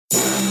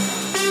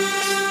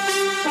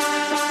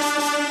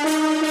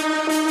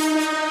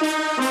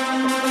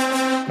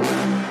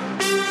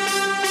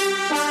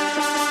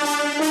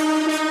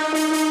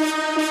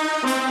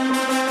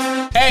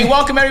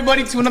welcome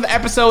everybody to another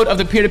episode of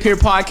the Peer to Peer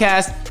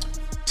Podcast.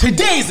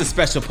 Today's a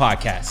special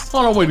podcast.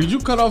 Hold on, wait, did you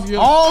cut off your...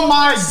 Oh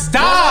my,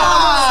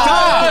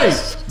 stop!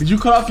 Wait, did you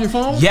cut off your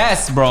phone?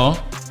 Yes, bro.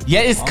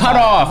 Yeah, it's cut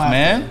off,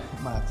 man.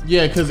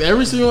 Yeah, because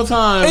every single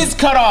time... It's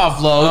cut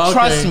off, Lo.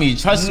 Okay.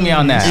 Trust me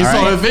on that. And all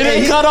so right? if it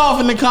ain't cut off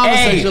in the comment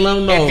section, let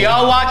them know. If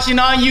y'all watching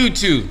on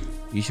YouTube,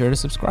 be sure to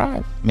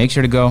subscribe. Make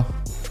sure to go.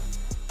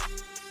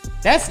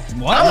 That's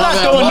what? I'm not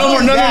throwing no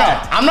more. No.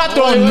 I'm not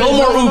throwing no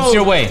more oops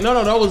your way.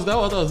 No, that was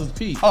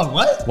Pete. Oh,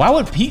 what? Why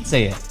would Pete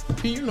say it?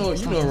 Pete, you know,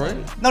 right?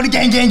 No, the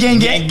gang. Pete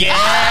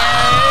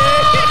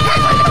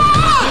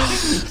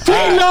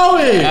know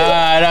it.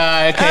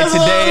 Okay, That's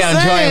today I'm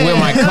joined with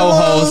my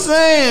co-host. That's what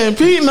I'm saying.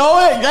 Pete know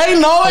it. They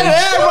know it.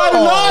 Everybody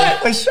know it.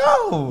 For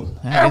sure.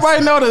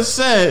 Everybody know the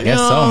set. Guess you know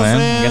so, what man. I'm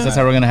saying? Guess that's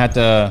how we're gonna have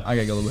to. I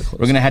gotta go a little bit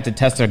closer. We're gonna have to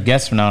test our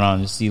guests from now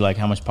on to see like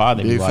how much pod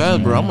they be Big watching.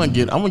 facts, bro. I'm gonna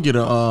get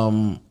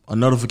a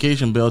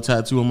notification bell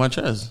tattoo on my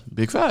chest.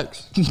 Big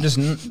facts. Just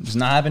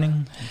not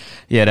happening.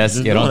 Yeah, don't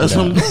do that's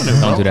what I'm that. doing,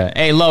 Don't do that.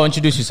 Hey, Lo,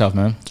 introduce yourself,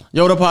 man.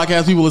 Yo, the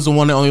podcast people, it's the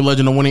one and only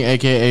legend of winning,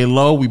 aka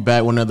Lo. We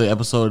back with another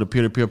episode of the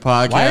Peer to Peer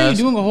Podcast. Why are you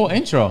doing a whole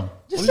intro?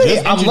 Just say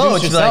I'm Introduce low.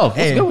 yourself.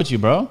 Like, What's good with you,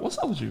 bro? What's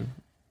up with you?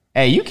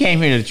 Hey, you came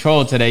here to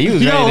troll today. You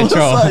was Yo, ready to what's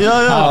troll. up? Yo.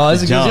 Oh,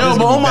 this is Jump. good. Yo, This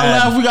but is on my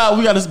bad. left,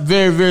 we got a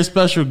very, very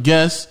special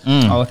guest.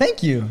 Oh,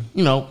 thank you.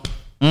 You know,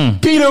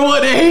 Peter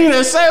with the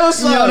heater. Say what's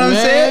You up, know what I'm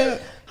man. saying?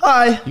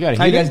 Hi. You got a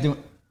How you heater? guys doing?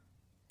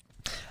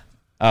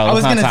 Let's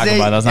was not gonna talk say-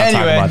 about that. Let's not talk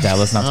anyway. about that.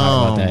 Let's not talk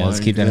about that. Oh, Let's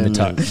my keep that in the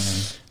talk.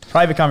 goodness.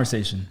 Private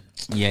conversation.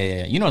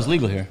 Yeah. You know it's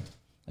legal here.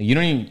 Like, you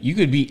don't even. You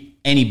could be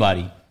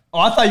anybody, Oh,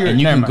 I thought you were. and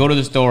you never can mind. go to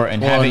the store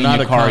and have Well, it in not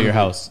your a car or condom. your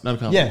house. Not a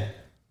condom. Yeah.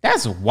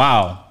 That's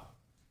wow.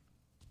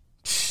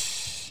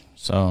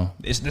 So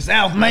It's the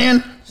South,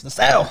 man. It's the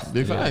South.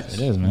 Big facts. it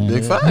is, man.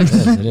 Big It facts.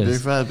 is. It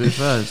is. Big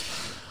facts.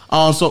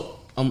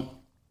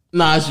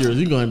 Nah, it's yours.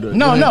 You go ahead and do it.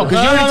 No, Go ahead.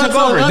 because you already took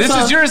over. This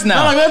tell- is yours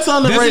now. No, go ahead and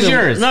tell them to This rate is them.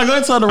 yours. No, go ahead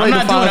and tell them to I'm rate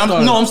not them doing 5 it.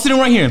 stars. No, I'm sitting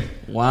right here.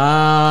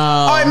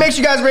 Wow. All right, make sure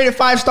you guys rate it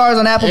 5 stars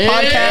on Apple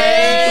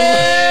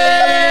Podcasts.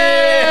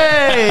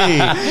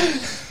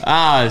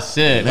 Ah,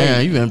 shit.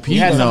 Man, you been You Pete.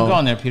 had something though.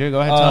 going there, Peter.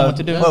 Go ahead, tell them what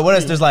to do. What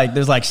is there's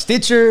like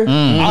Stitcher.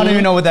 I don't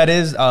even know what that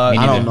is.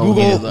 neither. I don't know what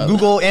it is either.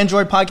 Google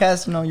Android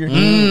podcast. You know your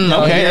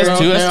Okay, that's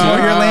two. That's Know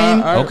two. your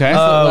lane. Okay.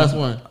 Last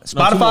one.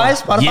 Spotify.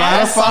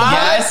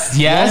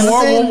 Yes.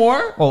 One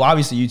more. Well,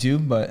 obviously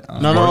YouTube, but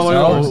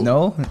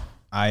No.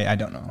 I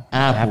don't know.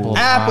 Apple.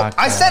 Apple.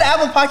 I said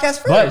Apple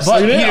Podcast first.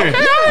 But You did?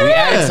 Peter,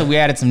 Okay. we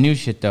added some new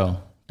shit though.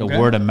 The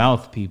word of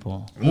mouth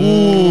people.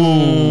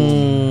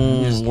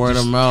 Word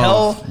of mouth.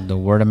 Tell The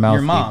word of mouth.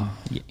 your mom.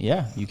 people.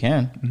 Yeah, you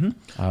can.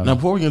 Now,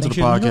 before we get into the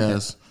sure you know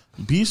podcast,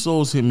 B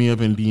Souls hit me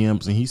up in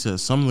DMs and he said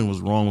something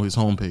was wrong with his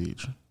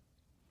homepage.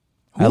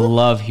 I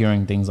love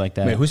hearing things like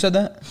that. Wait, who said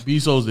that? B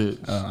Souls did.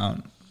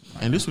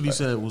 And this is what he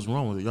said was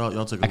wrong with it.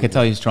 Y'all take a I could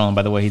tell he's trolling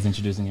by the way he's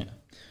introducing it.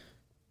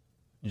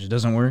 It just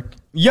doesn't work.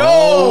 Yo,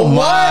 Oh what?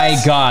 my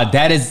God,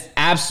 that is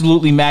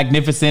absolutely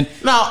magnificent.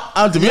 Now,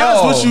 to be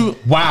honest with you,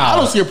 wow. I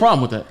don't see a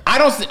problem with that. I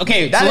don't see,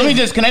 okay, so That let me is-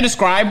 just, can I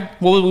describe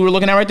what we were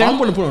looking at right there? I'm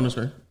going to put it on the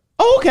screen.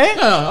 Oh, okay.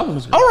 Yeah, I'm on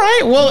the screen. All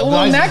right.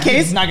 Well, in that he's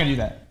case, not gonna do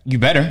that. you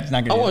better. He's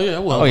not gonna. Oh, do well, that. yeah,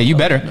 well. Oh yeah, you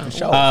better.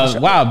 sure.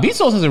 Wow,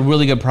 Bezos has a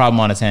really good problem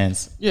on his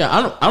hands. Yeah,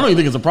 I don't even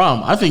think it's a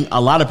problem. I think a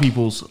lot of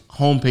people's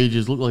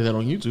homepages look like that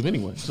on YouTube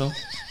anyway. So,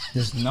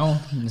 Just no.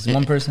 Just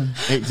one person.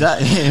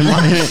 exactly.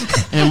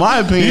 In my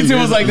opinion, YouTube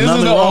was like, this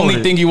is the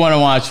only thing you want to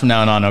watch from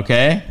now on,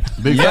 okay?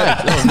 Big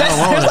facts.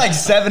 Yeah, There's like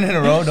 7 in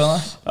a row,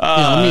 don't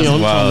I'm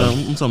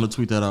wild. trying to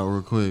tweet that out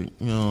real quick.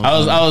 You know, I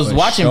was For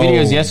watching sure.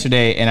 videos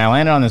yesterday, and I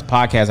landed on this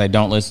podcast I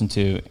don't listen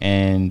to,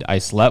 and I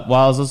slept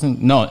while I was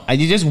listening. No, I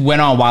just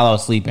went on while I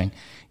was sleeping.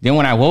 Then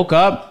when I woke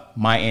up,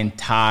 my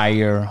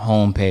entire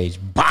homepage,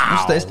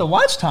 bow, It's the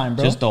watch time,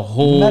 bro. just the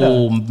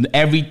whole Meta.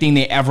 everything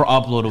they ever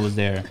uploaded was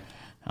there.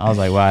 I was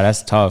like, wow,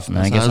 that's tough,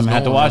 man. I guess I'm gonna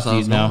have to watch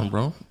these now.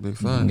 bro. Big I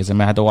fact. guess I'm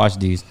gonna have to watch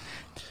these.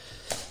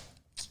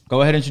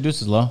 Go ahead, and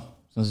introduce us, Lo.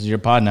 Since it's your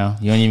pod now,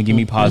 you don't even give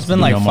me pause. It's been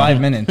like 5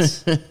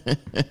 minutes.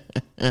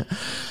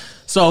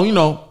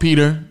 So,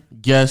 Peter,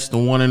 guest, the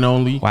one and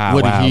only. Wow,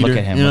 with wow, a heater. look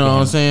at him, You know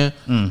look what at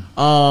I'm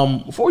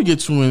saying? Before we get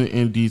too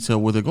in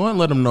detail with it, go ahead and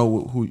let them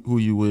know who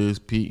you is,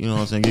 Pete. You know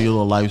what I'm saying? Give you a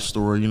little life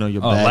story, your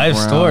background. Life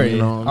story. You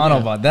know, I don't know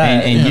about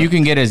that. And you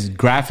can get as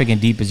graphic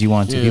and deep as you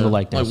want to. Yeah. People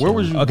like that. Like, where shit.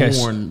 was you Okay,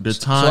 born? The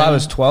so time. I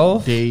was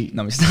 12. Date.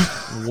 No,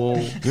 Whoa.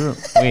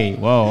 Wait,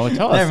 whoa,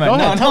 tell us. Never Go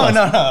mind. ahead, tell us.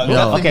 No.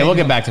 Yeah. Okay, we'll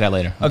get back to that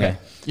later. Okay.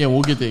 Yeah,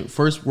 we'll get there.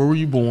 First, where were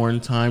you born?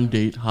 Time,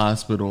 date,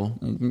 hospital.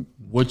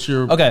 What's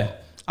your Okay.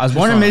 I was What's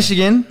your born in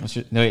sign?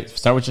 Michigan. Wait,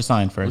 start with your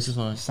sign What's first. your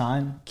sign?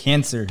 Sign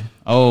Cancer.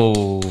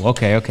 Oh,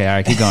 okay. All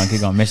right, keep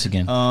going.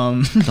 Michigan.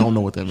 Don't know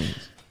what that means.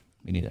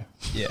 Me neither.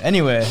 Yeah.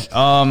 Anyway,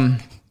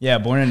 yeah,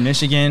 born in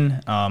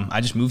Michigan.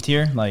 I just moved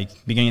here like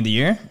beginning of the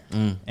year,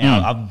 and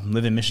I've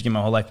lived in Michigan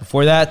my whole life.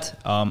 Before that,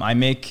 I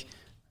make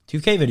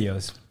 2K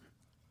videos.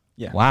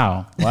 Yeah.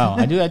 Wow.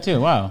 I do that too.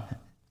 Wow.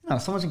 No,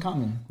 so much in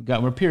common.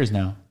 We're peers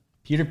now.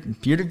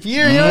 Peer to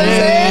peer. You know what I'm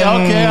saying?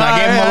 Okay, I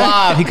gave him a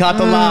lob. He caught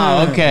the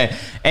lob. Okay.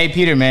 Hey,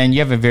 Peter, man, you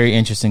have a very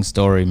interesting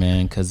story,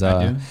 man. Because,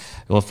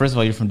 well, first of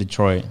all, you're from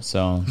Detroit.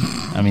 So,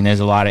 I mean, there's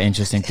a lot of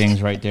interesting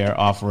things right there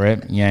off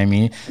rip. You know what I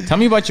mean? Tell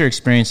me about your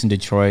experience in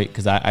Detroit.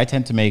 Because I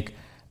tend to make,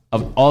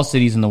 of all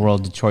cities in the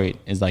world, Detroit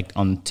is like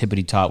on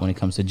tippity top when it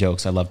comes to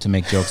jokes. I love to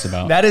make jokes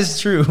about. That is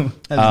true.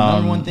 That's the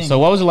number one thing. So,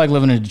 what was it like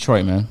living in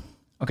Detroit, man?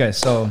 Okay,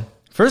 so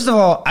first of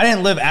all, I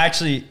didn't live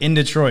actually in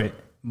Detroit.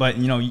 But,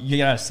 you know, you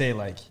got to say,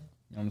 like,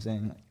 you know what I'm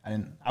saying? Like,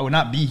 I would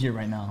not be here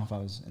right now if I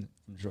was in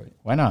Detroit.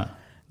 Why not?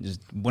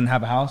 Just wouldn't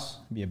have a house,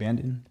 be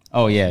abandoned.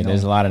 Oh, yeah.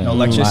 There's a lot of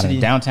electricity.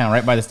 Downtown,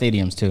 right by the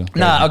stadiums, too. Crazy.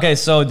 Nah, okay.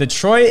 So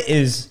Detroit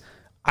is,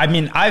 I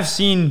mean, I've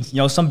seen, you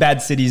know, some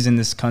bad cities in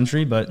this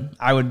country, but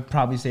I would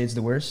probably say it's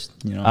the worst,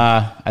 you know.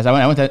 As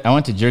I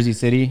went to Jersey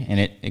City, and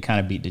it kind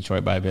of beat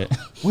Detroit by a bit.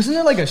 Wasn't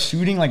there like a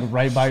shooting like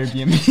right by your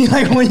BNB?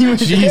 Like when you were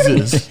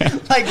Jesus.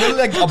 like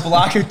literally like a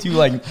block or two,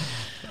 like.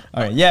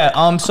 All right,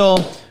 yeah.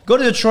 So go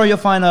to Detroit, you'll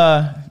find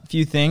a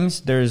few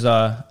things. There's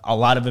a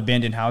lot of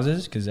abandoned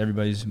houses because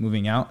everybody's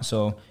moving out.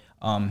 So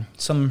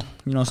some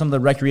of the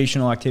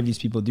recreational activities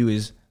people do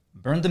is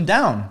burn them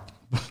down.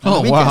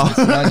 Oh wow!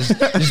 Just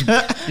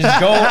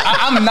go.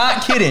 I'm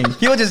not kidding.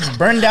 People just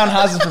burn down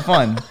houses for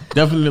fun.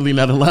 Definitely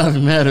not a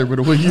laughing matter, but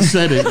the way you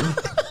said it,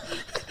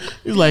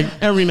 it's like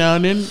every now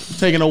and then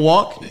taking a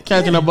walk,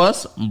 catching a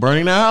bus,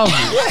 burning the house.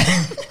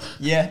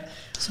 Yeah.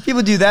 So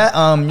people do that.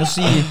 You'll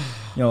see.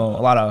 You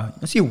know,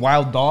 you'll see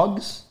wild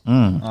dogs.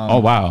 Oh,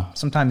 wow.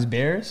 Sometimes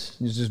bears.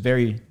 It's just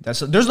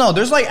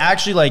there's like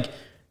actually like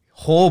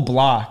whole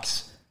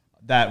blocks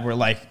that were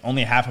like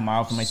only half a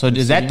mile from like. So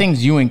is that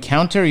things you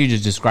encounter or you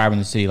just describing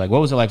the city? Like,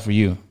 what was it like for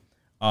you?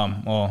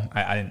 Well,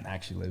 I didn't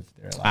actually live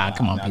there a lot.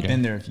 Come on, I've Peter.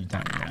 been there a few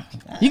times.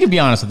 You can be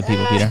honest with the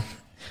people, Peter.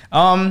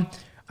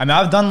 I mean,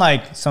 I've done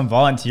like some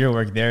volunteer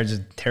work there,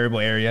 just terrible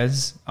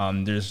areas.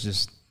 There's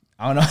just,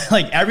 I don't know,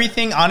 like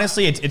everything,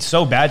 honestly, it's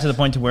so bad to the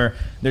point to where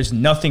there's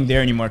nothing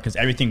there anymore because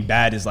everything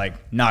bad is like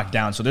knocked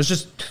down. So there's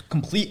just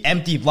complete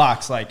empty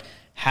blocks like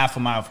half a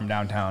mile from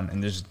downtown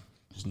and there's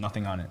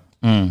nothing on it.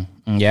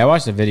 Yeah, I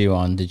watched a video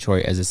on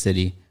Detroit as a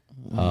city.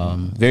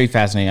 Very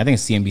fascinating. I think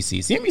it's CNBC.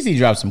 CNBC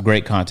drops some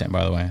great content,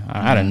 by the way,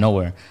 out of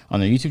nowhere. On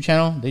their YouTube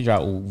channel, they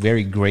drop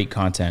very great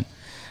content.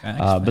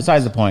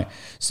 Besides the point.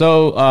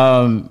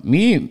 So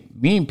me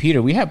and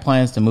Peter, we had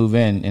plans to move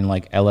in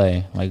like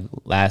LA, like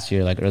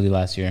early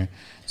last year.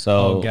 So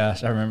oh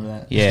gosh, I remember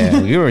that.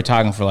 Yeah, we were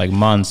talking for like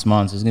months.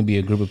 There's gonna be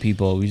a group of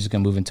people. We're just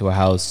gonna move into a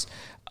house.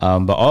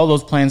 But all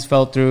those plans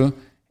fell through.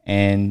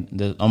 And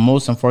the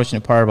most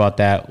unfortunate part about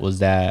that was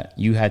that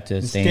you had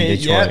to stay in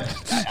Detroit. Yep.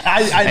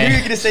 I knew you were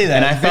going to say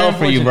that. And I fell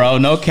for you, bro.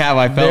 No cap,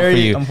 I fell for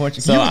you.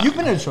 Unfortunate. So You've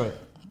been to Detroit.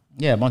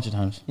 Yeah, a bunch of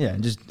times. Yeah,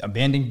 just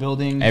abandoned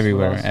buildings.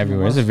 Everywhere.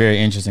 It's a very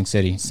interesting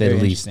city, to say the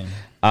least.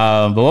 Interesting.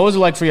 But what was it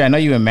like for you? I know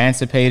you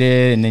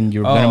emancipated and then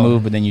you were going to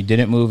move, but then you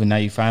didn't move. And now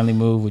you finally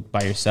moved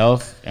by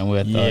yourself and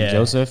with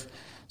Joseph.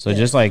 So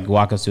just like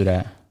walk us through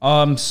that.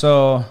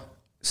 So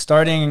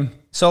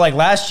like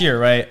last year,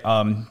 right?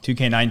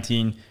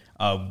 2K19.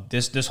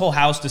 This whole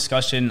house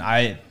discussion,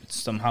 I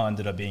somehow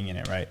ended up being in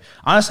it, right?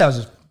 Honestly, I was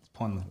just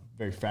pulling the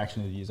very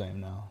fraction of the views I am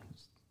now.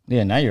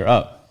 Yeah, now you're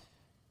up.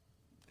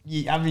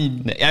 Yeah, I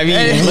mean, listen,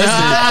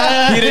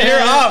 you're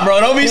up, bro.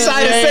 Don't be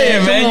shy to say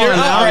it, man. You're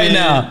up right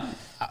now.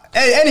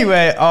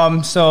 Anyway,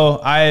 so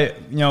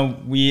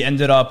we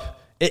ended up.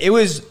 It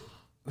was.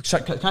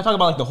 Can I talk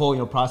about like the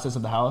whole process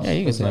of the house? Yeah,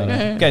 you can say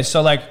that. Okay,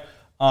 so like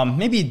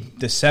maybe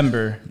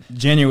December,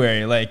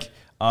 January, like.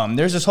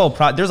 There's this whole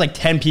there's like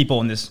 10 people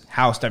in this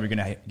house that we're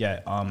gonna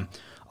get. A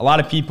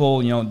lot of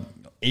people,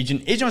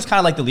 agent was kind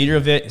of like the leader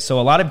of it. So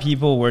a lot of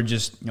people were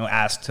just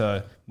asked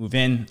to move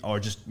in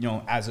or just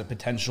as a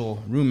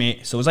potential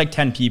roommate. So it was like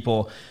 10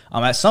 people.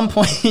 At some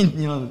point,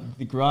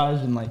 the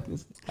garage and like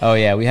this. Oh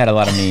yeah, we had a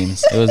lot of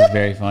memes. It was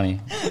very funny.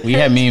 We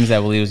had memes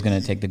that Willie was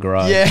gonna take the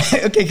garage. Yeah,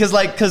 okay, because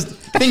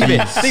think of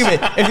it.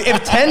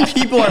 If 10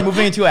 people are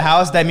moving into a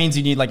house, that means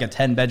you need like a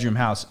 10-bedroom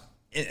house.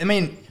 I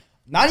mean.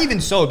 Not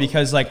even so,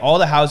 because like all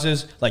the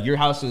houses, like your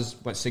house is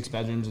 6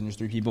 bedrooms and there's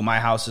 3 people. My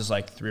house is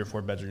like 3 or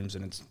 4 bedrooms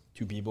and it's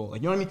 2 people.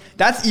 Like, you know what I mean?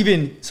 That's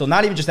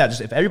not even just that. Just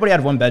if everybody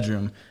had 1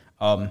 bedroom,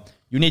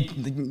 you're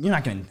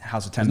not going to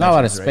house a 10. There's not a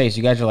lot of space. Right?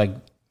 You guys are like,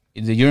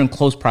 you're in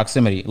close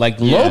proximity.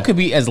 Like Lo could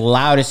be as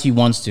loud as he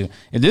wants to.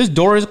 If this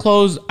door is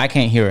closed, I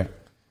can't hear it.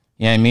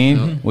 You know what I mean?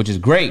 Mm-hmm. Which is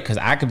great because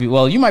I could be,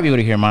 you might be able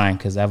to hear mine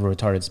because I have a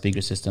retarded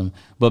speaker system,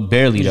 but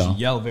barely you though. Just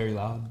yell very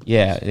loud.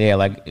 Yeah.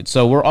 Like,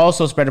 so we're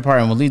also spread apart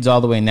and Waleed's all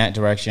the way in that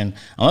direction.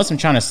 Unless I'm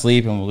trying to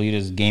sleep and Waleed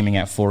is gaming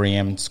at 4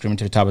 a.m. and screaming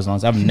to the top of his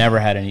lungs. I've never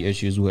had any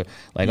issues with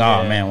oh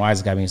man, why is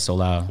this guy being so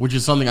loud? Which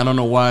is something I don't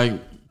know why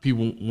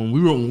people, when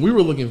we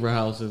were looking for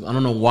houses, I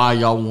don't know why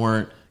y'all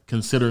weren't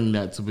considering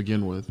that to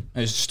begin with.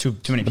 It's just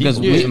too many because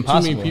people. It's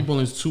impossible. Too many people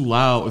and it's too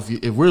loud.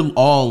 If we're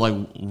all like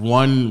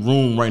one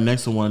room right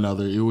next to one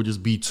another, it would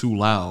just be too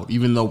loud.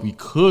 Even though we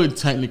could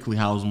technically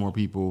house more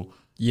people,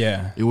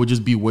 it would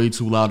just be way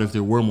too loud if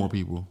there were more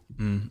people.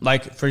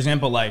 Like for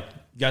example, like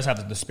you guys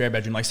have the spare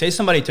bedroom. Like, say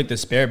somebody took the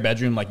spare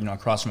bedroom, like,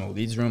 across from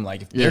Waleed's room.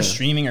 Like, if they're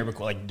streaming or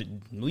like,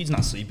 Waleed's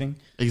not sleeping.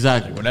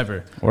 Exactly. Like,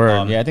 whatever.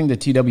 Word. Yeah, I think the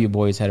TW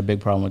boys had a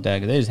big problem with that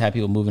because they just had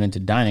people moving into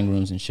dining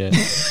rooms and shit.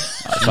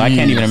 So I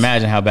can't even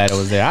imagine how bad it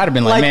was there. I'd have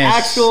been like, man,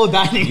 actual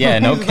dining. Yeah,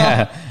 no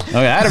cap.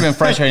 Okay, I'd have been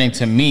frustrating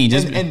to me.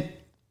 Just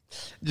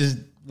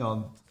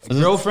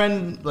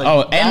girlfriend.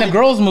 Like, and the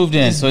girls moved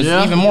in, so it's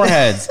even more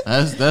heads.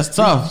 That's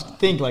tough.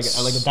 Think like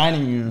a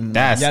dining room.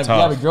 That's tough. You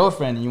have a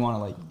girlfriend and you want to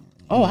like.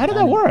 Oh, how did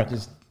that work?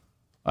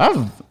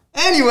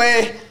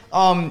 Anyway,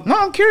 no,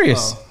 I'm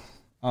curious.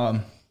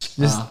 We'll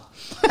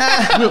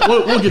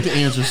get the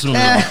answer soon.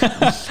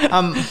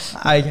 I'm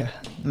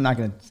not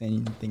gonna say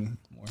anything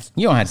more.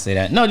 You don't have to say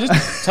that. No,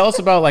 just tell us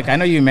about like I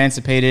know you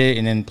emancipated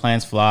and then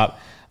plans flop.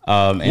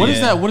 What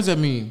is that? What does that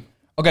mean?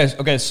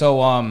 Okay.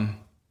 So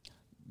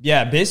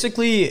yeah,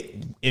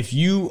 basically,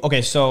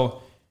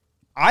 so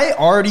I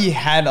already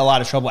had a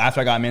lot of trouble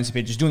after I got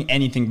emancipated just doing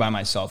anything by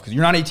myself because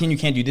you're not 18, you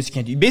can't do this,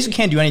 you basically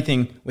can't do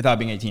anything without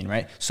being 18,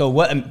 right? So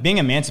what being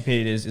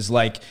emancipated is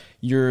like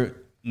you're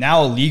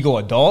now a legal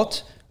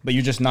adult, but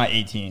you're just not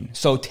 18.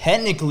 So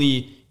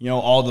technically,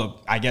 all the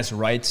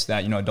rights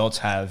that adults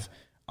have,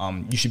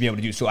 you should be able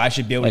to do. So I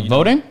should be able like to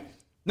voting.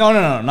 No,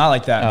 not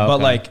like that. Oh,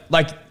 okay.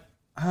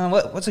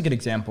 But what's a good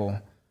example?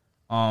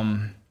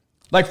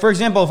 Like, for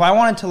example, if I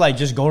wanted to, like,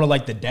 just go to,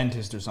 like, the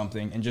dentist or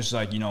something and just,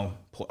 like,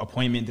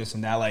 appointment, this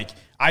and that, like,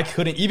 I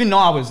couldn't, even though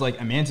I was, like,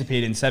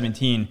 emancipated in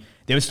 17,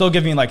 they would still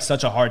give me, like,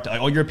 such a hard time.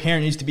 Like, oh, your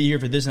parent needs to be here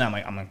for this and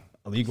that. I'm like,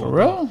 illegal. For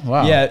real?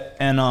 Wow. Yeah,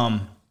 and,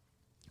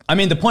 I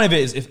mean, the point of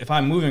it is if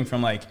I'm moving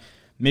from, like,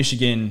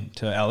 Michigan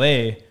to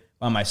LA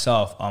by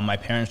myself, my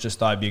parents just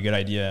thought it'd be a good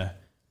idea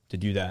to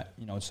do that,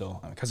 so,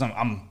 because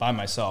I'm by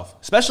myself.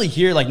 Especially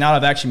here, like, now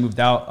that I've actually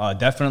moved out,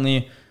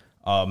 definitely,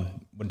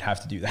 wouldn't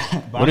have to do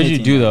that. What did you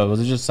do though? Was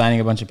it just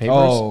signing a bunch of papers?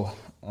 Oh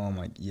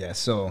my, yeah.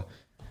 So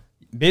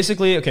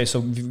basically, okay,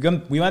 so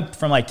we went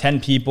from like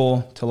 10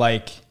 people to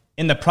like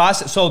in the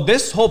process. So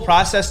this whole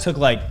process took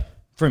like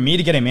for me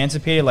to get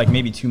emancipated like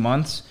maybe 2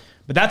 months.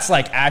 But that's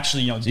like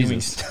actually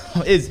doing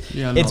stuff.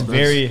 It's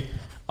very.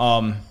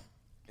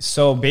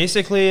 So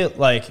basically,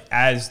 like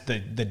as the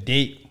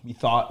date we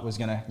thought was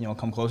gonna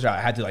come closer, I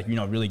had to like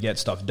really get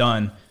stuff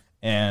done,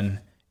 and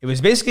it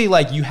was basically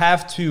like you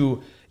have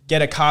to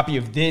get a copy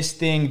of this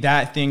thing,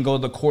 that thing, go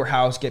to the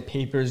courthouse, get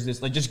papers,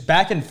 this, like just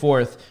back and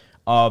forth.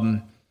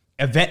 And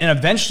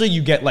eventually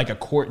you get like a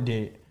court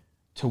date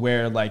to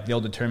where like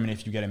they'll determine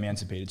if you get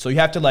emancipated. So you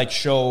have to like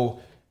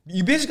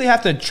you basically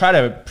have to try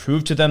to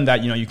prove to them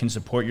that, you can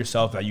support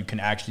yourself, that you can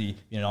actually,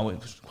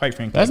 quite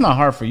frankly. That's not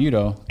hard for you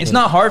though. It's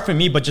not hard for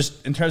me, but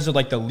just in terms of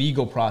like the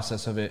legal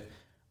process of it,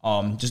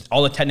 just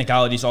all the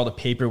technicalities, all the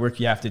paperwork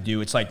you have to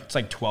do. It's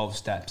like 12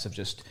 steps of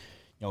just,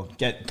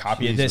 get a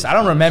copy of this. I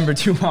don't remember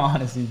too well,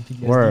 honestly.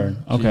 PTSD. Word.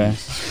 Okay.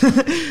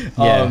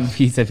 Yeah.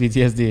 He said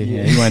PTSD.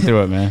 Yeah. He went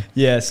through it, man.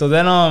 Yeah. So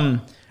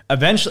then,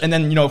 eventually, and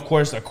then, of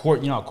course, a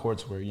court, how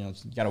courts were, you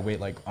got to wait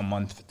like a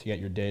month to get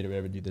your date or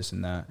whatever, do this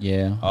and that.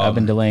 Yeah. I've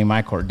been delaying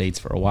my court dates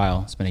for a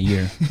while. It's been a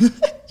year.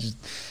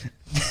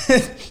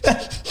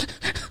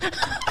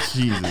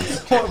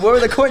 Jesus. What were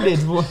the court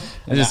dates?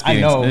 I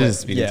know.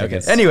 Yeah,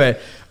 okay. Anyway,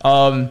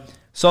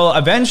 so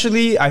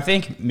eventually, I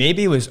think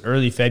maybe it was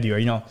early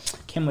February,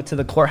 came up to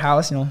the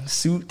courthouse,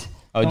 suit.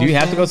 Oh, do you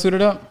have to go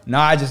suited up? No,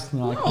 I just, you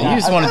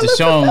just wanted to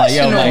show him, like,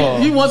 yo,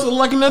 like, he wants to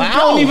look another. I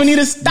don't even need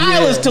a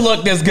stylist to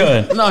look this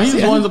good. No, he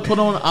just wanted to put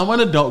on. I'm an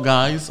adult,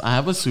 guys. I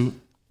have a suit,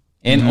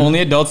 and only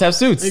adults have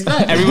suits.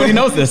 Exactly. Everybody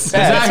knows this.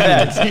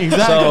 Exactly.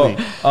 So,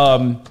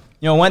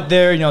 went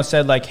there,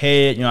 said like,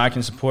 hey, I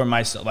can support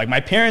myself. Like my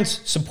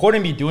parents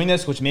supported me doing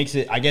this, which makes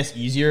it, I guess,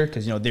 easier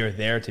because, they were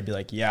there to be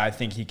like, yeah, I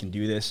think he can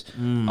do this.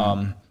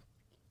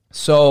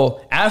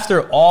 So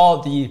after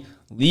all the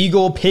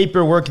legal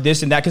paperwork,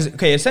 this and that, because,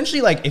 okay,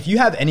 essentially, like if you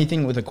have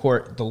anything with a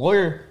court, the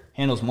lawyer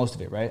handles most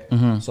of it, right?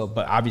 So,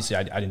 but obviously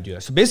I didn't do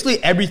that. So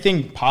basically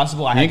everything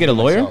possible I had to get a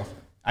lawyer? myself.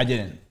 I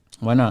didn't.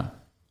 Why not?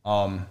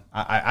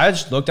 I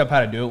just looked up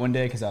how to do it one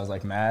day because I was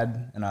like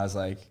mad and I was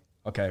like,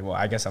 okay, well,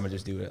 I guess I'm gonna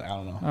just do it. I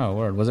don't know. Oh,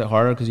 word. Was it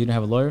harder because you didn't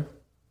have a lawyer?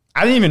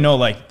 I didn't even know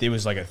like it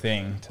was like a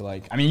thing to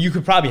like. I mean, you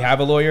could probably have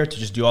a lawyer to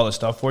just do all the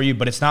stuff for you,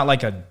 but it's not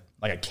like a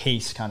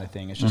case kind of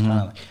thing. It's just kind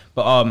of like.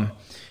 But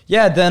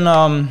yeah. Then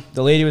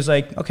the lady was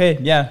like, okay,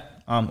 yeah.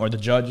 Or the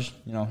judge,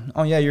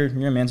 oh yeah, you're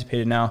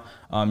emancipated now.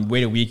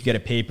 Wait a week, you get a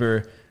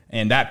paper,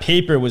 and that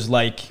paper was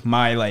like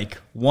my like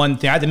one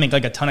thing. I had to make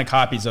like a ton of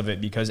copies of it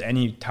because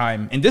any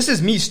time, and this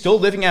is me still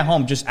living at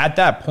home. Just at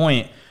that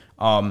point,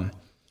 my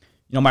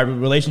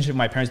relationship with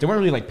my parents, they weren't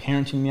really like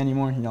parenting me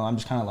anymore. I'm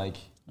just kind of like,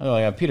 oh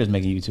yeah, Peter's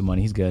making YouTube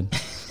money. He's good.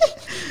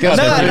 No.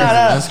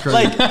 That's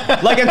crazy.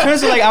 Like in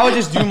terms of like, I would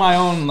just do my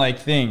own like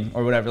thing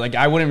or whatever. Like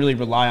I wouldn't really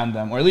rely on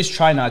them, or at least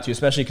try not to,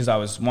 especially because I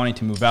was wanting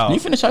to move out. Did you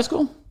finish high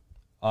school?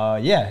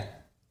 Yeah.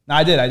 No,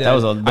 I did. That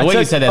was the way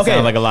you said that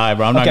sounded like a lie,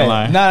 bro. I'm not gonna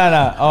lie.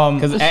 No.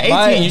 Because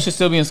at 18, you should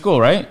still be in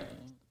school, right?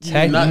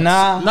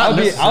 I'll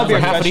be a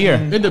half of the year.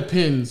 It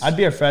depends. I'd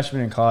be a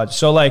freshman in college.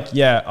 So like,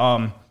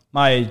 yeah,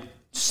 my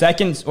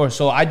second, or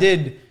so I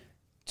did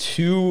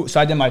So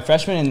I did my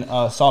freshman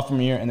and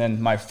sophomore year, and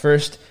then my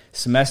first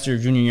semester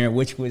of junior year,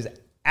 which was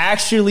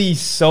actually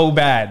so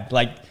bad.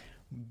 Like,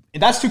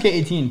 that's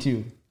 2K18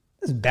 too.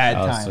 It's bad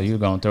time. So you were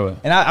going through it.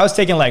 And I was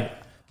taking like,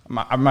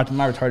 my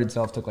retarded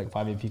self took like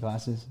 5 AP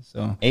classes.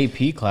 So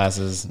AP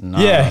classes? No,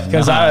 yeah,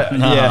 because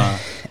yeah.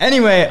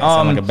 Anyway,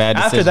 like a bad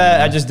after decision, that,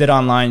 man. I just did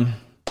online,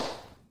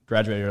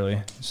 graduated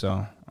early.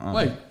 So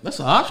Wait, that's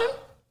an option?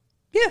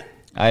 yeah.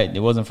 It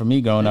wasn't for me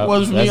growing up. It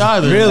wasn't for me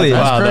That's- either. Really?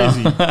 That's Wow,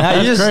 crazy. Now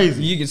you just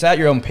crazy. you it's at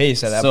your own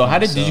pace at that So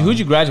point. who'd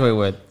you graduate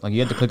with? Like you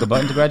had to click a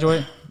button to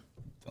graduate?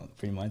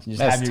 pretty much. You just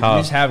That's have tough.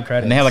 you just have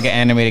credits. And they have like an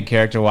animated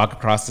character walk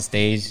across the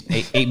stage,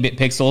 8-bit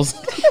pixels.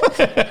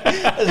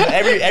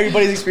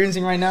 Everybody's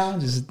experiencing right now.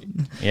 Just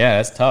Yeah,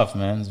 that's tough,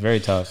 man. It's very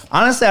tough.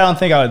 honestly, I don't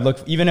think I would look.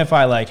 Even if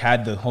I like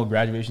had the whole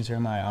graduation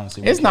ceremony, I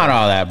honestly It's not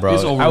all that, bro.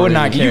 It's I would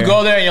not care. You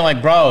go there and you're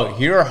like, bro,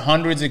 here are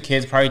hundreds of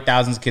kids, probably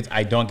thousands of kids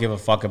I don't give a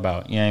fuck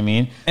about. You know what I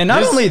mean? And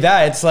not Just- only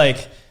that, it's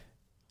like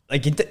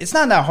it's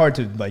not that hard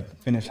to like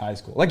finish high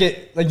school.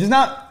 There's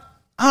not.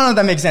 I don't know if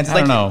that makes sense. It's I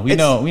don't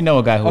know. We know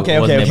a guy who wasn't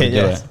able to do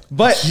yes. it.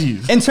 But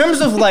Jeez. in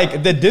terms of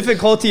like the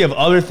difficulty of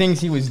other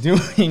things he was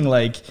doing,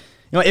 like, you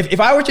know,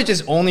 if I were to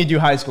just only do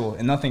high school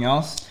and nothing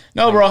else,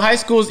 No, bro. High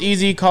school's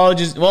easy.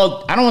 College is,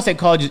 well, I don't want to say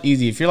college is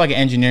easy. If you're like an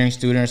engineering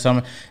student or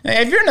something,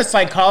 if you're in a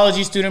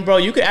psychology student, bro,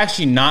 you could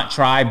actually not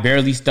try,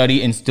 barely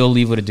study, and still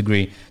leave with a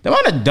degree. The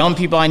amount of dumb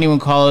people I knew in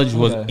college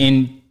was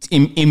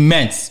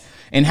immense.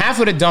 And half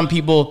of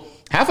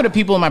the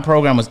people in my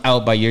program was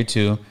out by year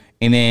 2.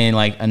 And then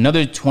like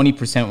another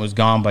 20% was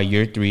gone by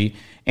year 3.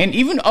 And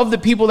even of the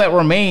people that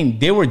remained,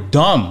 they were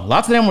dumb.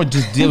 Lots of them were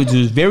just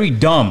very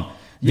dumb.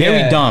 Very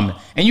Yeah. dumb.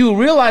 And you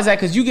realize that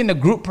because you get in a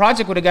group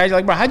project with a guy, you're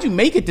like, bro, how'd you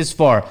make it this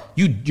far?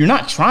 You're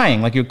not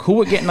trying. Like, you're cool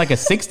with getting like a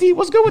 60?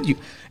 What's good with you?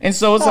 And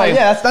so it's like,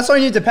 yeah, that's all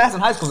you need to pass in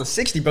high school is a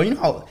 60, bro. You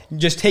know how you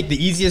just take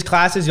the easiest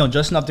classes, you know,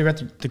 just enough to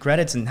get the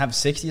credits and have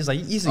 60 is like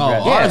easy Oh,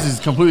 graduate. ours is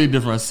completely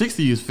different.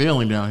 60 is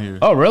failing down here.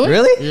 oh, really?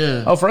 Really?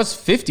 Yeah. Oh, for us,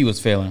 50 was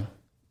failing.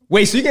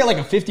 Wait, so you get like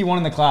a 51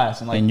 in the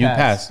class and like And you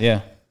passed,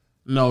 yeah.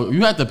 No,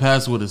 you have to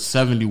pass with a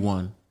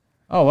 71.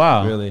 Oh,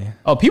 wow. Really?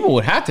 Oh, people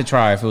would have to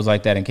try if it was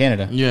like that in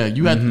Canada. Yeah,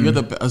 you had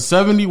a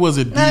 70 was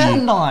a D.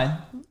 I'm not lying.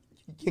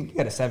 You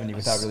get a 70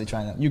 without really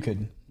trying that. You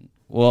could.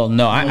 Well,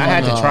 no, I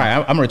had no. to try.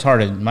 I'm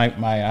retarded.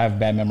 I have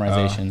bad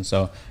memorization.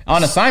 So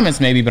on assignments,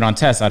 maybe, but on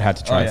tests, I'd have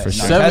to try for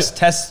sure.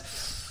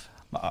 Tests.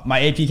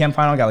 My AP Chem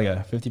final got like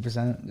a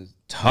 50%.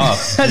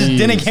 Tough. I just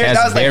didn't care. That's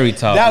That was like, very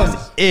tough. That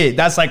was it.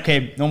 That's like,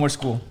 okay, no more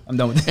school. I'm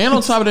done with it. And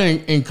on top of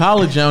that, in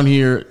college down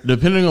here,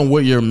 depending on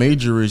what your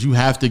major is, you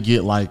have to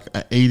get like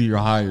an 80 or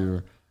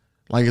higher.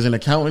 Like as an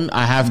accountant,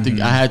 I had to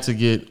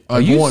get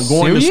you going to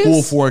serious?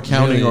 school for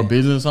accounting Really? or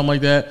business, something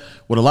like that.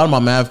 With a lot of my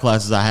math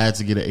classes, I had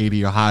to get an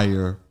 80 or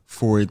higher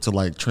for it to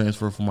like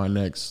transfer for my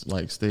next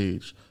like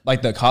stage.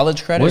 Like the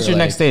college credit? What's your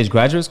next stage?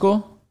 Graduate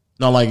school?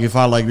 No, like if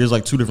I like, there's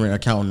like two different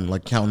accounting,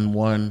 like accountant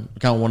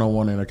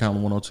 101 and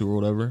accountant 102 or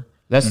whatever.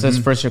 That's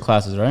first year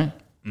classes, right?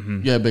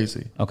 Yeah,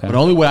 basically. Okay. But the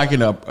only way I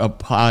can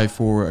apply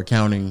for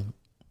accounting.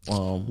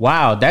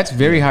 Wow, that's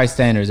very high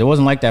standards. It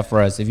wasn't like that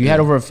for us. If you had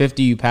over a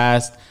 50, you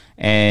passed.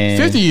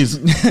 And 50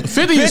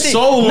 is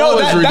so low. No,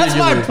 it's that's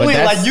my ridiculous. point.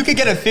 that's- Like you could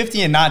get a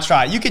 50 and not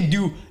try. You could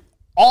do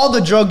all the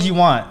drugs you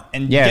want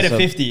and get so a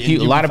 50.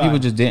 a lot of people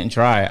just didn't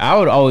try. I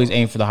would always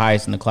aim for the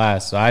highest in the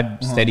class, so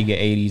I'd steady get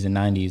 80s and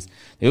 90s.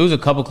 There was a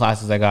couple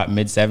classes I got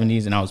mid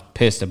 70s, and I was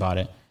pissed about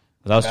it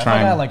because I was If I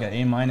trying. got like an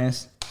A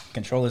minus,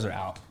 controllers are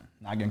out.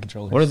 Not getting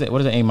controllers. What is it? What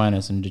is an A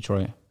minus in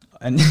Detroit?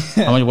 And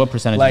How much? What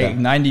percentage? like is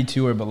that?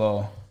 92 or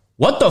below.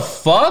 What the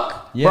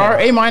fuck? Yeah. Bro, our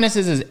A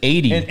minuses is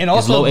 80. And It's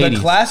also low the 80s.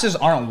 classes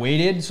aren't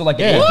weighted. So like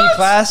Yeah. an AP What?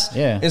 class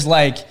Yeah. is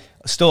like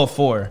still a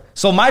 4.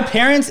 So my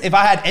parents, if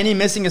I had any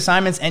missing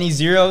assignments, any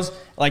zeros,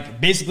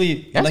 like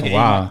basically That's like an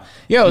wild. A-.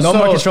 Yo, no so-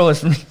 more controllers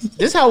for me.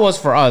 This is how it was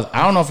for us.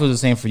 I don't know if it was the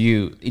same for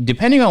you.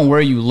 Depending on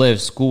where you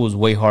live, school was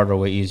way harder,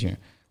 way easier.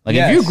 Like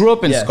if you Yes. grew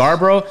up in Yes.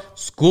 Scarborough,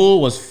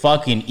 school was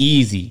fucking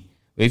easy.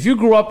 If you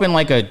grew up in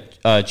like a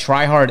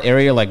try-hard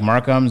area like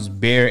Markham's,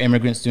 Bear,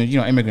 immigrant students,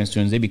 immigrant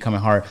students, they be coming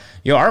hard.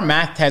 Yo, our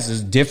math test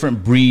is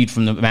different breed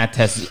from the math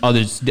tests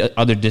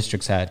other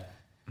districts had.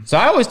 So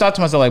I always thought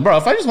to myself, like, bro,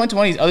 if I just went to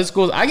one of these other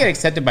schools, I get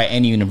accepted by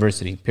any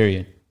university,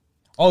 period.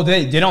 Oh,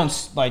 they don't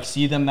like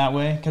see them that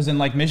way because in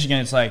like Michigan,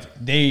 it's like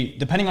they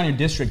depending on your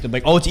district, they're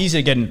like, oh, it's easy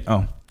to get in.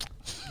 Oh,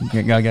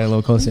 you gotta get a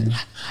little closer.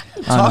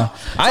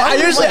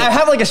 I usually I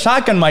have like a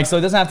shotgun mic, so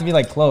it doesn't have to be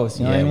like close.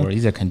 You know Yeah, what I mean? word.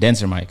 These are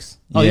condenser mics.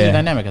 Oh, these are Yeah.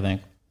 dynamic, I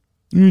think.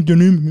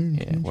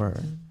 Yeah,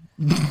 word.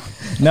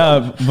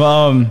 No,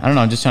 but I don't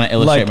know. I'm just trying to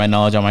illustrate Like- my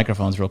knowledge on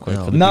microphones real quick.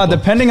 For the no, people.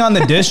 depending on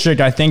the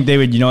district, I think they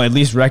would, at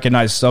least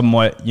recognize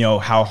somewhat,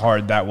 how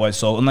hard that was.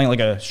 So, unlike like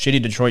a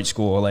shitty Detroit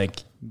school,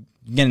 like,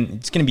 again,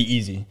 it's gonna be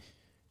easy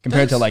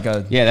compared to like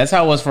a. Yeah, that's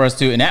how it was for us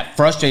too, and that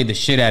frustrated the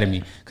shit out of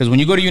me. Because when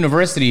you go to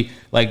university,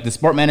 like the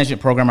sport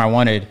management program I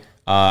wanted,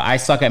 I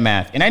suck at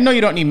math, and I know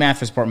you don't need math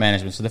for sport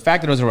management. So the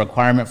fact that it was a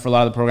requirement for a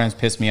lot of the programs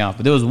pissed me off.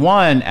 But there was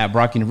one at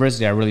Brock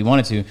University I really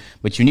wanted to,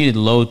 but you needed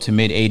low to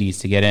mid 80s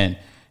to get in,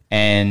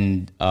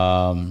 and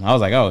I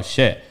was like, oh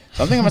shit.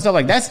 So I'm thinking to myself,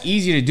 like, that's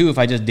easy to do if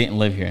I just didn't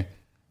live here.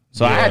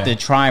 So I had to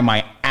try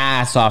my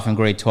ass off in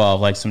grade 12,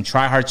 like some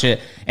try hard shit.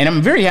 And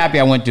I'm very happy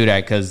I went through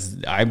that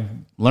because I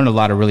learned a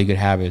lot of really good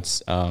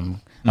habits. That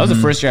was the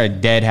first year I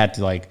had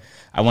to, like,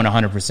 I went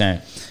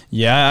 100%.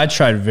 Yeah, I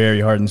tried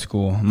very hard in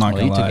school. I'm not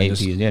Well, gonna lie. you took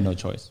AP. You had no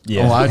choice.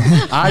 Yeah, Oh, I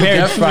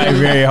very, tried definitely,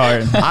 very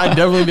hard. I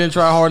definitely didn't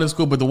try hard in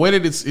school, but the way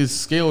that it's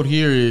scaled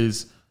here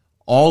is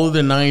all of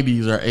the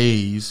 90s are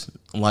A's.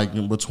 Like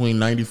between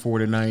 94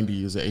 to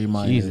 90 is an A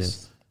minus.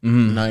 Jesus.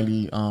 90,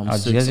 You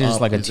guys are just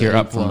like a is tier an A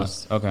up from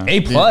plus. us. Okay.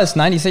 A plus,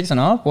 96 and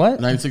up.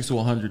 What? 96 to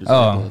 100 is Oh.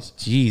 A plus.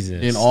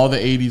 Jesus. Then all the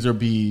 80s are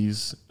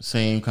B's,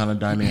 same kind of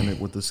dynamic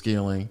with the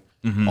scaling.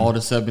 All the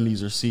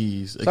 70s are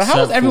C's. So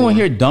how is everyone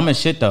here dumb as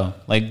shit though?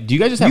 Like, do you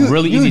guys just have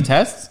really easy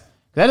tests?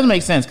 That doesn't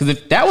make sense. Because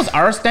if that was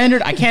our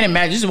standard, I can't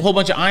imagine. Just a whole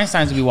bunch of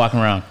Einsteins would be walking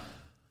around.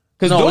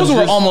 Because No, those it's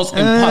were just- almost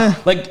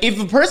like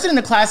if a person in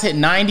the class hit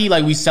 90,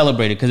 like we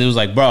celebrated because it was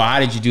like, bro, how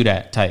did you do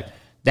that? Type.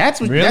 That's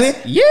what. Really?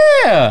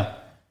 Yeah.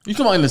 You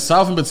talking about in the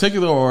South in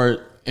particular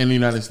or in the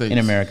United States? In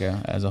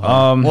America as a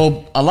whole.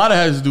 Well, a lot of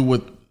it has to do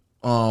with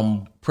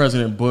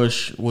President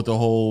Bush with the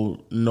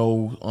whole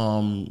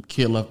no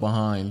kid left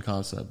behind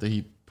concept that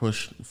he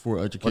pushed for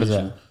education. What is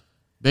that?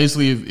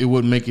 Basically, it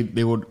would make it.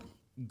 They would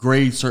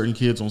grade certain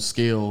kids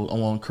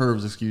on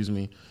curves. Excuse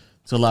me,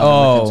 to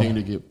allow them to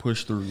continue to get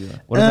pushed through. Yeah.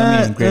 What does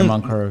that mean? Grade them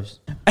on curves.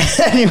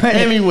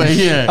 Anyway,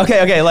 yeah.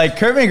 Okay, like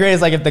curving grade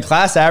is like if the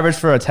class average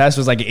for a test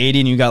was like 80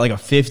 and you got like a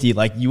 50,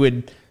 like you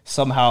would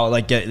somehow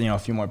like get, a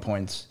few more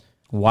points.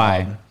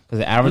 Why? Because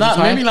the average is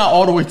high? Maybe not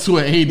all the way to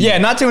an 80. Yeah,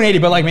 not to an 80,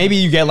 but like maybe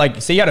you get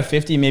like, say you got a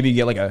 50, maybe you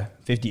get like a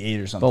 58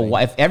 or something. But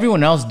why, if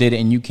everyone else did it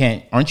and you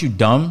can't, aren't you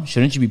dumb?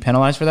 Shouldn't you be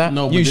penalized for that?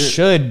 No, but You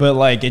should, but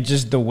like it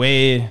just the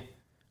way,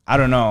 I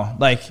don't know.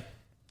 Like,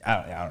 I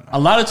don't know. A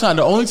lot of time,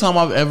 the only time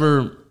I've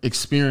ever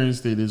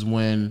experienced it is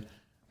when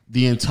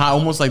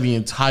almost like the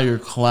entire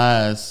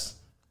class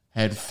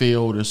had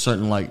failed a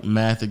certain like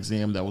math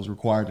exam that was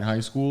required in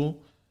high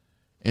school,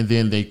 and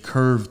then they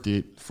curved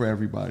it for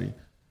everybody.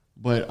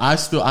 But I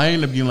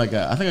ended up getting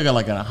I think I got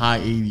like a high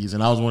 80s,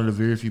 and I was one of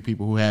the very few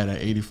people who had an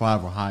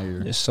 85 or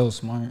higher. It's so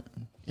smart.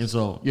 And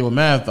so, with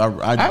math, I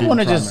want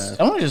to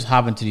just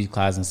hop into these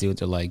classes and see what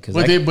they're like. Because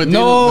But there's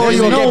no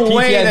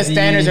way PTSD. the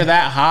standards are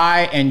that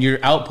high and you're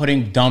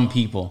outputting dumb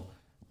people.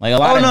 Like a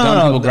lot of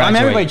dumb people graduate. I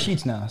mean, everybody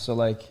cheats now, so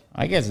like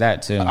I guess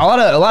that too. a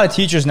lot of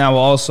teachers now will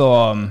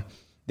also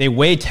they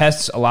weigh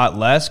tests a lot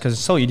less because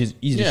it's so easy to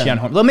cheat on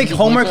homework. They'll make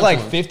homework like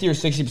 50 or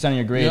 60% of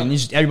your grade, and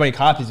everybody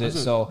copies it.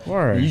 So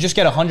you just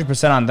get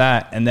 100% on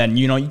that, and then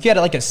you get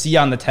like a C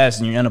on the test,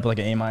 and you end up with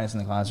like an A minus in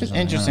the class. It's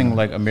interesting,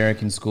 like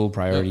American school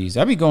priorities.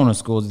 I'd be going to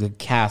schools, the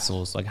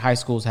castles. Like high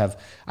schools have.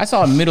 I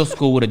saw a middle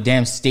school with a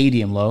damn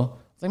stadium.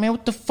 Like, man,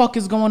 what the fuck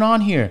is going on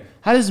here?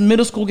 How does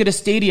middle school get a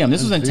stadium?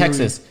 This was in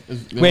Texas.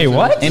 Wait,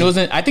 what? And it was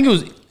I think it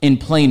was in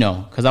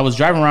Plano because I was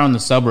driving around in the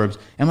suburbs.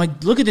 And I'm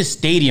like, look at this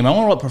stadium. I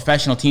wonder what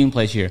professional team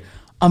plays here.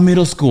 A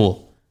middle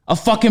school. A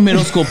fucking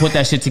middle school put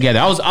that shit together.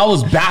 I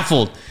was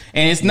baffled.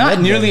 And it's not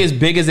nearly as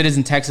big as it is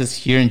in Texas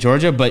here in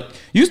Georgia, but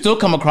you still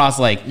come across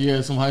like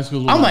some high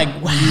schools. I'm like,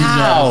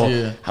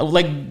 wow. How,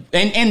 like,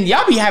 and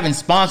y'all be having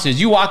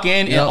sponsors. You walk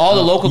in and all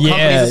the local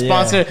companies are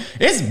sponsored.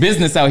 It's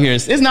business out here.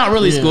 It's not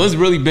really school. It's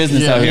really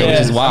business out here, which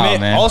is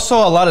wild, man. Also,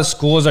 a lot of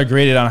schools are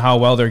graded on how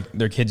well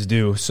their kids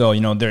do. So,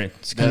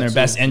 it's in their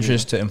best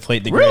interest to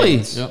inflate the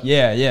grades. Yep.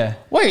 Yeah.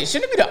 Wait,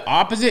 shouldn't it be the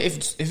opposite?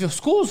 If a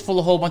school is full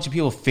of a whole bunch of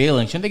people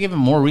failing, shouldn't they give them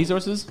more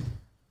resources?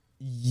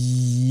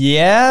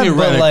 Yeah,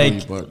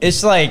 but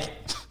it's like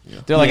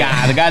they're like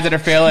the guys that are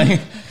failing.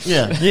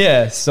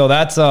 Yeah. So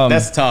that's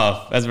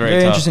tough. That's very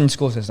tough. interesting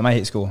school system. I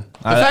hate school.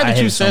 The fact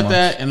that you said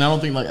that, and I don't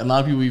think like a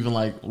lot of people even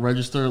like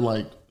register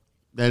like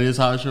that is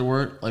how it should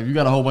work. Like you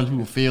got a whole bunch of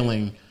people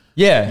failing.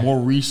 Yeah, more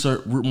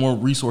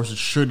resources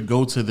should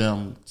go to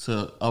them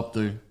to up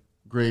the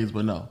grades,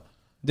 but no,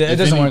 it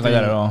doesn't work like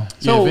that at all.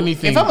 So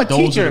if I'm a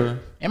teacher,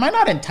 am I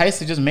not enticed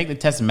to just make the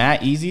test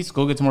mad easy?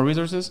 School gets more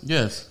resources.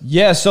 Yes.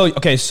 Yeah. So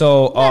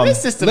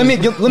this system let me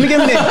give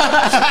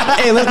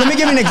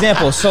you an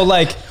example. So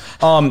like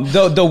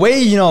the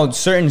way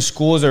certain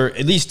schools or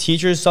at least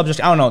teachers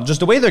subjects, I don't know, just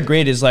the way they're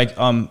graded is like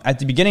at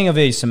the beginning of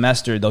a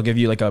semester they'll give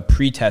you like a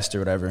pre-test or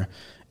whatever,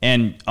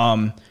 and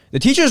the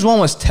teachers won't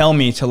always tell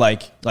me to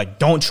like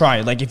don't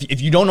try. Like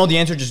if you don't know the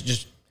answer,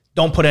 just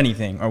don't put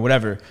anything or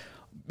whatever.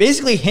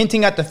 Basically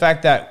hinting at the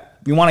fact that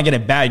we want to get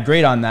a bad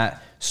grade on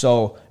that.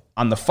 So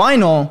on the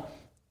final,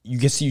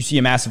 you see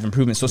a massive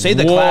improvement. So say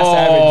the class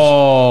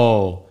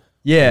average.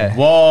 Yeah.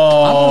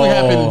 Whoa. I've only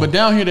happened, but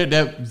down here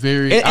that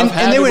very I've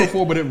had it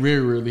before, but it very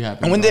rarely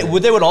happens. And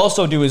what they would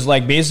also do is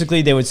like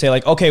basically they would say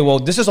like, okay, well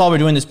this is all we're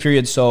doing this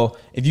period. So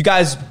if you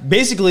guys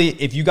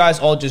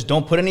all just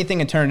don't put anything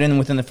and turn it in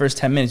within the first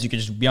 10 minutes, you could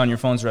just be on your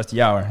phones the rest of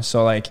the hour.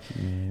 So like,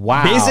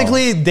 wow.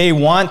 Basically they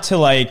want to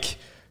like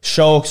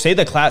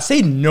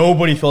say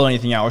nobody filled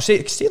anything out, or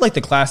say like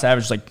the class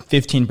average is like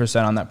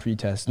 15% on that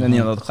pretest, and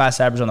then the class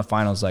average on the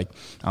final is like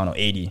I don't know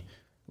 80.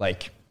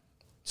 Like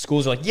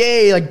schools are like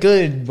yay, like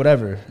good,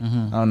 whatever.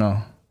 I don't know.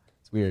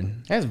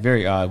 weird. That's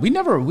very odd. We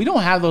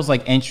don't have those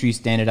like entry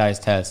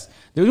standardized tests.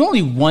 There was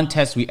only one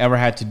test we ever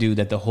had to do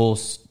that the whole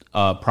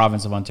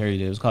province of Ontario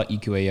did. It was called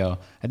EQAO.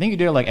 I think you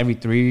did it like every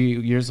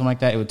 3 years, something like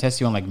that. It would test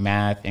you on like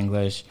math,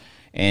 English,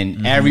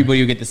 and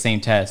everybody would get the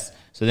same test.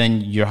 So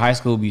then your high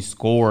school would be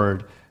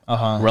scored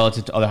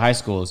relative to other high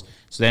schools.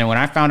 So then when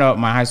I found out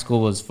my high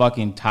school was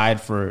fucking tied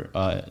for,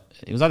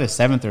 it was either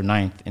 7th or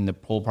 9th in the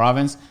whole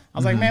province, I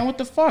was like, man, what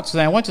the fuck? So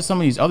then I went to some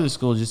of these other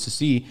schools just to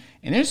see,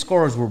 and their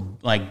scores were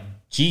like,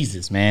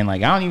 Jesus, man.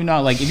 Like, I don't even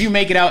know. Like, if you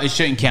make it out, it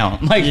shouldn't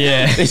count. Like,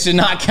 it should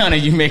not count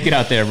if you make it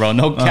out there, bro.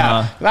 No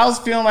cap. I was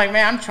feeling like,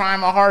 man, I'm trying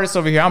my hardest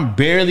over here. I'm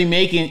barely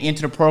making it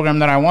into the program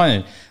that I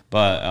wanted.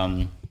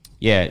 But,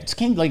 yeah, it's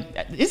kind of like,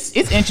 it's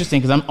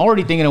interesting because I'm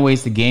already thinking of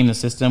ways to game the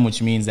system,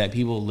 which means that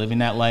people living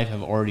that life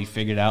have already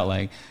figured out,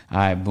 like, all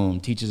right, boom,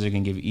 teachers are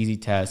going to give easy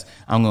tests.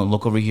 I'm going to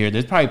look over here.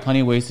 There's probably plenty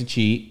of ways to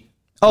cheat.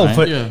 Oh, right?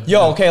 But,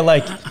 okay,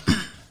 like,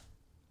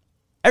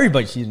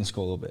 everybody cheats in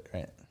school a little bit,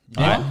 right?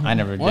 I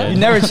never did. You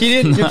never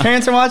cheated? Your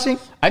parents are watching?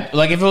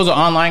 Like if it was an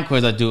online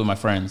quiz, I'd do it with my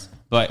friends.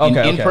 But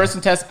in-person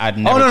tests, I'd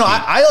never cheat.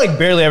 I like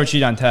barely ever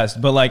cheat on tests.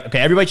 But like, okay,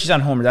 everybody cheats on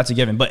homework. That's a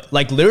given. But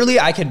like literally,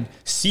 I could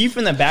see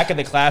from the back of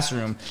the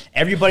classroom,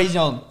 everybody's,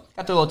 got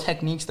their little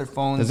techniques, their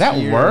phones. Does that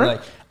work?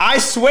 Like, I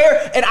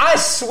swear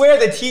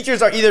the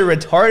teachers are either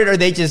retarded or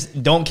they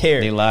just don't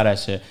care. They allow that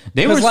shit.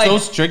 They were so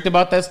strict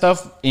about that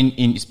stuff,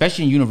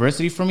 especially in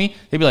university for me.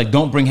 They'd be like,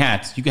 don't bring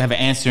hats. You can have an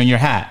answer in your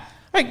hat.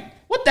 Like,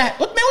 what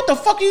the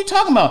fuck are you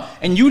talking about?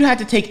 And you'd have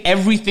to take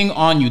everything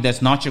on you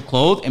that's not your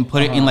clothes and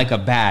put it in like a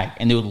bag,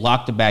 and they would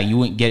lock the bag. You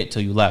wouldn't get it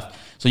till you left.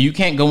 So you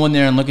can't go in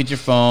there and look at your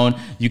phone.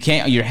 You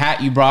can't, your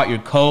hat you brought, your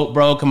coat,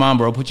 bro. Come on,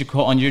 bro. Put your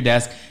coat on your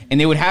desk. And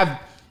they would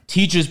have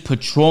teachers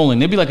patrolling.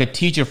 There'd be like a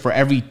teacher for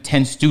every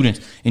 10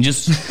 students and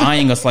just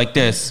eyeing us like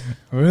this.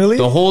 Really?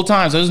 The whole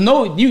time. So there's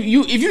no,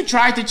 if you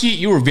tried to cheat,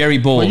 you were very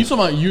bold. Well, you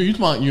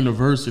talking about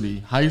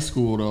university, high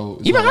school though.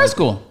 Even high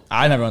school.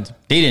 I never went to.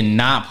 They did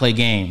not play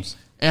games.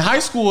 In high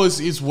school,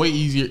 it's way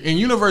easier. In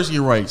university,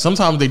 you're right.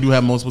 Sometimes they do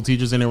have multiple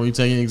teachers in there when you're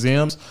taking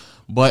exams.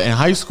 But in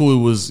high school,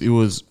 it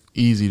was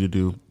easy to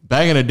do.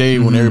 Back in the day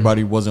when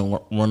everybody wasn't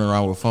running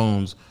around with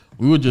phones,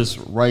 we would just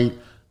write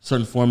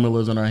certain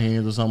formulas on our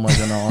hands or something like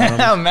that on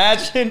our arms.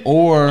 Imagine.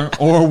 Or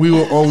we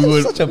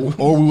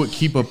would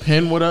keep a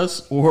pen with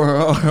us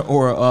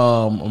or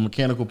a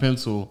mechanical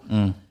pencil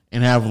and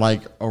have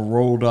like a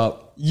rolled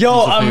up.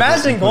 Yo,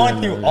 imagine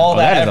going through all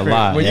that effort. That's a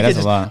lot. Yeah, that's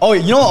a lot.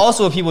 Oh,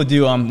 also what people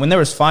do when there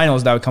was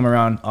finals that would come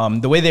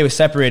around, the way they would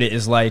separate it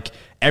is like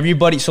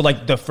everybody. So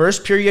like the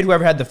first period,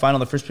 whoever had the final,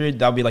 the first period,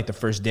 that would be like the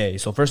first day.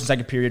 So first and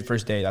second period,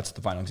 first day, that's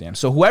the final exam.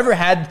 So whoever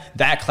had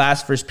that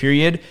class first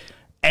period,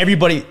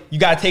 everybody, you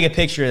got to take a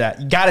picture of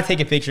that. You got to take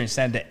a picture and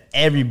send it to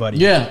everybody.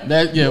 Yeah,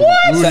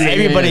 so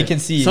everybody can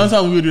see.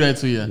 Sometimes we would do that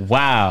too. Yeah.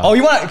 Wow. Oh,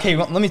 you want? Okay,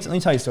 well, let me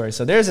tell you a story.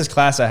 So there's this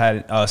class I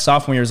had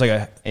sophomore year. It was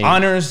like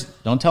honors.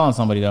 Don't tell on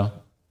somebody though.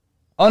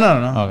 Oh no.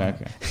 Okay.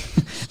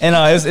 And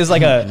it was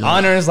like a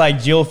honors like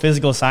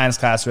geophysical science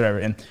class or whatever.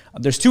 And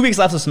there's 2 weeks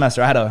left of the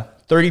semester. I had a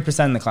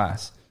 30% in the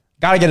class.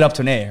 Got to get it up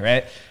to an A,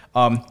 right?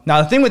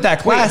 Now the thing with that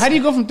class, wait, how do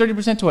you go from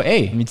 30% to an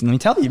A? Let me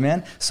tell you,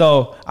 man.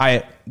 So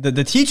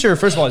the teacher,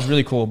 first of all, is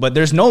really cool, but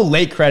there's no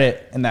late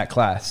credit in that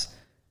class.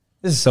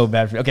 This is so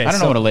bad for you. Okay, I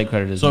don't know what a late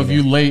credit is. So if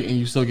you're late and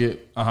you still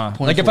get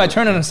points, like if I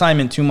turn an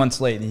assignment 2 months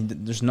late,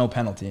 there's no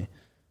penalty.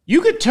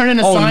 You could turn an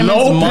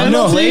assignment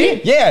months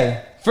late?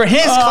 Yeah. For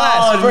his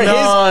class,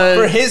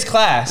 for his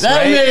class, that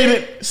right? made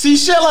it. See,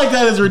 shit like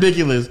that is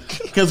ridiculous.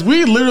 Because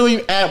we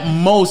literally at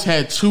most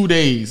had 2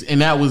 days,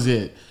 and that was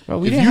it.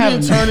 Bro, if you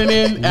didn't turn it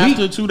in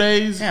after 2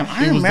 days, damn,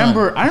 I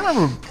remember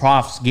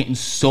profs getting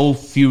so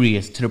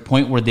furious to the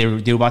point where they were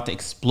about to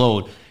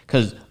explode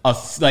because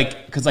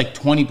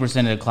 20%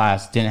 of the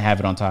class didn't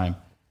have it on time,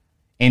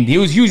 and he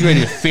was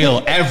ready to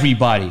fail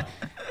everybody.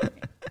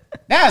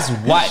 That's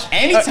what.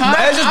 Anytime.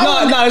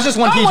 It's just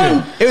one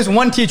teacher. It was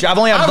one teacher. I've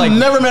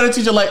never met a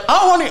teacher like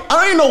I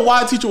don't even know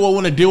why a teacher would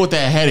want to deal with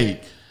that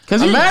headache.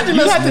 Because imagine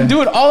you had to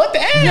do it all at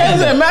the end.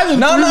 Yeah, imagine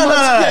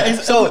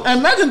no. So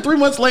imagine 3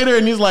 months later,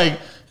 and he's like,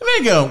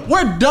 "Nigga,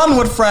 we're done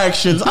with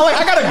fractions."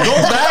 I gotta go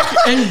back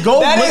and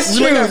go.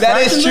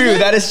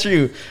 That is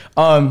true.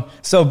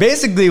 So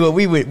basically, what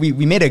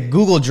we made a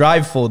Google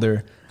Drive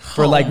folder.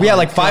 For we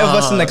had 5 of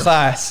us in the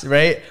class,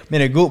 right?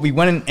 We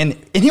went in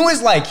and he was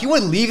he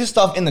would leave his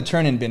stuff in the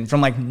turn-in bin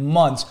from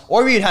months,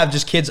 or we'd have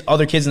just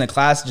other kids in the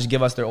class just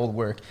give us their old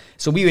work.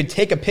 So we would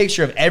take a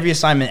picture of every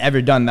assignment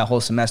ever done that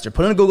whole semester,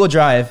 put it in a Google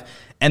Drive,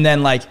 and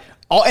then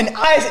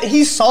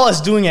he saw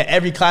us doing it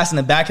every class in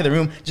the back of the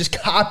room, just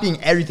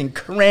copying everything,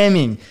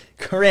 cramming,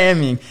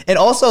 and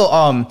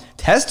also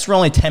tests were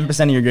only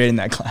 10% of your grade in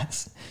that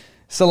class.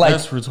 So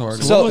that's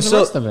retarded. So what was the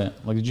rest of it?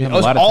 Did you have a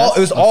lot of tests? It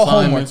was all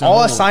homework.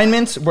 All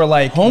assignments were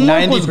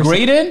homework 90%. Was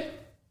graded?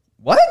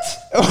 What?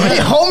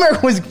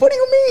 Homework was. What do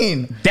you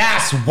mean?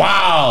 That's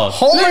wild.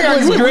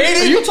 Homework was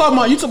graded. You talking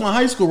about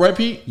high school, right,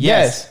 Pete?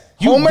 Yes.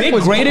 They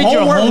graded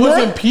your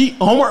homework?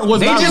 Homework was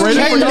They not just graded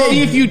checked for to y'all?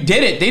 see if you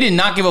did it. They did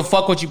not give a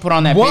fuck what you put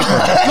on that What?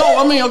 paper. No,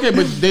 I mean, okay,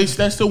 but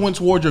that still went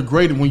towards your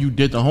grade when you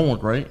did the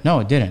homework, right? No,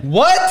 it didn't.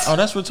 What? Oh,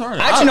 that's retarded.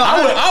 Actually, no,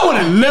 I would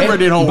have never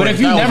did homework. But if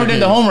you That was never the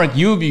did the case. homework,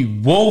 you would be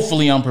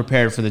woefully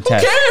unprepared for the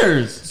test. Who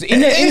cares? So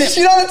in the-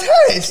 shit on the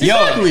test. Yo,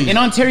 Exactly. in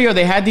Ontario,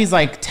 they had these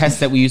like tests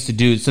that we used to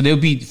do. So there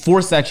would be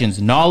 4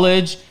 sections: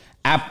 knowledge,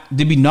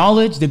 there'd be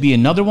knowledge. There'd be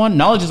another one.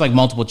 Knowledge is like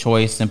multiple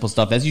choice, simple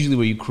stuff. That's usually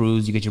where you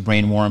cruise, you get your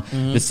brain warm.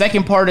 Mm-hmm. The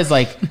second part is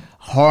like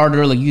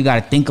harder, like you got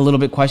to think a little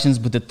bit questions.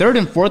 But the third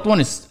and fourth one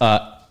is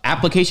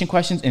application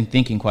questions and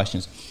thinking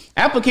questions.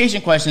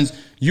 Application questions,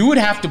 you would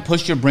have to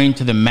push your brain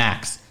to the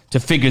max to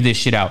figure this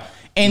shit out.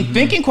 And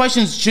thinking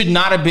questions should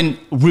not have been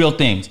real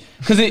things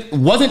because it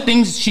wasn't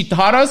things she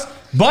taught us.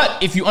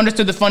 But if you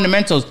understood the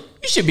fundamentals,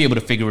 you should be able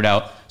to figure it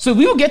out. So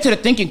we would get to the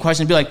thinking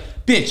question and be like,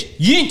 bitch,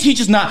 you didn't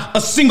teach us not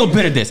a single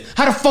bit of this.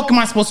 How the fuck am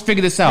I supposed to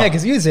figure this out? Yeah,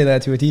 because you would say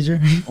that to a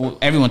teacher. Well,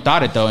 everyone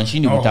thought it though, and she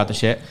knew we thought the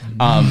shit.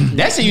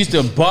 That shit used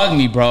to bug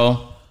me,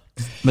 bro.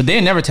 But they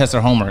never test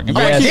their homework. In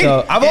fact, Yeah,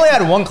 so I've only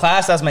had one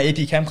class. That was my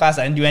AP Chem class.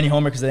 I didn't do any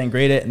homework because I didn't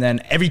grade it. And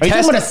then every are you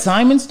test. talking about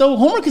assignments though?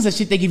 Homework is the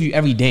shit they give you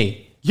every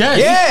day.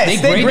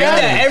 Yes, they grade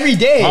that every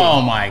day.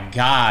 Oh my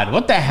god,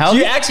 what the hell? So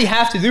you actually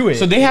have to do it.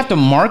 So they have to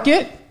mark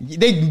it.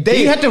 They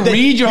You have to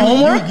read your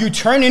homework? You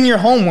turn in your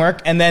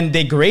homework and then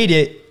they grade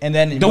it and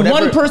then The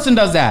one person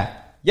does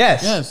that.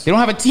 Yes. They don't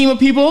have a team of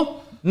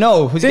people.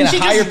 No, who's Then gonna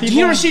hire people?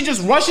 he or she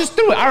just rushes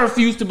through it. I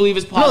refuse to believe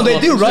it's possible. they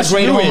do to rush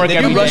grade through it. homework They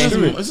do every rush day.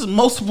 through it. This is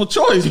multiple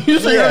choice. You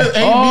say Yeah. A,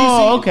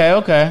 B, C.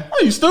 Okay.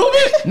 Are you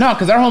stupid? No,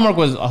 because our homework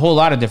was a whole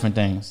lot of different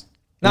things.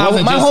 It No,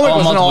 wasn't my just homework all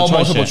wasn't all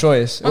multiple shit.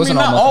 choice. It I mean, wasn't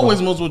not all multiple.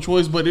 always multiple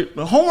choice, but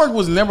the homework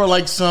was never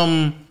like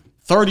some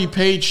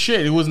 30-page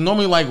shit. It was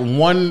normally like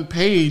one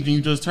page and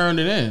you just turned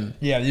it in.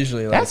 Yeah,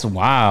 usually. Like, That's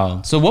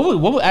wild. So what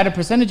would at a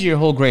percentage of your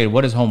whole grade?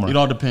 What is homework? It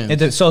all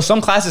depends. so some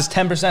classes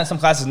 10%, some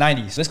classes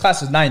 90. So this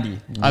class was 90.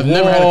 I've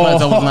never had a class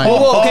that was 90.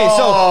 Okay,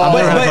 so I've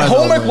never had a but class that was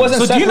homework 90.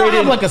 wasn't So do you separated.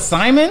 not have like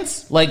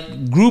assignments,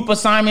 like group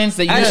assignments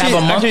that you just have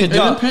a month to do?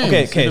 no, depends. It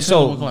okay. depends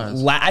So on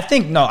what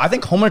class. I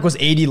think homework was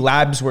 80,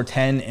 labs were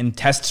 10, and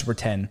tests were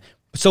 10.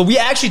 So we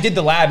actually did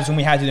the labs when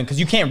we had to do them because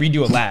you can't redo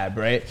a lab,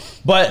 right?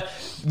 But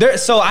there,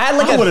 so I had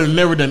like I would have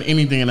never done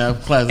anything in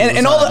that class.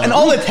 and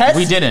all the tests.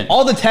 We didn't.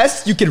 All the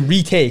tests you could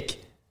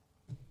retake.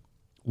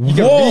 You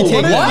could Whoa, retake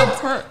what them.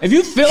 is the If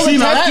you fail See,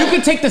 the now test, that- you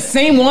could take the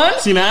same one?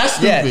 See, now that's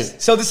stupid.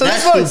 Yes. So this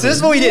That's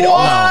is what we did.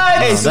 What?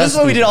 Hey, so this that's is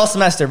what we did stupid. all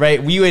semester,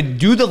 right? We would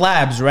do the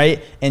labs,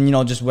 right? And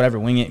just whatever,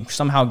 wing it,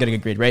 somehow get a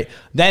good grade, right?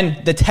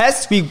 Then the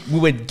tests we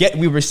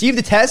receive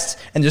the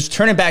tests and just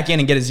turn it back in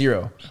and get a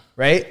 0,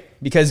 right?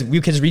 Because we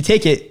could just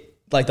retake it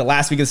like the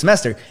last week of the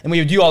semester, and we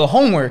would do all the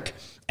homework,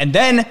 and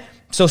then.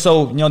 So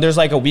there's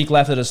like a week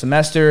left of the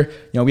semester.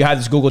 We had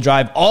this Google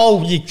Drive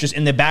all week, just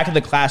in the back of the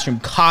classroom,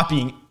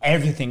 copying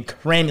everything,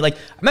 cramming. Like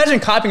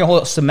imagine copying a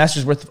whole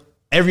semester's worth of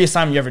every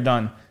assignment you ever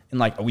done in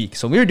like a week.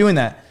 So we were doing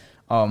that.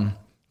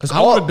 Because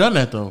I would have done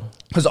that though.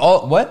 Because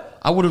all what?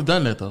 I would have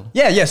done that though.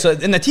 Yeah. So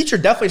and the teacher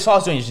definitely saw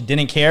us doing it, just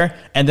didn't care.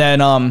 And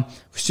then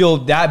so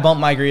that bumped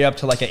my grade up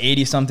to like an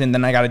 80 something.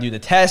 Then I got to do the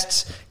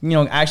tests.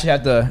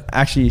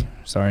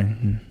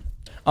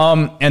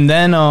 And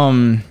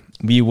then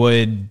we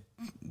would.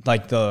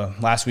 Like the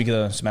last week of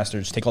the semester,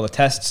 just take all the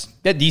tests,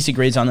 get decent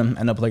grades on them,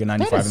 end up with like a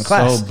 95 in the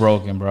class. So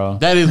broken, bro.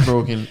 That is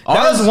broken.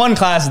 That was one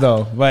class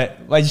though, but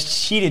like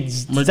cheated.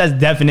 That's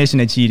definition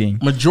of cheating.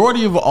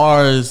 Majority of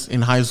ours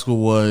in high school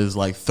was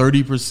like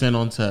 30%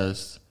 on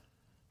tests,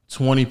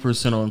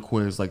 20% on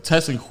quiz. Like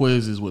tests and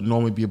quizzes would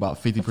normally be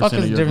about 50% Fuck is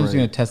of the your difference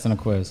between a grade. test and a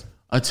quiz?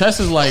 A test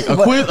is like a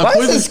Why quiz. A is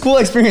quiz the is school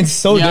experience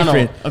so I know.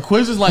 different? A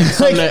quiz is like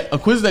something a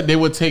quiz that they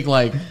would take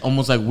like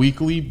almost like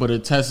weekly, but a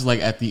test is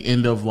like at the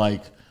end of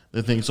like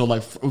the thing. So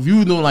like if you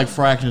were doing like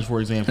fractions, for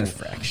example,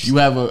 you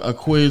have a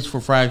quiz for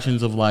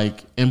fractions of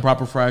like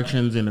improper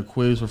fractions and a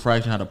quiz for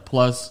fraction how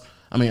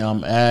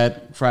to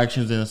add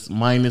fractions and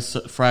minus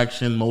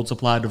fraction,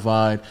 multiply,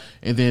 divide,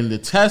 and then the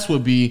test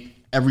would be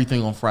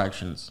everything on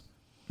fractions.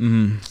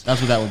 That's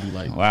what that would be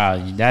like.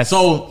 Wow, that's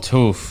So-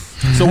 tough.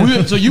 So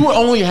you would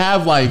only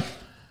have like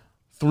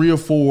 3 or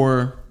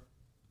 4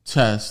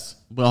 tests,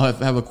 but I'll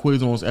have a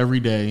quiz almost every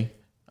day.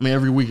 I mean,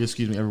 every week.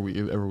 Every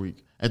week.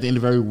 At the end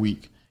of every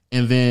week,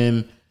 and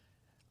then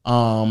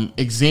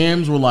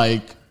exams were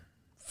like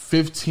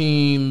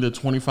 15 to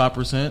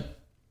 25%,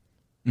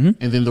 and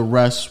then the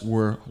rest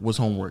was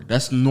homework.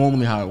 That's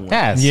normally how it went.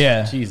 That's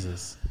Yeah.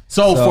 Jesus.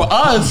 So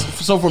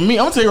for me,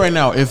 I'm gonna tell you right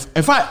now, if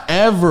I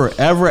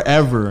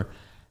ever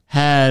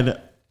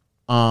had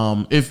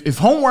if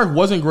homework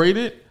wasn't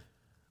graded,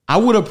 I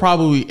would have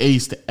probably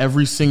aced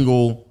every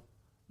single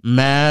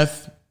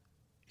math,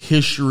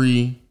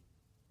 history,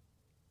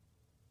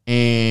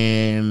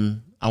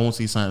 and I won't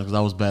say science because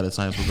I was bad at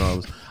science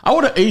regardless. I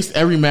would have aced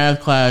every math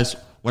class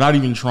without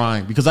even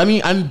trying because I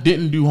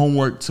didn't do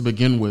homework to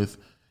begin with,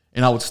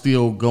 and I would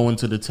still go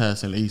into the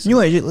test and ace it. You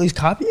would at least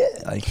copy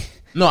it, like.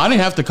 No, I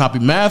didn't have to copy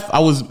math.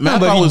 No,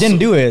 but if you didn't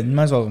do it, you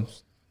might as well.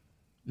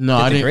 No,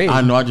 Get I the didn't. grade.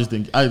 I know. I just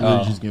didn't. I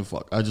literally just didn't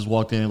fuck. I just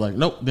walked in and like,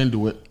 nope, didn't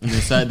do it, and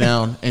then sat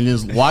down and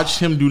just watched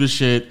him do the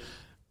shit.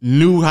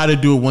 Knew how to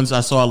do it once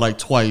I saw it like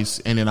twice,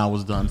 and then I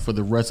was done for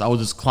the rest. I was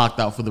just clocked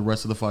out for the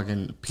rest of the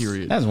fucking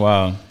period. That's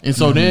wild. And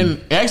so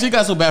then it actually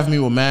got so bad for me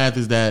with math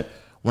is that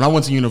when I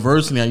went to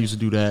university, I used to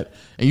do that.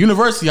 In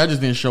university, I just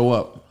didn't show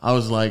up. I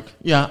was like,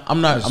 yeah,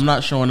 I'm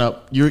not showing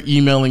up. You're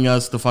emailing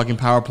us the fucking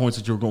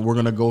PowerPoints that we're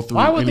gonna go through.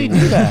 Why would anyway. they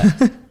do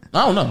that?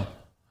 I don't know.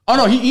 Oh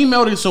no, he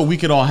emailed it so we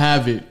could all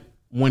have it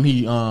when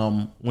he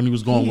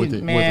was going with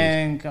it.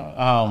 Man,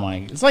 oh my!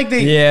 It's like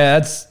Yeah,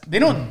 that's they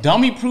don't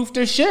dummy proof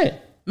their shit.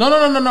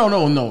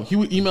 No. He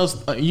would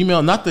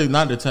email not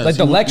the test. Like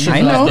the He would lecture.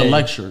 email I know. the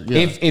lecture.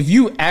 Yeah. If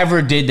you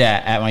ever did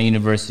that at my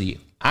university,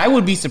 I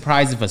would be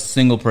surprised if a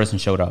single person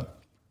showed up.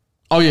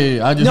 oh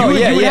yeah. I just No,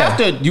 yeah.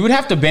 You would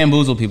have to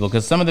bamboozle people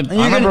because some of the.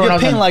 I remember when I you're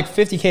was paying in- like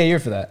 $50K a year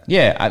for that.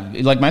 Yeah,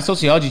 like my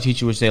sociology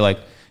teacher would say like,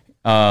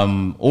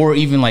 or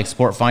even like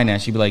sport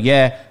finance. She'd be like,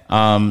 yeah,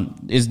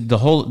 is the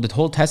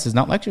whole test is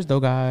not lectures though,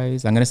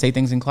 guys. I'm gonna say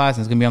things in class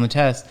and it's gonna be on the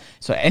test.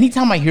 So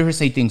anytime I hear her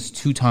say things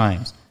 2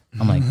 times,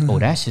 I'm like, oh,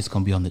 that's just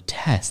gonna be on the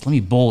test. Let me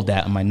bold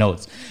that in my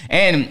notes.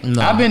 And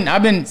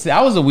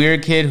I was a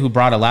weird kid who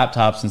brought a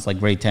laptop since like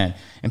grade 10,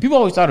 and people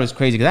always thought it was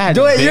crazy because I had.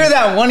 Dude, this you're big-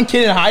 that one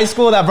kid in high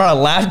school that brought a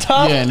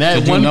laptop? yeah, and that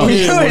Did you one know?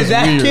 kid Dude, was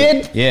that weird.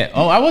 kid? Yeah.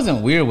 Oh, I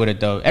wasn't weird with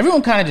it though.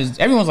 Everyone's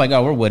like,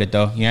 oh, we're with it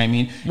though. You know what I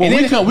mean? Well, and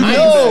we then couldn't- we I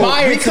couldn't do that.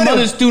 inspired We some couldn't-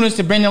 other students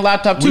to bring their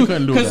laptop We too.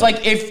 couldn't do Because that.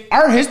 like if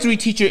our history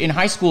teacher in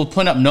high school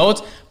put up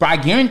notes, but I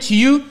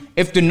guarantee you,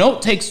 if the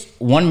note takes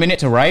 1 minute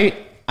to write,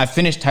 I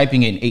finished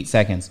typing it in 8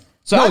 seconds.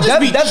 So No, I'll just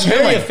be that's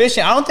very chilling.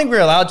 efficient. I don't think we're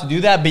allowed to do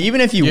that, but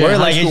even if you Yeah, were, in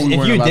high like, school we if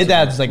weren't you allowed did to.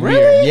 that, it's like Really?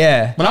 weird.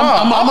 Yeah. But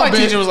I'm I'm my a bit-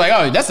 teacher was like,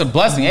 "Oh, that's a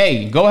blessing.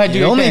 Hey, go ahead, do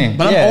your only- thing."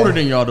 But Yeah. I'm older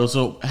than y'all though,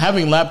 so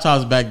having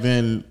laptops back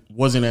then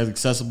wasn't as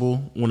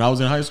accessible when I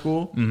was in high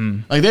school.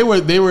 Like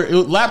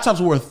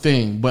laptops were a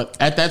thing, but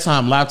at that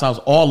time,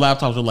 all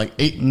laptops were like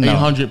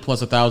 $800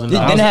 plus $1,000.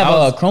 Didn't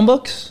have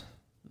Chromebooks?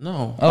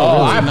 No. Oh,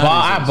 really? I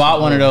Not bought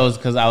one of those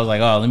because I was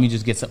like, oh, let me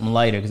just get something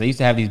lighter because I used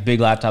to have these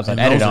big laptops I'd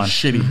edit those are on.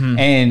 shitty.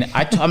 And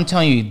I'm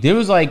telling you, there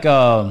was like,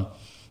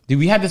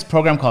 we had this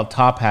program called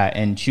Top Hat,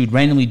 and she would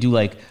randomly do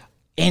like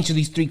answer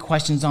these 3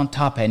 questions on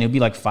Top Hat, and it would be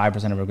like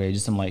 5% of her grade,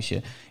 just some light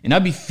shit. And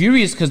I'd be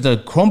furious because the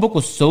Chromebook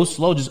was so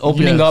slow. Just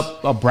opening Yes.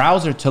 up a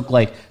browser took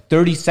like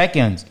 30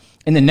 seconds.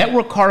 And the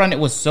network card on it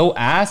was so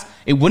ass,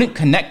 it wouldn't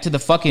connect to the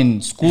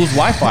fucking school's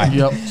Wi-Fi.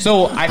 Yep.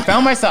 So I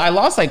found myself, I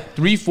lost like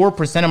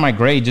 3-4% of my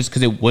grade just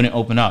because it wouldn't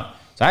open up.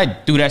 So I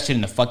threw that shit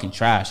in the fucking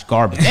trash,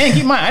 garbage. And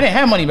keep in mind, I didn't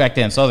have money back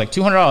then. So I was like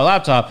 $200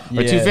 laptop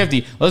or Yeah.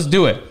 $250. Let's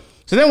do it.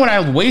 So then when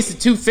I wasted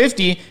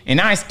 $250 and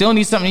now I still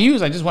need something to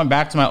use, I just went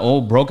back to my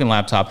old broken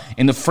laptop.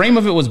 And the frame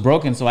of it was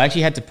broken, so I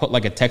actually had to put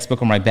like a textbook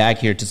on my bag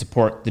here to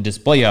support the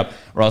display up,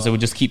 or else it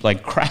would just keep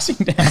like crashing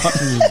down.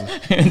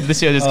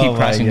 This year just keep Oh my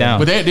crashing God.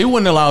 down. But they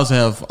wouldn't allow us to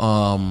have in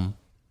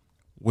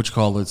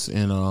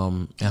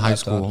high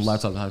school,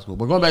 laptops in high school.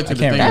 But going back to the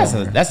can't thing,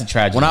 remember. though, that's a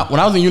tragedy. when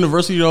I was in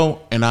university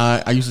though, and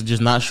I used to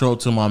just not show up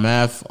to my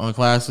math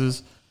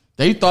classes,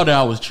 they thought that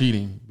I was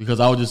cheating because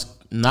I would just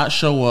not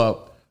show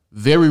up,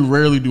 very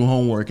rarely do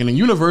homework. And in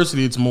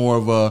university, it's more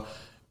of a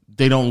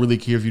they don't really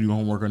care if you do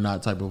homework or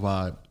not type of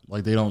vibe.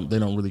 Like they don't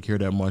really care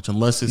that much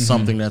unless it's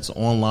something that's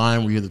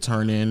online where you have to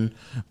turn in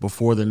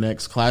before the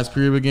next class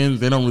period begins.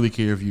 They don't really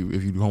care if you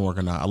do homework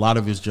or not. A lot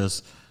of it's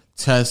just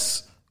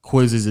tests,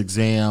 quizzes,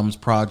 exams,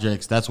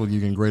 projects. That's what you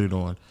get graded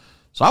on.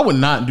 So I would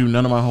not do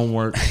none of my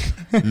homework,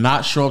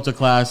 not show up to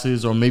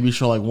classes, or maybe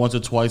show like once or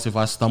twice if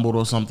I stumbled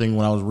or something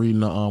when I was reading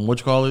the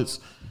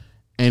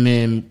and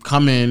then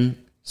come in,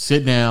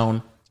 sit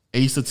down,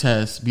 ace the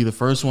test, be the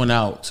first one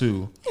out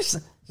too. Just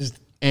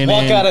And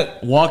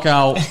walk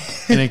out,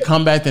 and then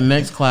come back the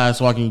next class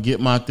so I can get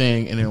my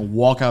thing, and then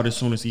walk out as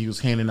soon as he was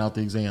handing out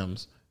the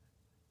exams.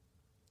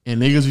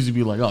 And niggas used to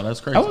be like, "Oh, that's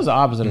crazy." I was the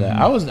opposite of that.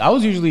 I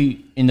was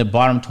usually in the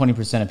bottom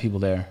 20% of people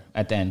there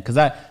at the end because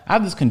I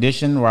have this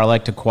condition where I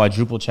like to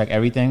quadruple check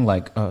everything.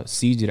 Like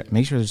C, did I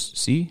make sure there's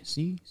C?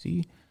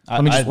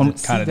 Let me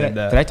just kinda did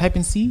that. Did I type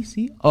in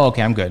C? Oh,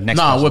 okay, I'm good. Next.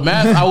 Nah, question. with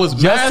math, I was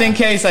just in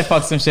case I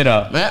fuck some shit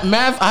up.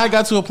 Math, I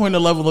got to a point, a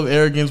level of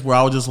arrogance where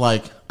I was just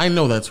like, I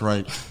know that's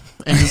right,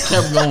 and just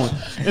kept going.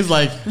 It's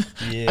like,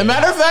 a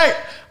matter of fact,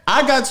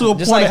 I got to a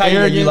Just point like how of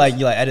arrogance.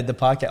 you edit the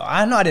podcast.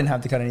 I know I didn't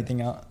have to cut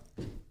anything out.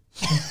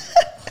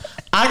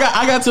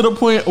 I got to the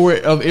point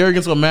of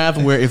arrogance with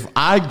math where if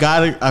I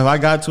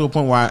got to a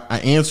point where I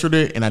answered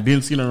it and I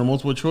didn't see it on a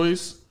multiple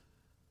choice,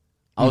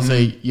 I would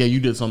say, yeah, you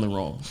did something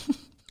wrong.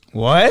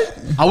 What?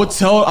 I would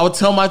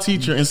tell my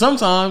teacher, and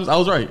sometimes I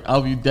was right.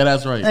 I'll be dead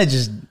ass right. I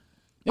just.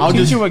 Your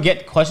teacher would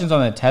get questions on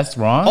the test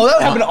wrong. Oh, that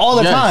would happen all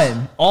the Yes.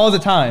 time. All the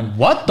time.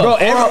 What the Bro,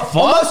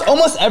 fuck?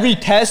 almost every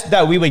test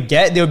that we would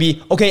get, there would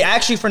be, okay,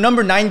 actually for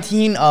number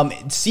 19,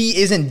 C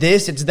isn't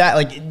this, it's that.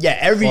 Like, yeah,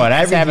 every. Boy,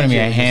 that's every happened to me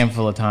teacher a was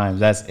handful of times.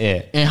 That's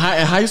it. In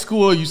high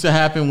school, it used to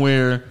happen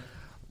where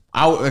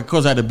of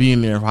course I had to be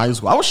in there for high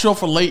school. I would show up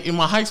for late in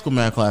my high school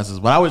math classes,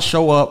 but I would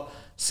show up,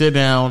 sit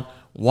down,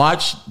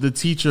 watch the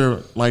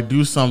teacher like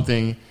do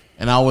something,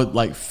 and I would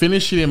like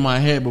finish it in my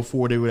head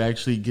before they would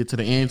actually get to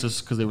the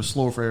answers because they were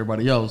slower for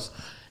everybody else.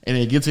 And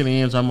they get to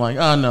the answer, I'm like,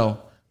 oh no,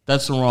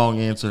 that's the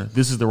wrong answer.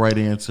 This is the right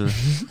answer.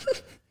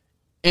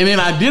 And then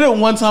I did it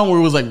one time where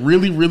it was like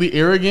really, really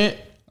arrogant.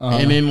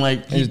 And then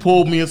like he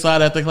pulled me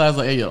aside after class,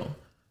 like, hey yo,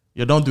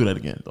 don't do that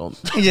again. Don't.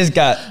 He just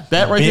got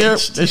that right there.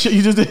 That shit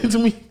you just did to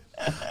me.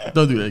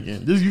 Don't do that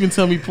again. Just, you can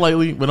tell me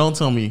politely, but don't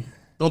tell me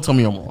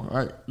I'm wrong. All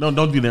right? Don't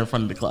do that in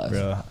front of the class.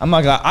 Bro, I'm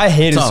not gonna. I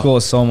hated school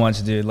so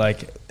much, dude.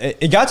 Like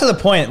it got to the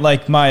point,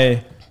 like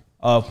my,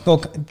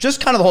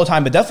 just kind of the whole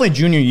time, but definitely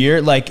junior year.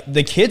 Like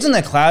the kids in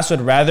the class would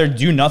rather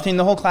do nothing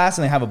the whole class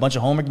and they have a bunch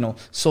of homework,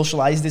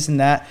 socialize this and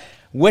that,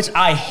 which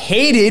I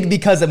hated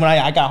because when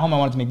I got home, I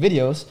wanted to make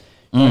videos.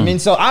 You know what I mean,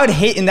 so I would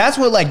hate, and that's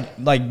what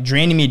like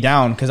draining me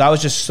down because I was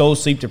just so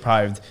sleep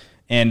deprived,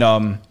 and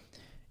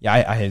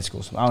I hated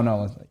school. So I don't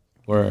know.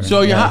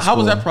 So how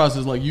was that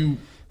process? Like you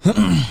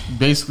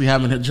basically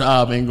having a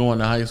job and going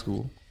to high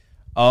school.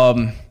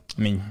 I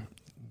mean,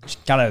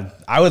 kind of.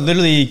 I would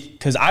literally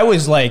because I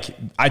was like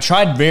I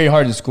tried very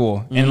hard in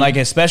school, and like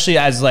especially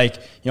as like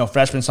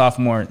freshman,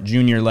 sophomore,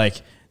 junior,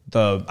 like.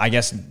 I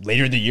guess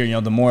later the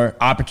year, the more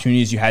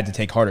opportunities you had to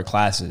take harder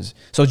classes.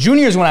 So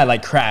junior is when I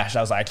like crashed.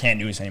 I was like, I can't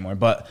do this anymore.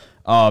 But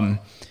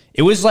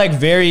it was like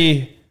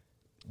very,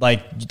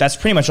 like that's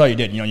pretty much all you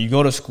did. You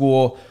go to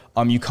school,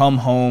 you come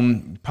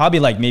home, probably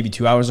like maybe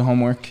 2 hours of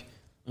homework,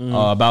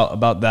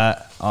 about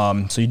that.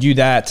 So you do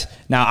that.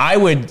 Now I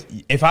would,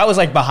 if I was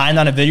like behind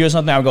on a video or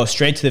something, I would go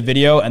straight to the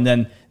video, and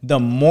then the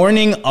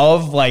morning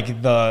of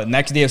like the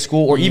next day of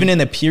school, or even in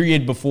the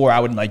period before, I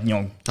would like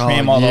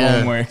cram all the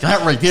homework.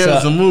 That right there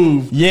is a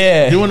move.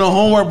 Yeah, doing the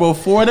homework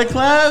before the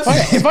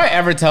class. If I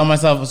ever tell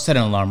myself set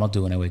an alarm, I'll do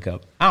it when I wake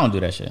up. I don't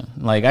do that shit.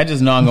 Like I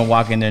just know I'm gonna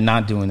walk in there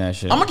not doing that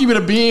shit. I'm gonna keep it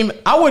a bean.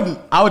 I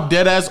would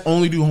dead ass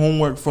only do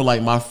homework for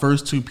like my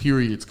first 2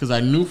 periods because I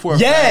knew for a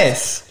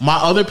fact my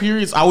other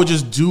periods I would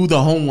just do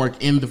the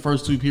homework in the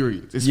first 2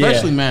 periods,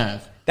 especially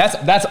math.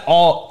 That's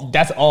all.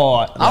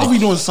 I would be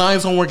doing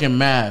science homework and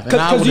math, and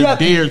I would have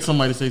dared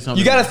somebody to say something.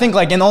 You got to think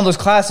like in all those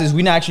classes, we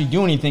didn't actually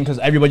do anything because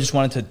everybody just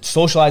wanted to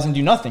socialize and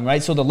do nothing,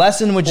 right? So the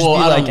lesson would just be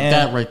like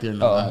that right there.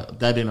 No,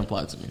 that didn't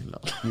apply to me. No.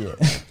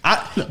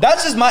 Yeah,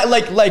 that's just my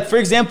like. For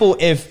example,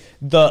 if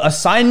the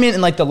assignment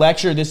and like the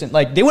lecture,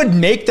 they would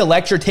make the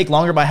lecture take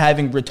longer by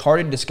having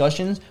retarded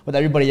discussions with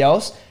everybody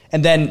else,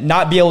 and then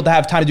not be able to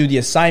have time to do the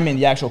assignment in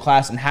the actual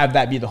class and have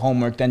that be the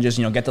homework, then just,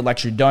 get the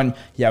lecture done.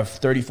 You have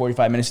 30,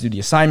 45 minutes to do the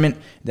assignment.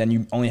 Then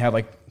you only have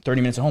like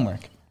 30 minutes of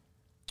homework.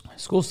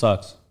 School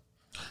sucks.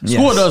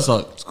 School does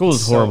suck. School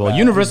is horrible.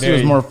 University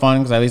was more fun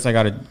because at least I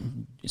got to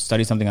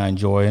study something I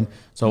enjoyed.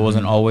 So it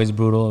wasn't always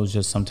brutal. It was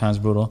just sometimes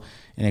brutal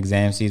in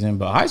exam season.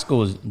 But high school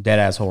was dead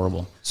ass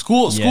horrible.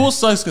 School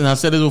sucks, and I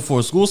said it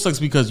before. School sucks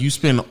because you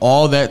spend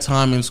all that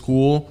time in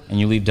school and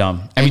you leave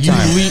dumb every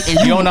time.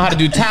 You don't know how to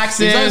do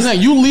taxes.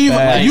 Exactly. You leave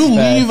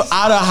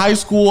out of high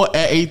school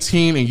at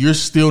 18, and you're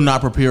still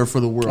not prepared for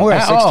the world. Or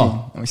at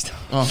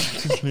 16.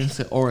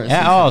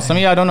 At all. Some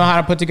of y'all don't know how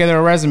to put together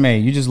a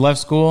resume. You just left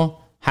school.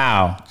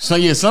 How?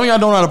 So some of y'all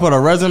don't know how to put a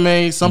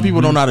resume. Some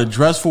people don't know how to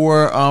dress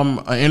for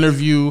an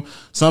interview.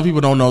 Some people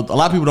don't know. A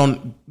lot of people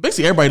don't.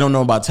 Basically, everybody don't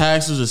know about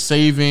taxes or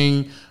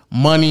saving,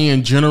 money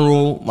in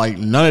general. Like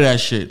none of that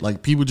shit.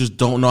 Like people just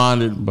don't know how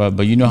to.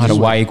 But you know how to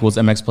Y equals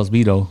MX plus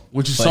B though.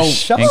 Which is so.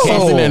 In case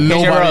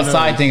you're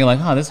outside thinking like,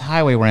 this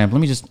highway ramp. Let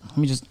me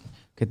just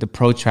get the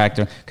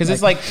protractor because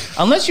it's like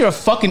unless you're a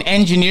fucking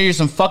engineer, you're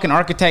some fucking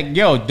architect.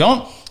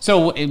 Don't.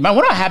 So one of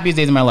the happiest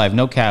days of my life,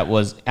 no cap,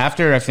 was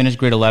after I finished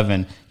grade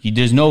 11.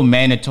 There's no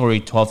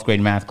mandatory 12th grade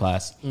math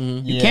class.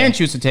 You can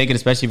choose to take it,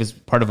 especially if it's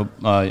part of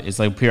it's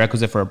like a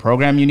prerequisite for a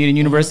program you need in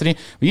university.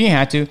 But you didn't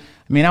have to.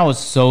 I mean, I was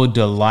so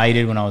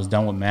delighted when I was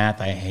done with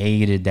math. I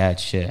hated that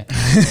shit.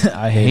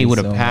 I hate with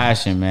a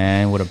passion,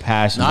 man. With a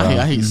passion.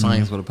 I hate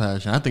science with a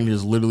passion. I think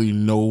there's literally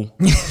no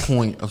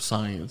point of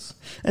science.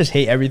 I just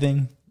hate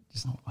everything.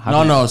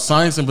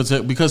 Science in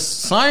particular, because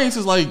science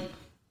is like.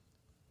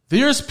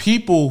 There's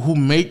people who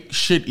make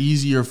shit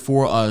easier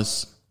for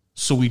us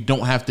so we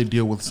don't have to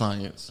deal with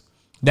science.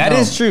 That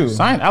is true.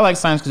 Science, I like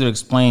science because it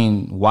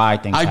explains why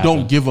things happen.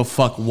 don't give a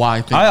fuck why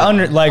things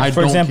happen.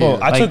 For example,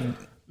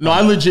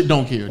 I legit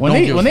don't care.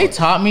 When they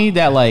taught me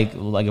that like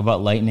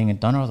about lightning and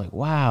thunder, I was like,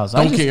 wow. So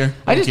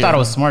I just thought it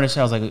was smart as shit.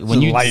 I was like,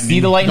 when you see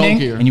the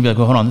lightning and you be like,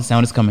 hold on, the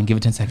sound is coming. Give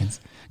it 10 seconds.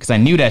 Because I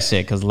knew that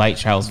shit because light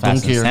travels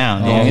faster than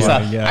sound.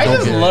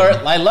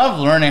 I love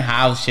learning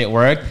how shit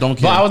works.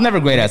 But I was never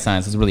great at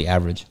science. It's really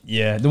average.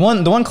 Yeah. The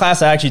one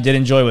class I actually did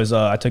enjoy was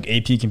I took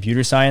AP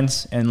Computer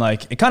Science. And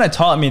like it kind of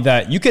taught me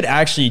that you could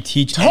actually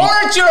teach...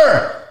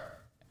 Torture!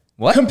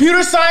 What?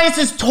 Computer science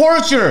is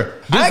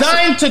torture.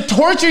 Designed to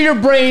torture your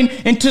brain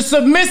into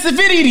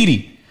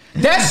submissivity.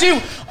 That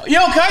shit... Yo,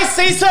 can I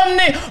say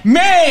something?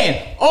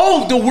 Man,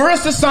 the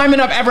worst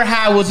assignment I've ever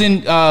had was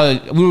in,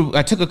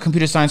 I took a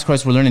computer science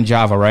course, we're learning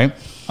Java, right?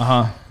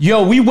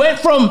 Yo, we went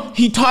from,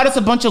 he taught us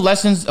a bunch of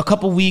lessons, a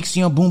couple weeks,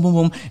 boom, boom,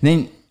 boom. And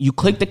then you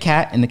click the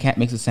cat and the cat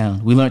makes a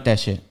sound. We learned that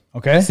shit.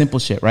 Okay. Simple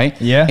shit, right?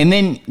 Yeah. And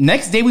then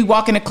next day we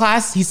walk into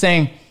class, he's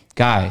saying,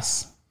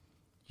 guys,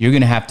 you're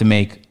going to have to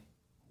make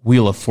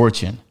Wheel of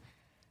Fortune.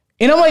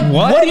 And I'm like,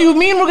 what do you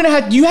mean we're going to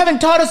have, you haven't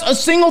taught us a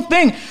single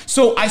thing.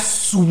 So I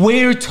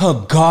swear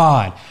to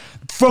God,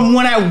 from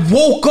when I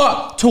woke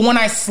up to when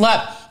I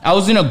slept, I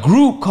was in a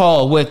group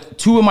call with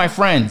 2 of my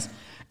friends.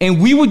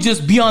 And we would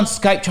just be on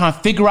Skype trying to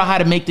figure out how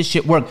to make this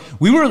shit work.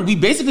 We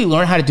basically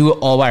learned how to do it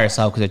all by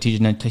ourselves because our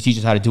teacher didn't teach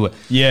us how to do it.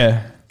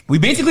 Yeah. We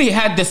basically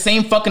had the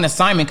same fucking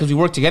assignment because we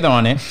worked together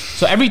on it.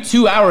 So every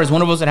 2 hours,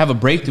 one of us would have a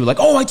breakthrough. Like,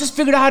 oh, I just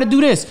figured out how to do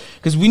this.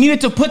 Because we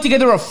needed to put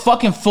together a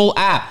fucking full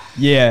app.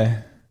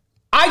 Yeah.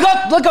 I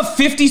got like a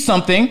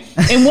 50-something.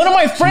 And one of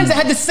my friends that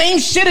had the same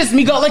shit as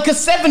me got like a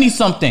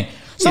 70-something.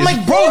 So I'm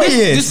like, bro,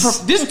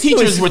 this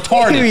teacher is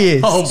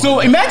retarded. Oh, so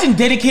imagine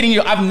dedicating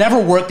your... I've never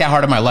worked that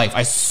hard in my life.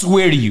 I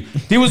swear to you.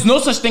 There was no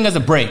such thing as a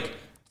break.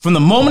 From the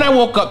moment I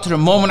woke up to the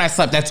moment I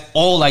slept, that's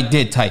all I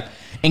did type.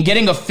 And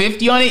getting a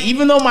 50 on it,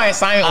 even though my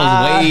assignment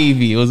was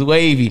wavy. It was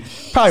wavy.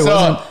 Probably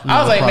wasn't. I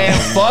was like,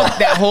 man, fuck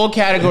that whole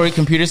category,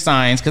 computer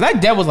science. Because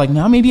that was like,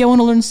 no, maybe I want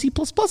to learn C++.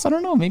 I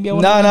don't know. Maybe I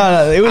want to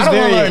No. It was I don't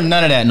want to learn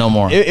none of that no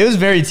more. It was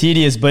very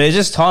tedious, but it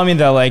just taught me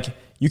that, like,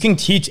 you can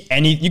teach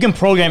you can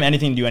program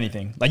anything to do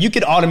anything. Like, you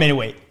could automate it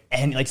away.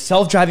 And, like,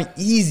 self-driving,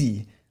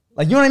 easy.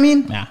 Like, you know what I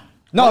mean? Yeah.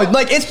 No,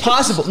 like, it's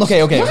possible.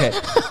 Okay.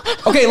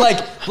 Okay,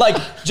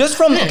 like just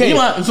from... Okay.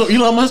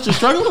 Elon Musk just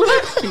struggling with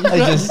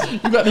that?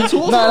 You got the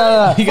tools?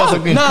 No. He got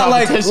some good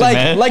competition,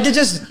 man. Like, it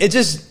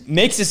just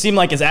makes it seem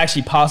like it's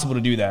actually possible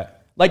to do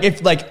that. Like,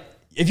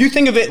 if you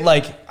think of it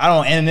like, I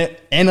don't know,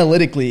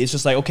 analytically, it's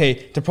just like, okay,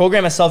 to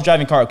program a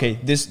self-driving car, okay,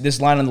 this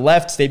line on the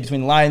left, stay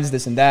between the lines,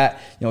 this and that,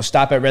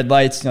 stop at red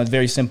lights, it's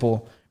very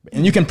simple.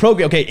 And you can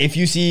program, okay, if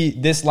you see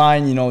this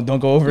line, don't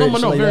go over it.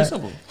 No, very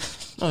simple.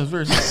 No, it's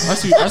very simple.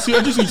 I see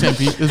 10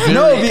 feet. I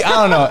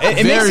don't know.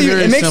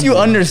 It makes you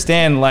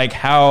understand like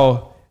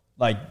how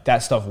like that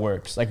stuff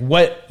works. Like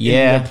what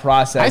in the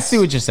process. I see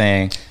what you're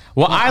saying.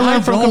 What I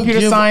learned from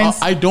computer science,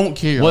 I don't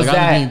care. Was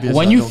that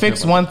when you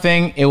fix one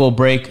thing, it will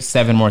break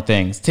 7 more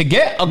things. To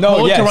get a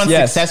code to run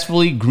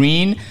successfully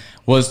green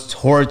was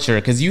torture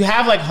because you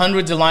have like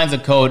hundreds of lines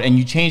of code and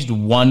you changed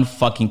one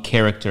fucking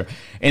character.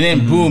 And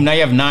then boom, now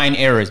you have 9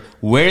 errors.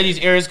 Where these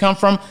errors come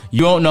from,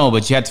 you don't know,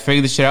 but you have to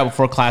figure this shit out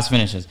before class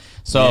finishes.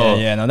 So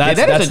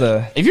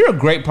if you're a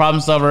great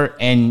problem solver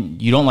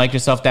and you don't like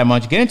yourself that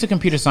much, get into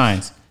computer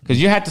science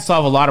because you have to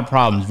solve a lot of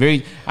problems.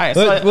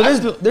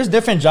 There's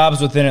different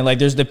jobs within it. Like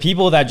there's the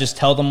people that just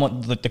tell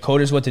them the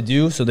coders what to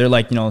do. So they're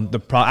like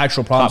the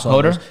actual problem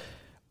solvers. Coder?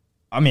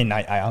 I mean,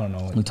 I don't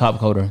know. The top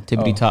coder,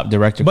 typically top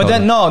director. But coder.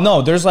 then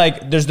no, there's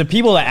the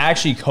people that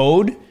actually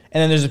code, and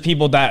then there's the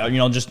people that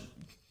just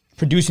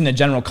producing the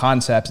general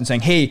concepts and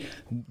saying, hey,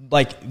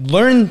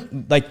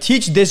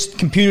 teach this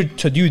computer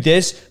to do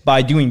this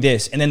by doing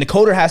this, and then the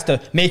coder has to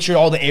make sure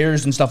all the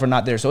errors and stuff are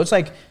not there. So it's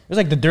like there's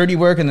like the dirty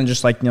work, and then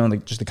just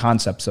just the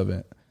concepts of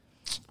it.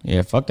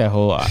 Yeah, fuck that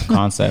whole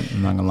concept.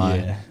 I'm not gonna lie.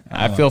 Yeah,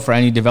 I feel for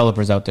any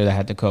developers out there that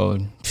had to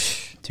code.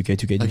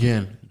 2K.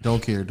 Again,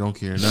 don't care.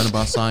 None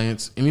about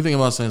science. Anything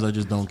about science, I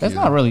just don't care. That's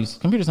not really...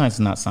 Computer science is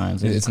not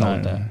science. It's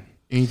not that.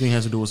 Anything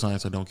has to do with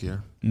science, I don't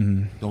care.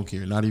 Mm-hmm. Don't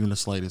care. Not even the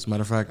slightest.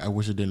 Matter of fact, I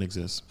wish it didn't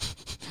exist.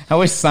 I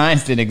wish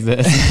science didn't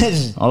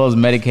exist. All those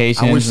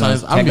medications, I wish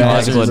science,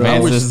 technological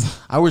advances.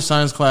 I wish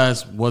science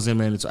class wasn't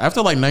mandatory.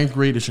 After like 9th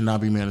grade, it should not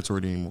be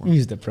mandatory anymore.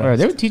 He's depressed. Right,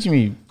 they were teaching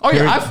me... Oh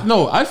yeah,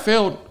 I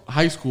failed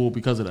high school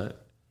because of that.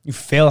 You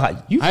failed high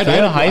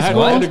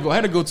school? I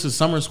had to go to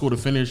summer school to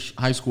finish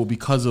high school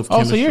because of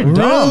chemistry. So you're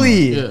dumb.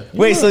 Really? Yeah.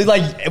 Wait, so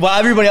like while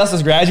everybody else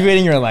was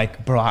graduating, you're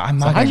like, bro, I'm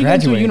not going to graduate.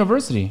 How'd you go to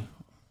university?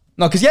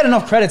 No, because he had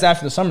enough credits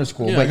after the summer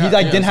school, but he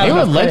didn't have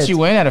enough credits. They would let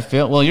you in at a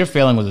fail. Well, your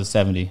failing was a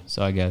 70,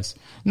 so I guess.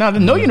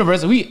 No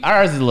university.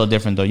 Ours is a little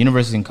different though.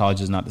 University and college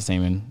is not the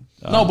same.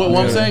 No, but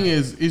what I'm saying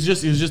is, it's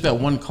just that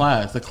one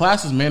class. The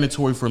class is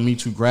mandatory for me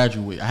to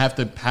graduate. I have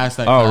to pass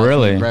that class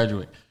to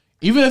graduate.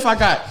 Even if I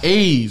got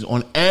A's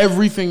on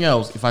everything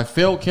else, if I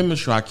failed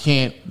chemistry, I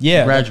can't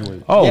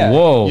graduate. Oh,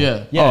 whoa.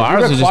 Yeah.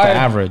 Ours was just the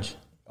average.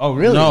 Oh,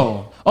 really?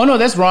 No. Oh, no,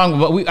 that's wrong.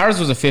 But ours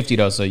was a 50,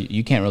 though, so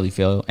you can't really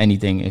fail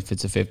anything if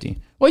it's a 50.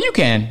 Well, you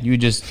can.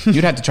 You'd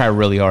have to try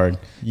really hard.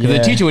 Because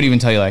the teacher would even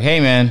tell you, like, hey,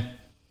 man,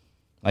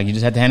 like, you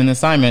just had to hand in the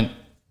assignment.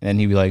 And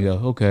he'd be like,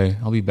 oh, okay,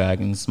 I'll be back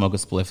and smoke a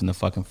spliff in the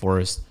fucking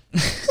forest.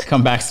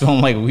 Come back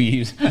smelling like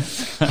weed.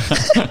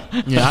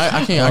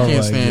 I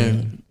can't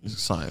stand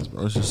science,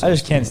 bro. I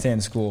just can't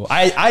stand school.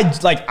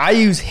 I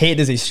use hate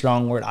as a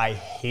strong word. I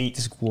hate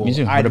school.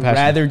 I'd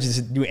rather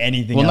just do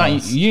anything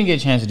else. You didn't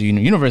get a chance to do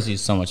university.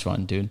 Is so much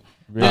fun, dude.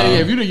 Really? Yeah,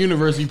 if you do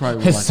university, you probably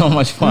would. It's so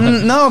much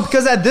fun. No,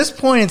 because at this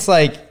point, it's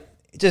like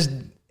just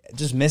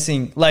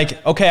missing.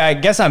 Like, okay, I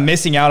guess I'm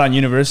missing out on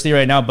university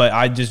right now, but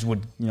I just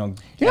would, You're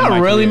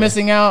not really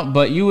missing out,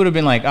 but you would have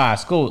been like,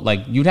 school.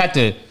 Like, you'd have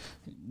to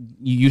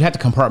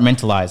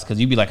compartmentalize because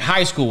you'd be like,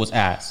 high school was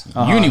ass,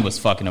 uni was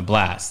fucking a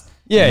blast.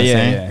 Yeah.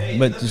 Hey,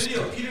 but in the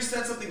video, Peter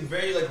said something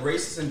very like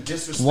racist and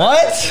disrespectful.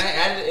 What? Can I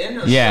add it in?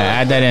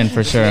 Add that in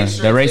for sure.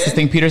 The racist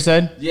thing Peter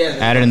said. Yeah,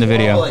 add it in the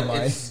video.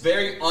 It's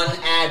very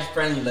un-ass ad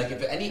friendly. Like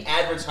if any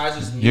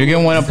advertisers, You're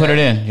gonna want to put it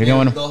in. You're gonna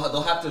want to.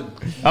 They'll have to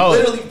Oh,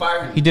 literally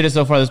fire him. He did it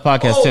so far this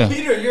podcast Oh, too.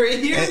 Peter, you're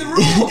here in the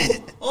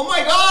room. Oh my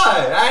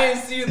God, I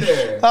didn't see you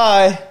there.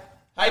 Hi.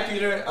 Hi,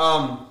 Peter.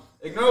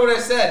 Ignore what I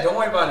said. Don't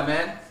worry about it,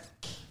 man.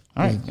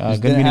 All right, good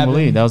didn't meeting happen.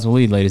 Waleed. That was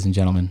Waleed, ladies and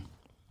gentlemen.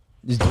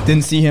 Just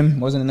didn't see him.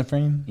 Wasn't in the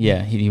frame.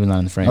 Yeah, he was not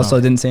in the frame. Also,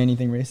 didn't say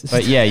anything racist.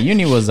 But yeah,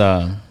 uni was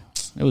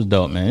it was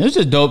dope, man. It was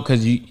just dope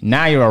because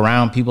now you're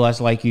around people that's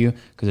like you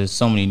because there's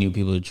so many new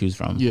people to choose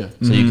from. Yeah.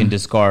 so you can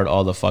discard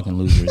all the fucking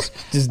losers.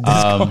 Just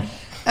discard. You know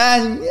what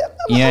I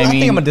mean?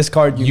 think I'm gonna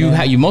discard you.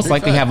 man. You most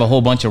likely have a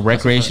whole bunch of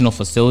recreational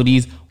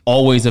facilities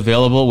always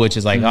available, which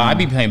is like, I'd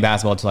be playing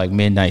basketball till like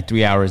midnight,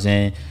 3 hours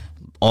in,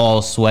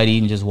 all sweaty,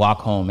 and just walk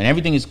home. And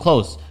everything is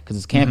close because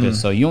it's campus,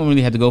 so you don't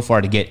really have to go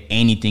far to get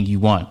anything you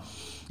want.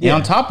 Yeah.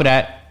 And on top of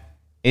that,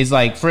 it's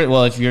like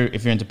if you're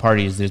into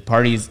parties, there's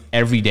parties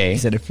every day. He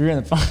said if you're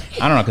in the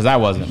I don't know because I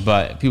wasn't,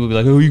 but people be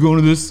like, "Oh, you going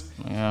to this?"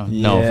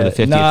 No, for the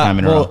 50th time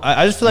in a row.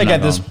 I just feel like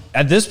I'm at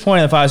not this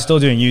point, if I was still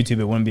doing YouTube,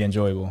 it wouldn't be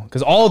enjoyable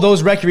because all of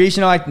those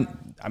recreational, I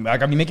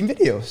gotta be making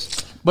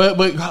videos.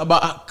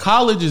 But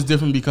college is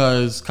different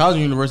because college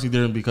and university is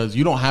different because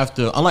you don't have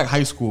to. Unlike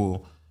high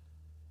school,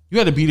 you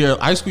had to be there.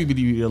 High school, you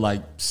be there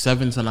like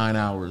 7 to 9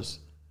 hours.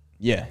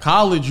 Yeah,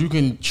 College, you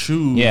can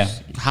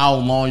choose how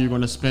long you're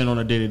going to spend on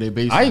a day-to-day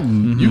basis.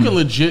 You can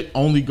legit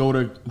only go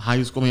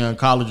to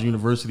college,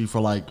 university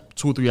for like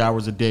 2 or 3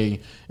 hours a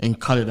day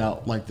and cut it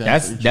out like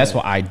that. That's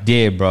what I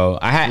did, bro.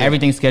 I had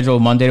everything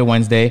scheduled Monday to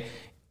Wednesday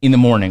in the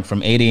morning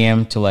from 8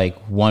 a.m. to like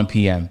 1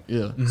 p.m.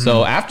 Yeah.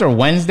 So after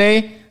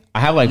Wednesday,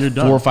 I have like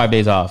 4 or 5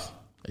 days off.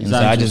 And so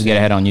I just get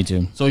ahead on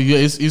YouTube. So yeah,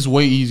 it's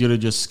way easier to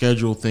just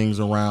schedule things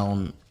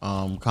around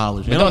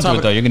college. But don't do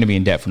it though. You're going to be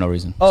in debt for no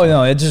reason. Oh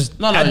no, it just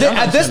No,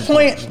 at this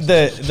point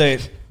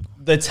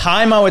the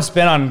time I would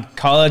spend on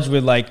college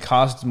would like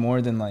cost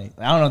more than like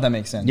I don't know if that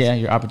makes sense. Yeah,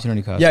 your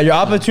opportunity cost. Yeah, your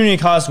opportunity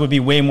cost would be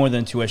way more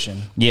than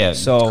tuition. Yeah,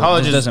 so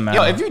college it doesn't matter.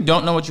 Yo, if you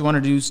don't know what you want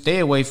to do, stay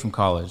away from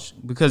college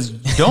because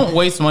don't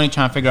waste money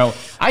trying to figure out.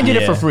 I did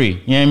it for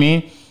free. You know what I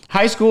mean?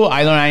 High school,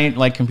 I learned I didn't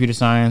like computer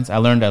science. I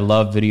learned I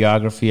love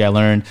videography. I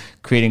learned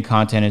creating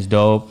content is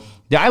dope.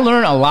 I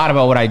learned a lot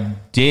about what I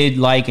did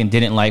like and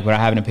didn't like without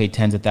having to pay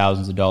tens of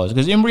thousands of dollars.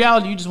 Because in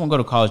reality, you just want to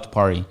go to college to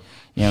party. You know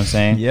what I'm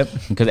saying? Yep.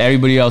 Because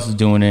everybody else is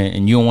doing it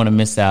and you don't want to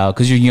miss out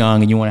because you're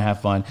young and you want to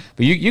have fun.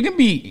 But you can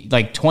be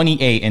like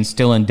 28 and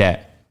still in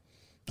debt.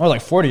 Or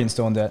like 40 and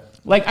still in debt.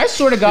 Like, I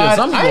swear to God. Yeah,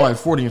 some people are like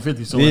 40 and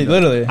 50. So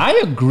Literally. I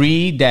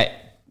agree that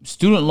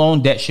student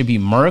loan debt should be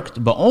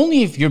murked, but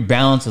only if your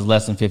balance is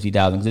less than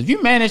 50,000. Because if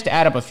you manage to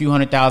add up a few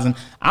 $100,000,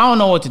 I don't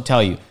know what to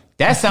tell you.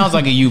 That sounds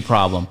like a you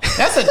problem.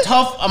 That's a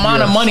tough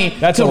amount of money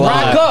to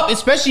rack up,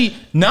 especially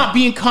not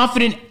being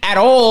confident at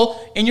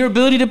all in your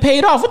ability to pay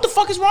it off. What the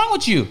fuck is wrong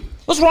with you?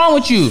 What's wrong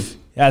with you?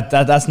 Yeah,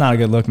 that's not a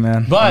good look,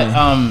 man. But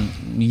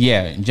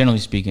yeah, generally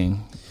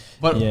speaking,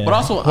 but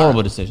also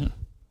horrible decision.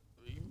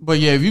 But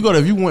yeah, if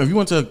you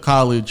went to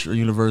college or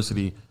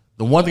university,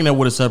 the one thing that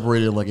would have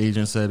separated, like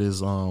Agent said,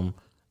 is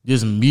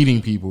just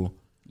meeting people.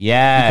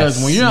 Yes.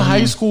 Because when you're in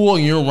high school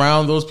and you're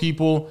around those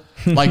people,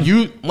 I'm not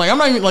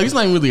even it's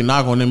not even really a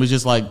knock on them. It's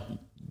just like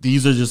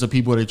these are just the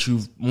people that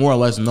you've more or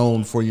less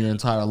known for your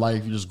entire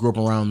life. You just grew up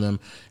around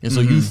them. And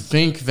so you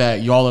think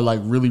that y'all are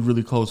like really,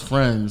 really close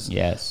friends.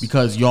 Yes.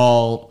 Because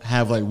y'all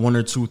have like one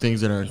or two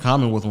things that are in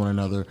common with one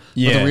another.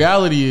 Yeah. But the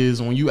reality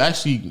is when you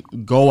actually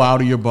go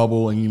out of your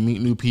bubble and you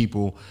meet new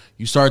people,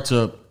 you start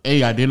to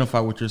identify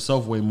with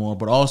yourself way more,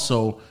 but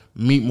also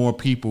meet more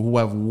people who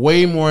have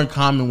way more in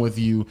common with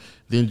you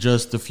than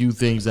just the few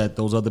things that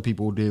those other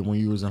people did when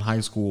you was in high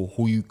school,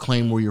 who you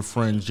claim were your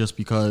friends just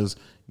because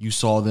you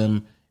saw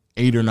them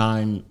 8 or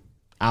 9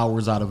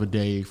 hours out of a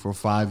day for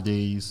 5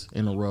 days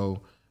in a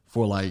row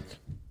for like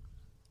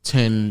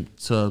 10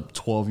 to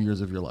 12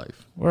 years of your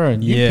life.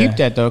 Word. You peep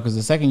that though, because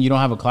the second you don't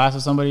have a class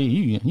with somebody,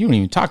 you don't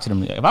even talk to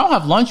them. If I don't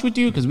have lunch with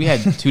you, because we had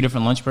 2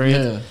 different lunch periods,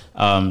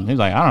 he's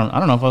like, I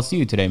don't know if I'll see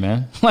you today,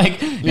 man.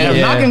 Like, I'm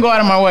not gonna go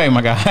out of my way,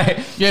 my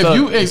guy. Yeah,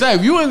 So,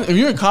 if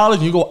you're in college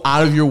and you go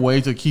out of your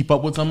way to keep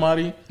up with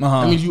somebody,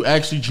 that means you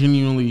actually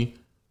genuinely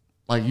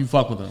like you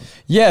fuck with them.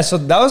 Yeah, so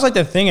that was like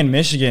the thing in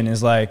Michigan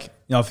is like,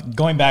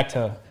 going back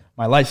to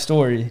my life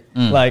story,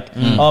 it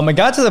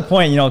got to the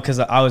point, because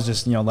I was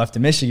just, left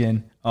in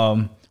Michigan.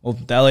 Well,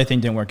 the LA thing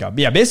didn't work out.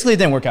 But yeah, basically it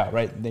didn't work out,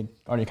 right? They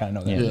already kind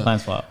of know that. yeah,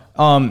 plans flop.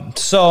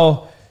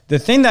 So the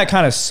thing that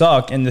kind of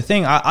sucked, and the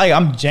thing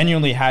I'm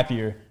genuinely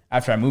happier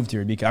after I moved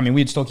here because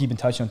we'd still keep in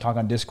touch and talk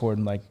on Discord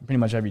and like pretty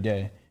much every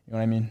day. You know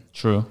what I mean?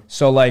 True.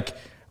 So like,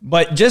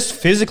 but just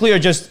physically or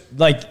just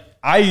like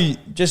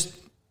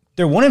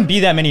there wouldn't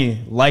be that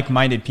many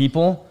like-minded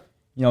people,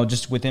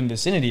 just within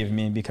vicinity of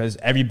me because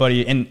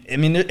everybody, and I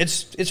mean,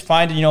 it's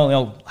fine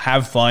to,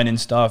 have fun and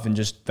stuff and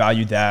just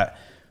value that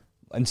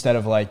instead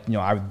of like,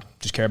 I would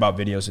just care about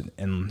videos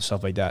and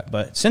stuff like that.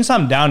 But since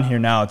I'm down here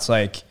now, it's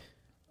like,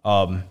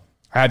 I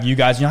have you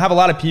guys, I have a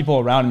lot of people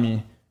around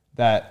me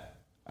that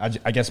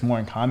I guess more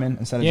in common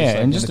instead of just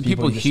like, and just the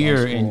people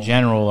here in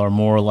general are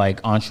more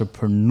like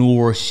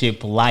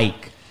entrepreneurship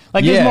like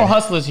there's more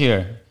hustlers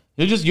here.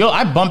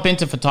 I bump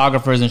into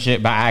photographers and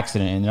shit by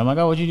accident, and I'm like,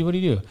 oh, what do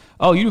you do?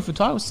 Oh, you do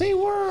photography? Say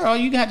word. Oh,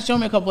 you got to show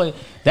me a couple of.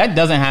 That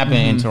doesn't happen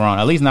in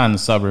Toronto, at least not in the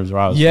suburbs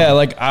where I was. Yeah, from.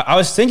 like I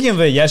was thinking of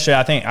it yesterday.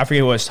 I forget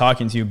who I was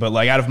talking to, but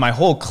like out of my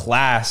whole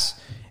class,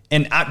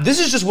 and this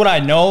is just what I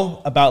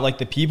know about like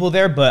the people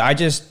there. But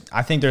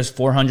I think there's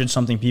 400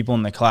 something people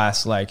in the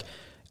class. Like,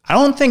 I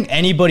don't think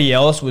anybody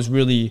else was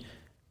really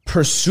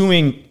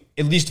pursuing,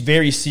 at least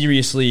very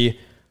seriously,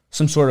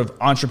 some sort of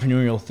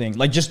entrepreneurial thing.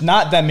 Like, just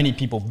not that many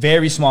people,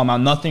 very small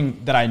amount,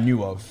 nothing that I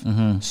knew of.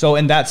 So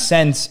in that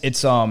sense,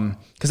 it's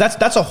because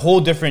that's a whole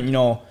different,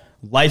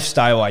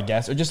 lifestyle, I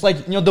guess, or just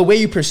like, the way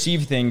you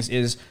perceive things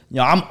is,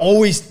 I'm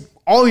always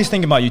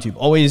thinking about YouTube,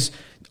 always.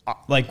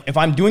 Like, if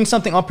I'm doing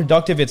something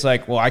unproductive, it's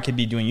like, well, I could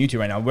be doing YouTube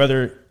right now.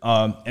 Whether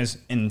as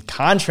in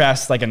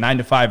contrast, like a 9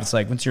 to 5, it's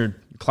like once you're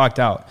clocked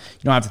out,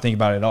 you don't have to think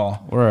about it at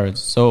all. Word.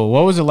 So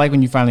what was it like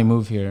when you finally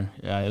moved here?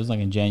 Yeah, it was like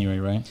in January,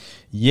 right?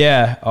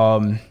 Yeah.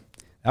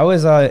 That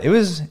was it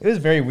was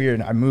very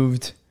weird. I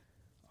moved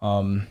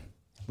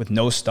with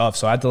no stuff,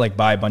 so I had to like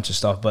buy a bunch of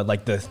stuff. But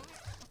like the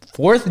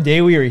 4th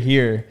day we were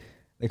here,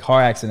 the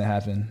car accident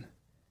happened.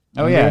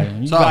 Oh yeah,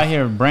 you got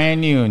here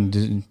brand new and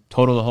just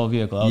totaled the whole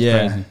vehicle. That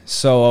was crazy.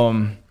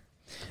 So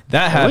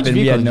that happened. Which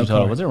We vehicle had did no you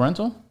total? car. Was it a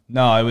rental?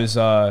 No, it was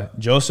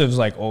Joseph's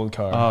like old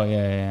car. Oh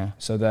yeah.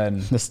 So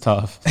then That's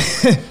tough.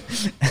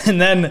 and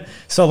then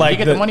so like Did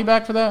you get the money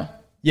back for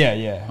that?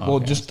 Yeah. Well,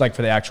 Okay. just like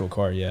for the actual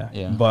car, yeah.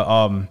 Yeah.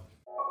 But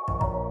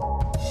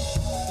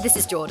This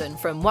is Jordan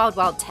from Wild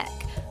Wild Tech.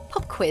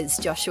 Pop quiz,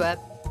 Joshua.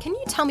 Can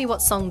you tell me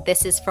what song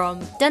this is from?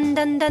 Dun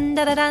dun dun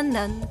dun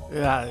dun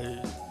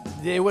dun.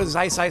 It was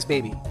Ice Ice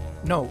Baby.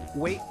 No,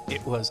 wait,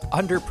 it was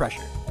Under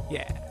Pressure.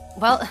 Yeah.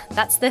 Well,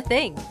 that's the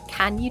thing.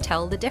 Can you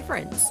tell the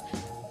difference?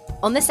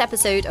 On this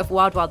episode of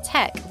Wild Wild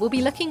Tech, we'll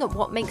be looking at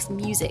what makes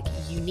music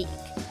unique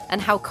and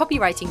how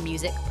copywriting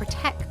music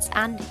protects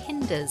and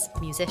hinders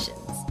musicians.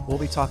 We'll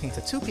be talking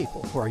to 2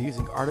 people who are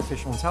using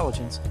artificial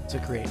intelligence to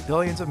create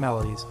billions of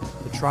melodies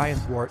to try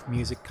and thwart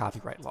music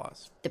copyright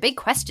laws. The big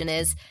question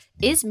is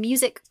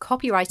music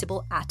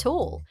copyrightable at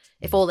all?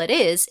 If all it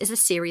is a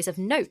series of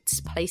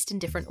notes placed in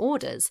different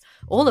orders,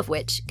 all of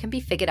which can be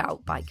figured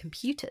out by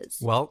computers.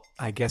 Well,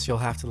 I guess you'll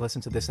have to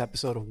listen to this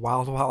episode of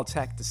Wild Wild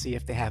Tech to see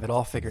if they have it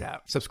all figured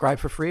out. Subscribe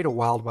for free to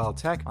Wild Wild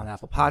Tech on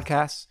Apple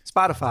Podcasts,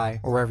 Spotify,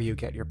 or wherever you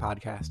get your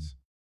podcasts.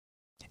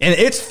 and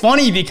it's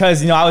funny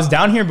because I was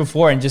down here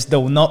before, and just the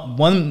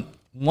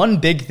one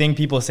big thing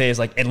people say is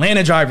like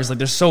Atlanta drivers, like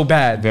they're so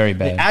bad, Very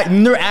bad.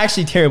 They're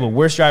actually terrible,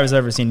 worst drivers I've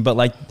ever seen. But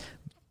like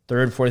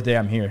 3rd, 4th day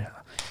I'm here,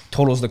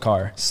 totals the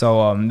car.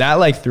 So that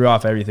like threw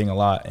off everything a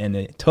lot, and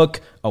it took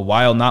a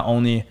while not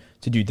only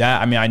to do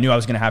that. I mean, I knew I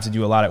was gonna have to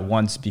do a lot at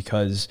once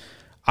because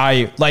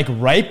I like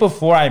right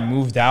before I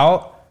moved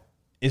out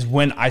is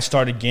when I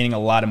started gaining a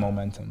lot of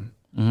momentum.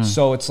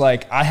 So it's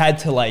like I had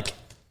to like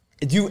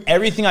do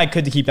everything I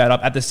could to keep that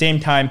up. At the same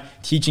time,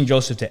 teaching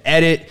Joseph to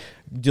edit,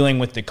 dealing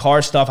with the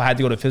car stuff. I had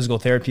to go to physical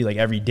therapy like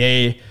every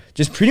day.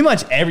 Just pretty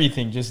much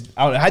everything.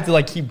 I had to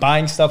like keep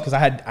buying stuff because I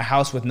had a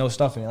house with no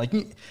stuff in it. Like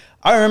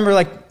I remember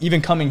like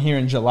even coming here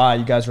in July,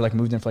 you guys were like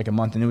moved in for like a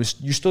month, and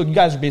you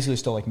guys are basically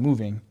still like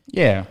moving.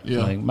 Yeah.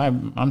 Yeah. Like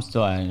I'm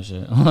still adding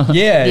shit.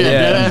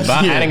 Yeah.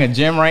 About adding a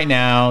gym right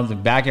now. The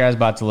backyard's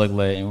about to look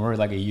lit, and we're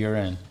like a year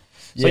in.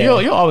 So Yeah.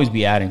 you'll always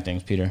be adding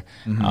things, Peter.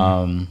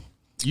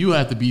 You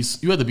have to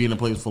be in a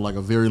place for like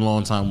a very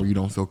long time where you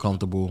don't feel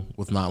comfortable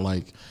with not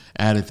like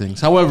added things.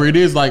 However, it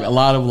is like a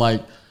lot of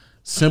like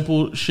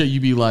simple shit. You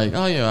be like,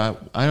 oh yeah,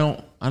 I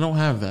don't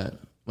have that.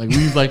 Like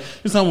we like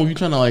it's time when you're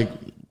trying to like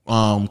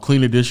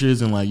clean the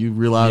dishes and like you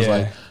realize Yeah.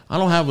 like I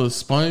don't have a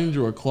sponge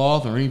or a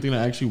cloth or anything to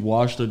actually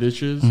wash the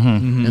dishes.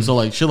 And so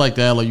like shit like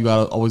that, like you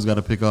always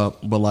gotta pick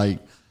up. But like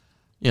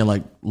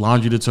like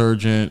laundry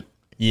detergent.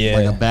 Yeah.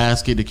 Like a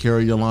basket to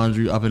carry your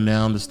laundry up and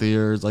down the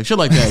stairs, like shit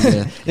like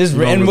that.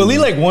 Yeah, And Willie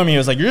like warned me. It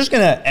was like, you're just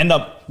gonna end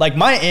up like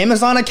my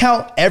Amazon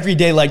account every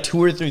day, like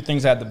 2 or 3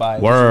 things I had to buy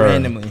just Word.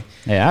 randomly.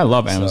 Yeah, I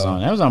love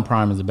Amazon. Amazon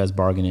Prime is the best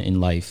bargain in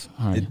life.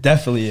 All right. It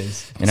definitely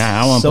is. And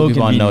I want to So put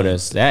people on convenient.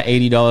 notice. That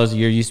 $80 a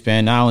year you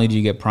spend, not only do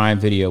you get Prime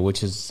Video,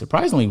 which is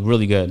surprisingly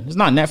really good. It's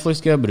not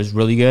Netflix good, but it's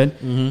really good.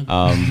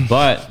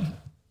 But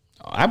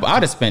I would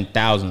have spent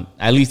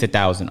at least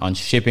 $1,000 on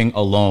shipping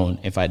alone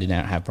if I did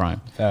not have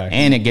Prime. Facts.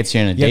 And it gets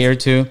here in a day or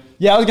two.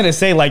 Yeah, I was gonna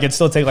say like it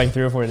still take like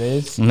 3 or 4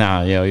 days.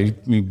 Nah, yo, you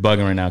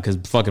bugging right now because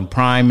fucking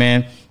Prime,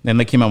 man. Then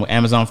they came out with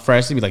Amazon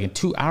Fresh. It'd be like in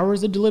 2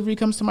 hours, the delivery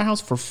comes to my house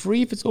for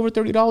free if it's over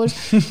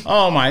 $30.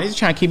 Oh my, they're just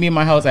trying to keep me in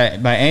my house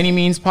by any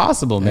means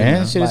possible,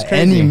 man. Shit is By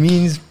crazy. any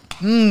means.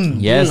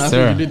 Yes, I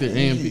sir. think you did the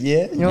AMP.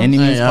 Yeah, you know, Any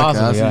means Hey, okay,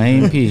 possible, I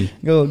yo. see.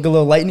 AMP. go a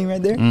little lightning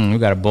right there. We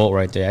got a bolt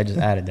right there. I just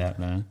added that,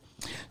 man.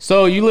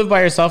 So you live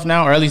by yourself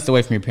now, or at least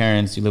away from your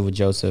parents. You live with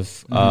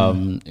Joseph.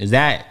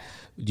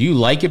 Do you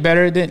like it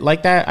better than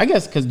like that? I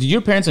guess because do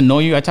your parents annoy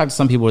you? I talked to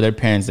some people with their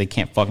parents. They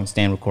can't fucking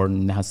stand recording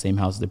in the same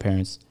house as their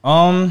parents.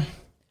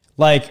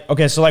 Like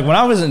okay, so like when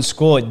I was in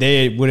school,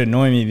 they would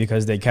annoy me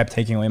because they kept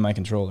taking away my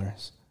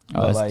controllers.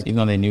 But like, even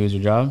though they knew it was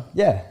your job,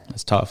 yeah.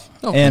 that's tough.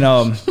 And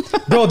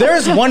bro,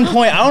 there's one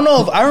point, I don't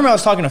know if I remember I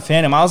was talking to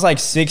Phantom. I was like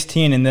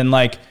 16, and then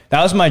like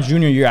that was my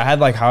junior year. I had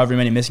like however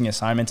many missing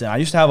assignments, and I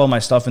used to have all my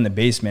stuff in the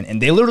basement,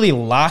 and they literally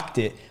locked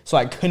it so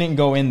I couldn't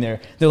go in there.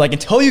 They're like,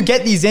 until you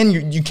get these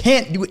in, you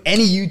can't do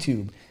any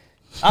YouTube.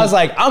 I was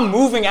like, I'm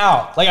moving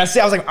out. Like I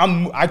said, I was like,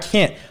 I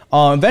can't.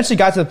 Eventually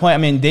got to the point. I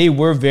mean, they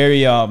were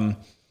very,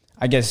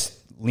 I guess,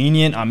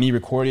 lenient on me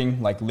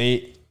recording like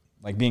late,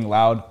 like being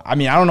loud. I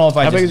mean, I don't know if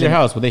How big is your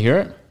house? Would they hear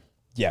it?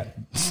 Yeah,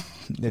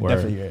 they Word.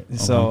 definitely hear it.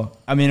 So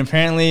I mean,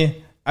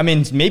 apparently,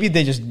 maybe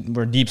they just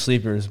were deep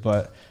sleepers,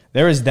 but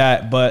there was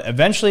that. But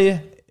eventually,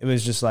 it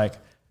was just like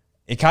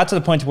it got to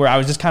the point where I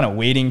was just kind of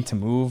waiting to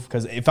move,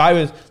 because if I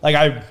was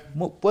like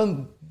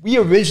when we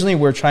originally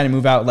were trying to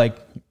move out like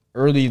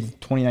early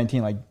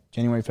 2019, like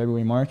January,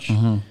 February, March.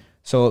 Mm-hmm.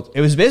 So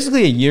it was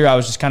basically a year I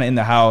was just kind of in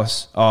the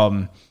house,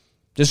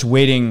 just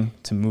waiting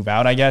to move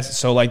out, I guess.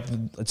 So like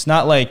it's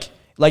not like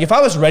if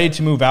I was ready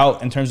to move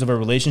out in terms of a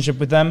relationship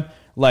with them,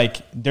 like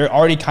they're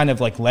already kind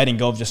of like letting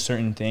go of just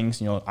certain things.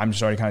 You know, I'm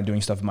just already kind of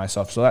doing stuff for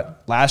myself. So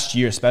that last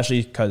year,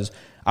 especially because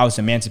I was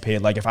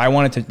emancipated, like if I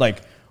wanted to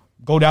like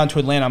go down to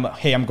Atlanta, I'm like,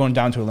 hey, I'm going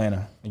down to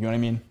Atlanta. You know what I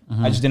mean?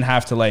 Mm-hmm. I just didn't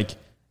have to like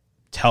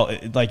tell,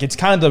 like it's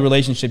kind of the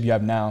relationship you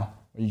have now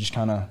where you just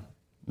kind of.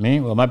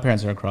 Me? Well, my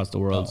parents are across the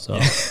world, so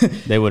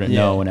they wouldn't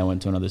know when I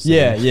went to another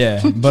city.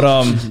 Yeah.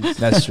 But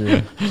that's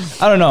true.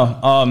 I don't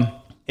know.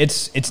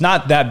 It's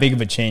not that big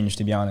of a change,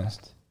 to be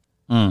honest.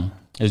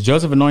 Is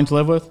Joseph annoying to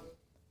live with?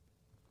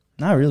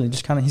 Not really.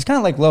 Just kind of, he's kind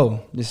of like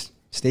low. Just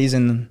stays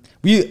in.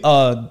 You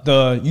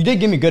did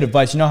give me good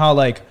advice. You know how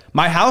like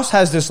my house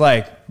has this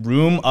like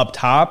room up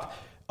top.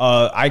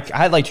 I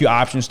had like two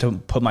options to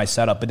put my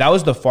setup, but that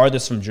was the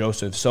farthest from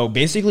Joseph. So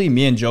basically,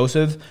 me and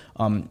Joseph,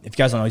 if you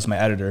guys don't know, he's my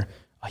editor.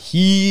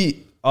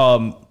 He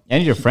and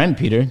your friend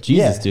Peter.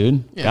 Jesus,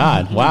 dude. Yeah.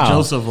 God, wow.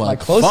 Joseph, like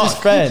my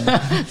closest friend.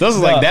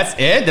 Joseph, like, that's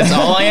it? That's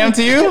all I am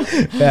to you?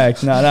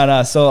 Fact.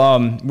 No. So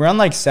we're on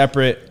like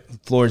separate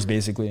floors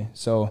basically.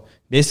 So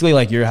basically,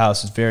 like your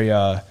house is very.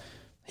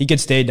 He could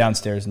stay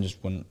downstairs and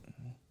just wouldn't.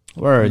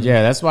 Word,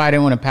 yeah. That's why I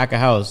didn't want to pack a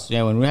house.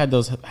 Yeah, when we had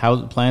those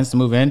house plans to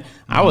move in,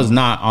 I was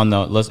not on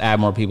the let's add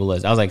more people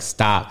list. I was like,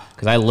 stop,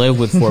 because I live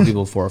with 4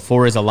 people.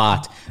 4 is a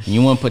lot, and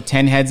you want to put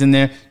 10 heads in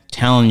there.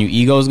 Telling you,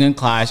 ego's gonna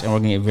clash, and we're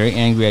gonna get very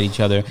angry at each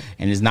other,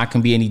 and there's not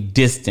gonna be any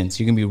distance.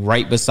 You're gonna be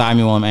right beside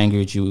me while I'm angry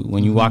at you.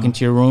 When you walk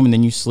into your room and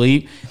then you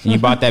sleep, and you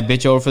brought that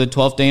bitch over for the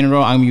 12th day in a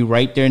row, I'm gonna be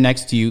right there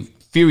next to you,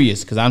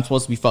 furious, because I'm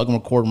supposed to be fucking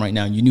recording right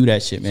now. You knew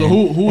that shit, man. So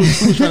who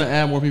was trying to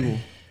add more people?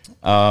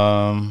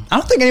 I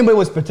don't think anybody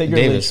was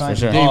particularly Davis, trying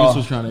for sure. Davis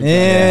was trying to.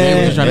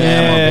 Davis was trying to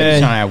add more people. Davis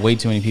trying to add way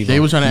too many people. They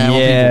were trying to add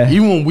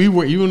more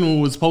people. Even when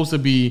it was supposed to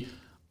be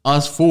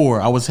us 4,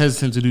 I was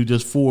hesitant to do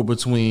just 4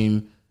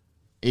 between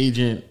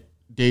Agent,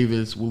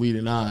 Davis, Waleed,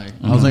 and I.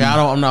 I was like, I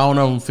don't know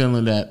if I'm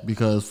feeling that,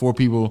 because 4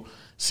 people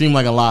seem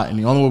like a lot, and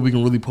the only way we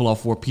can really pull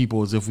off 4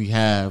 people is if we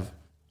have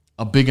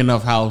a big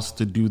enough house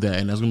to do that,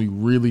 and that's gonna be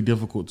really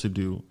difficult to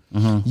do.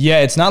 Yeah,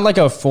 it's not like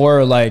it's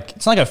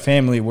not like a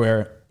family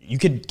where you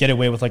could get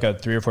away with like a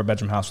 3 or 4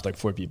 bedroom house with like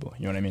 4 people.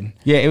 You know what I mean?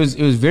 Yeah, it was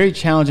very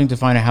challenging to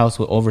find a house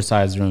with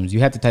oversized rooms. You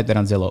had to type that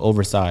on Zillow,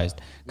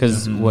 oversized,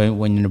 because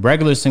when in a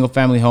regular single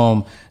family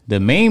home, the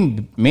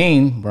main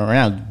right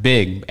now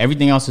big,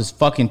 everything else is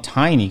fucking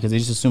tiny because they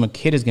just assume a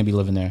kid is gonna be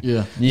living there.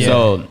 Yeah.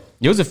 So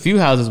there was a few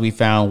houses we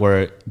found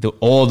where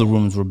all the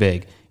rooms were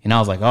big, and I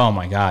was like, oh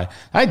my god,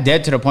 I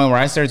dead to the point where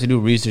I started to do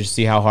research to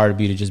see how hard it'd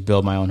be to just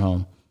build my own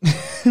home.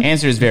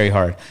 Answer is very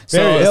hard.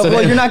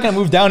 Well, you're not gonna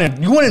move down here.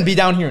 You wouldn't be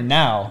down here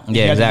now.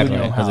 Yeah, exactly.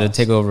 Because it'd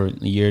take over a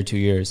year, 2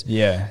 years.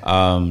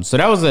 Yeah. So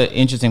that was an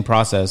interesting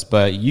process.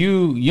 But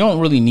you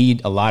don't really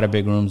need a lot of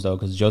big rooms though,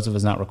 because Joseph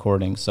is not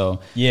recording. So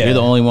you're the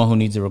only one who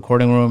needs a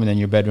recording room, and then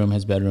your bedroom,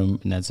 his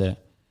bedroom, and that's it.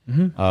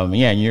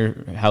 And your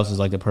house is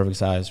like the perfect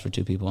size for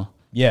 2 people.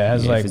 Yeah,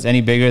 it has if it's any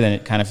bigger, then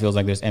it kind of feels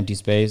like there's empty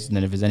space, and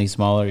then if it's any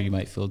smaller, you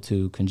might feel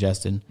too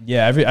congested.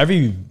 Yeah,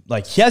 every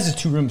like he has his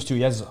 2 rooms too.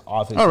 He has his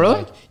office. Oh,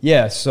 really?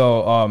 Yeah.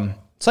 So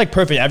it's like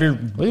perfect. What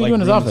do you do in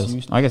his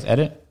office? I guess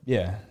edit.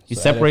 Yeah, he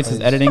separates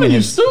his editing and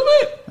his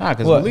stupid.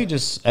 Because Waleed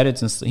just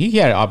edits and he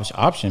had an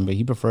option, but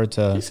he preferred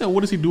to. He said, "What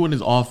does he do in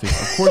his office?"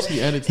 Of course,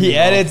 he edits. He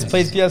edits,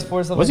 plays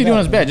PS4 stuff. What's he doing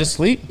in his bed? Just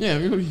sleep? Yeah,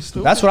 he's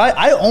stupid. That's what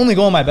I only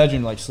go in my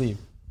bedroom to like sleep.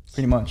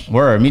 Pretty much.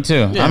 Word, me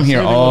too. Yeah, I'm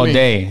here all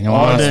day. And when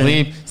I want to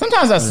day. sleep,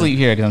 sometimes I sleep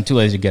here because I'm too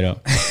lazy to get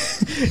up.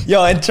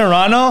 Yo, in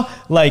Toronto,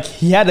 like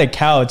he had a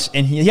couch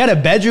and he had a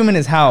bedroom in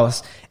his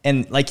house,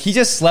 and like he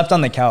just slept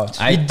on the couch.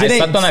 I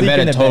slept on that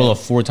bed a total of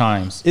 4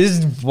 times. It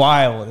is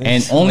wild.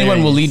 And only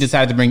when Waleed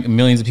decided to bring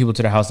millions of people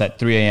to the house at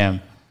 3 a.m.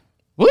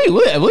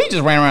 Waleed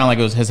just ran around like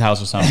it was his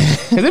house or something.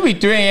 Because it'd be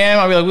 3 a.m.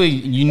 I'd be like,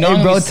 Waleed, you know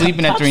you're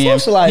sleeping at 3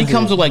 a.m. He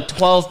comes with like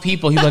 12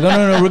 people. He's like, oh,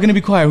 no, we're going to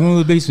be quiet. We're going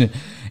to the basement.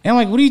 And I'm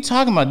like, what are you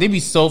talking about? They'd be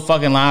so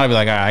fucking loud. I'd be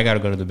like, all right, I got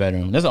to go to the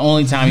bedroom. That's the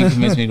only time you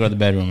convinced me to go to the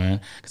bedroom,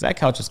 man. Because that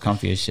couch is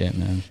comfy as shit,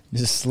 man.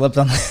 Just slept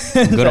on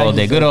good old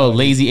day. Good old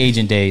lazy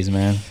agent days,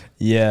 man.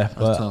 Yeah.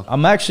 But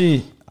I'm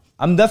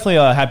definitely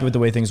happy with the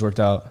way things worked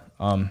out.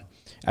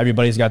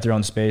 Everybody's got their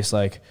own space.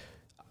 Like,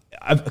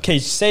 okay,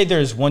 say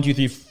there's 1, 2,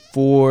 3,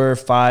 4,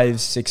 5,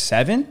 6,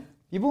 7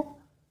 people.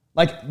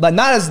 Like not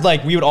as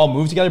like we would all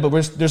move together, but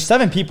there's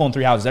 7 people in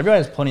 3 houses.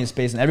 Everybody has plenty of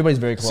space, and everybody's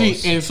very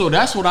close. See, and so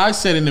that's what I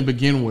said in the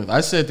begin with.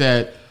 I said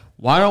that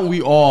why don't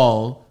we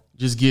all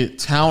just get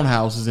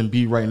townhouses and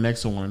be right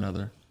next to one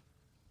another?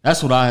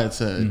 That's what I had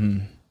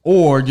said.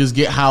 Or just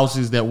get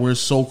houses that we're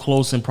so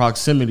close in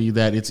proximity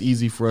that it's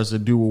easy for us to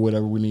do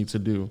whatever we need to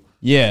do.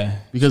 Yeah,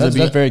 Because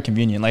that's very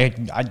convenient. Like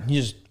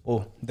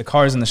the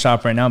car's in the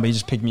shop right now, but he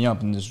just picked me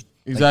up and just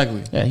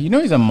Exactly. Yeah, you know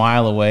he's a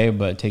mile away,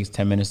 but it takes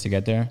 10 minutes to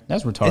get there.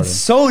 That's retarded. It's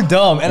so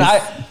dumb, and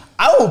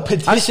I will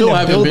petition I still to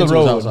haven't build been the to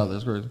his road. house out there.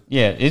 It's crazy.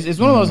 Yeah, it's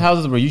one of those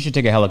houses where you should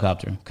take a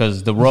helicopter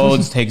because the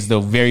roads takes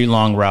the very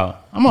long route.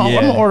 I'm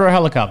gonna order a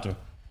helicopter.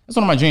 That's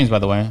one of my dreams, by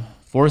the way.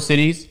 4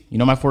 cities, you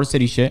know my 4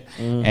 city shit,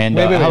 and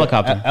a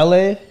helicopter.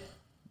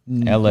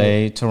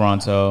 LA,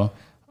 Toronto,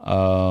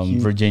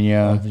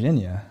 Virginia,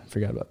 Virginia.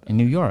 Forgot about that. and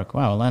New York.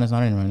 Wow, Atlanta's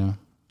not in right now.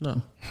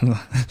 No.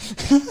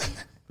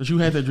 But you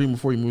had that dream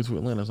before you moved to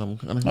Atlanta. So I'm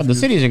kind of No, the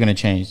cities are gonna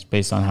change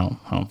based on how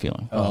I'm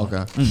feeling. Oh,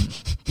 okay.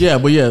 Yeah,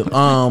 but yeah,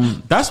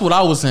 that's what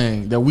I was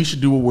saying, that we should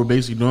do what we're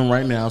basically doing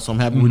right now. So I'm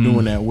happy we're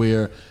doing that,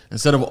 where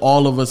instead of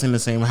all of us in the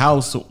same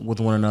house with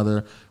one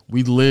another,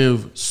 we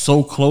live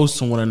so close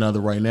to one another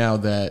right now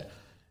that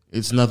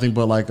it's nothing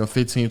but like a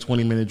 15,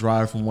 20-minute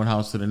drive from one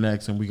house to the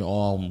next, and we can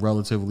all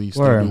relatively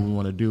still do what we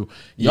want to do.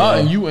 Y'all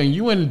and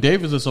you and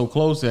Davis are so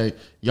close that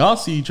y'all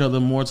see each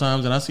other more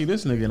times than I see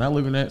this nigga, and I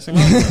live in that same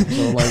house.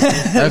 So like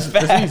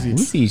that's easy. We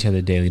see each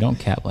other daily. Don't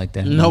cap like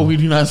that. No, we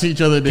do not see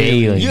each other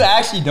daily. Daily. You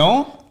actually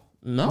don't?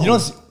 No, You don't?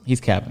 See, He's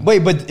capping. wait,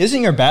 but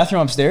isn't your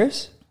bathroom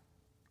upstairs?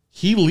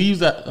 he leaves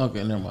that.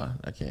 Okay, never mind.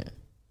 I can't.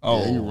 Oh,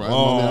 Yeah, you're right.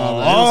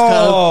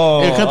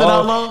 oh, Cut that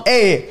out long.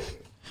 Hey,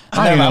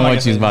 I don't even know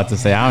what you was about to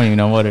say. I don't even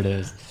know what it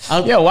is.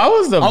 Yeah, why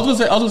was the? I was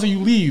gonna say you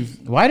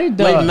leave Why did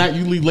the? late night.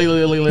 You leave late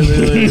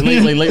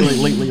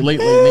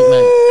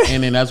night,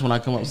 and then that's when I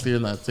come upstairs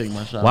and I take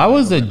my shot. Why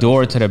was the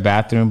door to the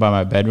bathroom by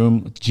my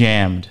bedroom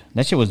jammed?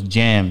 That shit was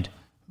jammed.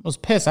 I was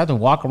pissed. I had to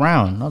walk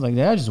around. I was like,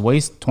 did I just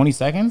waste 20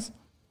 seconds?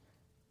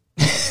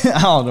 I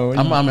don't know.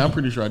 I'm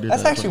pretty sure I did.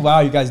 That's that. actually wow.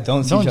 You guys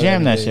don't see Don't each other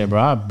jam that every day. shit, bro.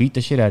 I'll beat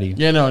the shit out of you.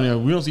 Yeah, no,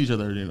 we don't see each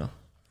other every day, no.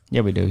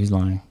 Yeah, we do. He's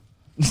lying.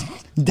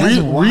 That's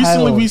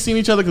Recently, wild. we seen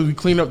each other because we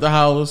cleaned up the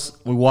house.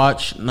 We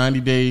watched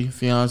 90 Day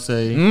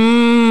Fiance.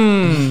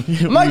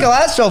 My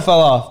last show fell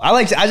off.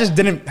 I just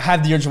didn't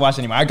have the urge to watch it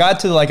anymore. I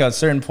got to like a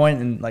certain point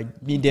and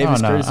like me, Davis,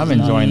 Oh, no. Curtis. I'm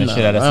enjoying the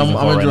shit out of season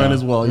 4 I'm right enjoying now.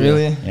 as well. Yeah.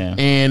 Really? Yeah.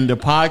 And the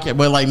podcast,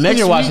 but like And next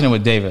you're week, watching it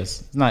with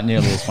Davis. It's not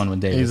nearly as fun with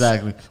Davis.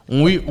 exactly.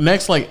 When we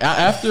next, like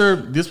after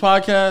this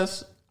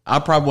podcast, I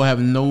probably will have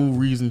no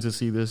reason to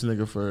see this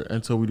nigga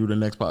until we do the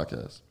next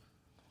podcast.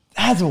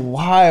 That's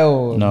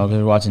wild. No, because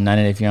we're watching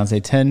 90 Day Fiance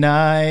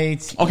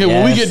tonight. Okay,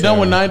 when we Yes, get done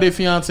with sir. 90 Day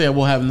Fiance,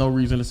 we'll have no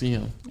reason to see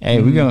him.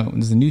 Hey, we're going.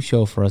 There's a new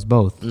show for us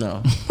both.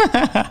 No,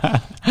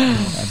 That's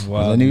There's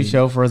wild. a new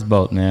show for us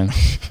both, man.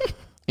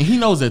 and he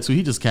knows that too.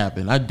 He just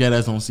capping. I dead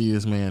ass don't see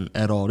this man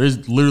at all.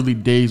 There's literally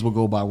days will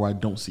go by where I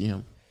don't see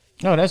him.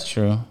 No, that's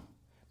true.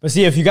 But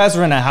see, if you guys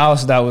were in a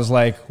house that was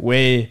like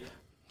way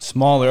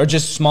smaller or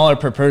just smaller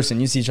per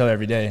person, you see each other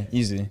every day,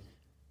 easy.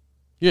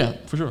 Yeah,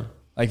 for sure.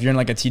 Like if you're in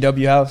like a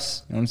TW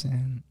house, you know what I'm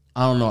saying?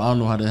 I don't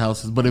know how the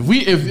house is, but if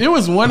it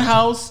was one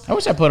house, I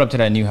wish I put up to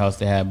that new house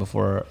they had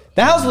before.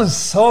 The house was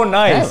so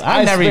nice.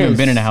 I've never even swear.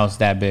 been in a house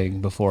that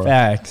big before.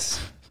 Facts.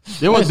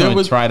 there I was just there want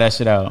was to try that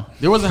shit out.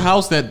 there was a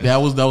house that I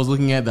was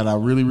looking at that I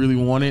really really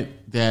wanted.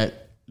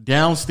 That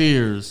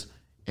downstairs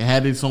it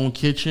had its own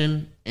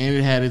kitchen and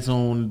it had its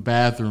own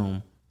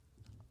bathroom.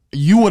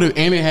 And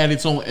it had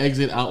its own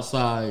exit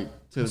outside.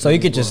 To the So you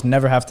second could just floor.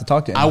 never have to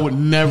talk to I him. would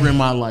never in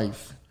my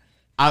life.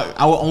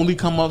 I would only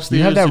come upstairs.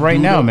 You have that to right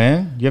do now, the-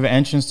 man. You have an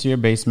entrance to your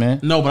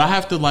basement. No, but I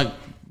have to like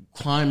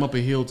climb up a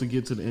hill to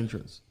get to the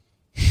entrance.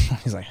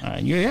 He's like,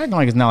 You're acting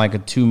like it's not like a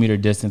 2-meter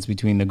distance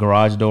between the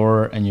garage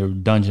door and your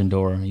dungeon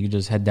door. You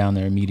just head down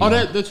there immediately.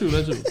 Oh, that's true.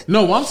 That's true.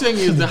 No, what I'm saying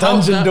is the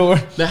house, Dungeon door.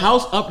 the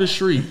house up the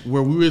street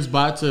where we was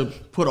about to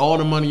put all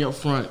the money up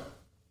front,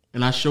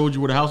 and I showed you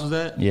where the house was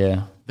at.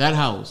 Yeah. That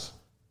house,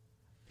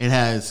 it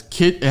has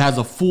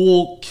a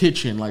full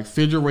kitchen, like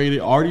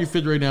already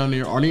refrigerated down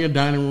there, already a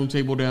dining room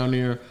table down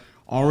there,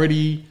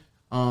 already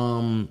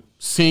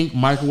sink,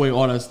 microwave,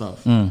 all that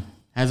stuff.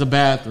 Has a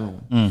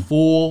bathroom,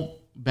 full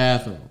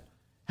bathroom.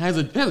 Has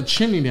a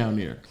chimney down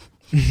there.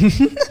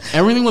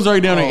 Everything was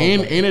already down there,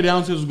 and the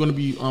downstairs was going to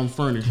be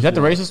furnished. Is that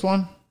the racist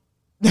one?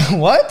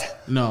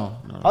 what? No.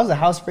 How's the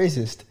house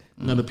racist?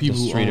 No, the people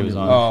The street who it was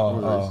own on.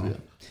 were racist, yeah.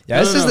 Yeah,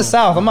 No, this no, is no. the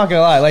South. I'm not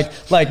gonna lie.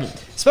 Like,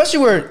 especially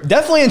where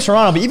definitely in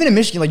Toronto, but even in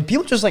Michigan, like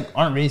people just like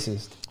aren't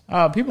racist.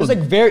 People. It's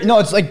like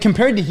it's like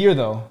compared to here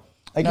though.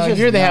 Like no, it's just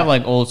here they not. have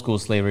like old school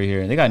slavery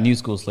here. They got new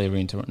school slavery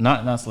in Toronto.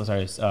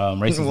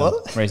 Racism.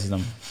 What?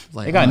 Racism.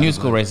 Like, They got new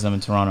school racism in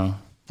Toronto.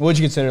 What would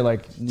you consider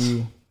like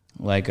new?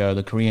 Like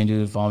the Korean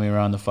dude followed me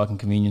around the fucking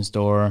convenience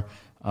store.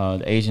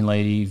 The Asian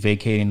lady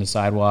vacating the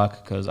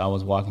sidewalk because I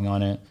was walking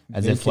on it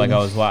as if like I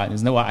was walking.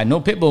 There's no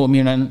pit bull with me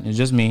or nothing. It's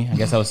just me. I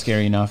guess I was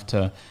scary enough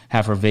to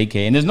have her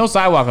vacate. And there's no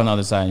sidewalk on the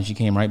other side. And she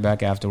came right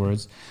back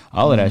afterwards.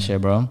 All of that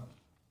shit, bro.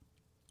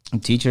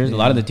 And teachers, a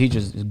lot of the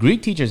teachers,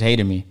 Greek teachers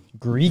hated me.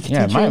 Greek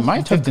Yeah, teachers? my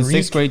You took 5th and 6th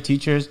Greek? grade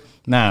teachers,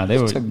 they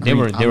were I've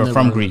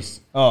from never- Greece.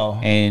 Oh.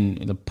 And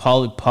the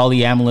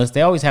polyamorous,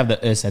 they always have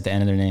the "is" at the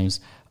end of their names.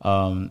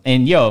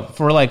 And yo,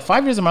 for like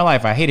 5 years of my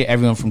life, I hated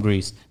everyone from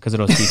Greece because of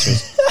those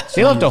teachers.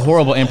 They left a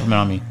horrible imprint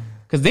on me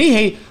because they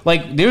hate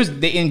like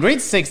in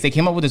grade 6 they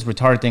came up with this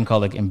retarded thing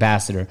called like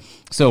ambassador.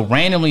 So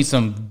randomly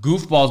some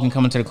goofballs can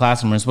come into the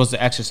classroom and are supposed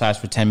to exercise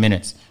for 10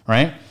 minutes,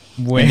 right?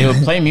 And they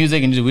would play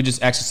music and we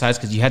just exercise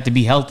because you had to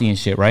be healthy and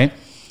shit, right?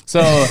 So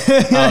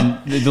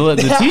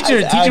the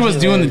teacher was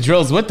doing the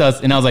drills with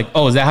us, and I was like,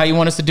 "Oh, is that how you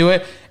want us to do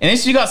it?" And then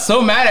she got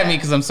so mad at me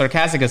because I'm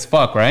sarcastic as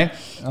fuck, right?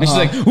 And she's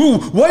like, "Ooh,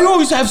 why you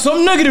always have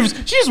some negatives?"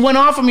 She just went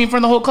off on me in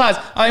front of the whole class.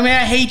 I'm like,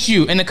 "Man, I hate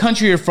you and the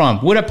country you're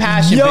from with a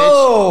passion, bitch."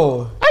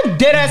 Yo! I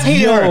dead ass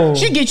hated Yo. her.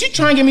 She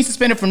trying to get me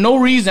suspended for no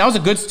reason. I was a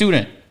good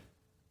student.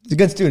 He's a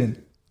good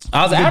student.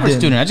 I was an average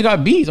student. I just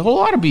got B's, a whole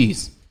lot of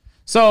B's.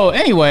 So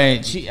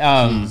anyway, she,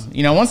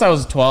 once I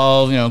was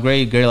 12,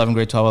 grade 11,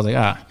 grade 12, I was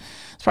like,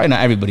 it's probably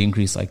not everybody in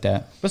Greece like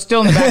that. But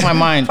still in the back of my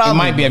mind, it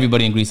might be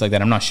everybody in Greece like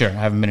that. I'm not sure. I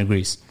haven't been to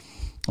Greece.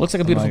 It looks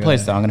like a beautiful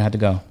place, though. I'm going to have to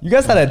go. You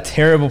guys had a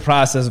terrible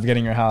process of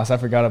getting your house. I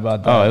forgot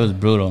about that. Oh, it was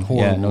brutal.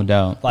 Yeah, no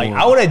doubt. Like,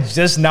 I would have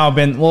just now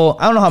been, I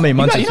don't know how many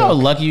months You know how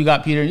lucky you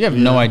got, Peter? You have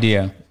no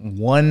idea.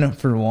 1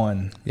 for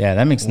 1. Yeah,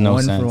 that makes no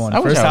 1 sense. for 1. I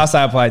wish First house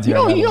I applied to. You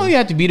know you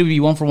have to be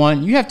 1 for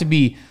 1. You have to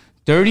be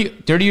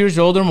 30 years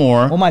old or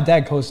more. Well, my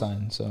dad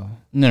co-signed, so.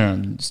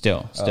 No,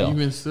 still.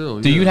 Even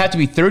still. So you'd have to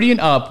be 30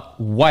 and up,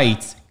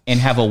 white, and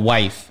have a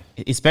wife,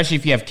 especially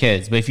if you have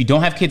kids. But if you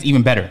don't have kids,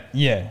 even better.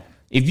 Yeah.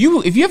 If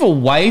you have a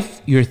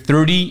wife, you're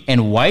 30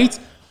 and white,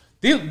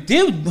 we'll give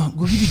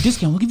you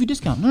discount. We'll give you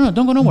discount. No,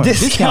 don't go nowhere.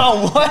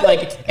 Discount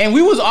what? And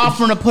we was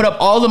offering to put up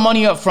all the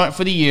money up front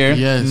for the year.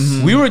 Yes.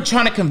 Mhm. We were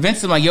trying to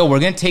convince them like, yo, we're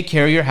gonna take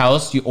care of your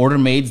house. You order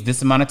maids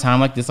this amount of time,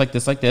 like this.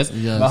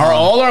 Yes.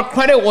 All our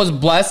credit was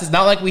blessed. It's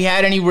not like we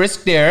had any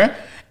risk there.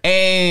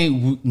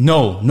 And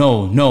no.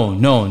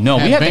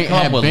 We had to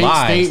come up with bank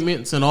lies.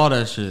 statements and all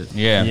that shit.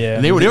 Yeah.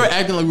 And they were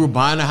acting like we were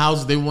buying a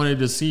house. They wanted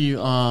to see.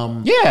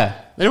 Yeah.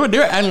 They were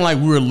acting like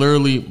we were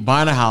literally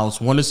buying a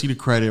house, wanted to see the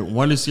credit,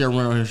 wanted to see our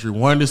rental history,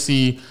 wanted to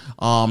see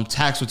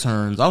tax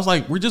returns. I was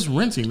like, we're just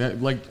renting.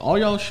 That like all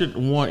y'all should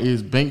want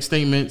is bank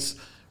statements,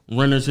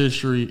 renter's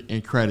history,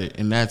 and credit,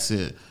 and that's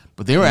it.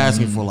 But they were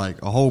asking for like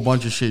a whole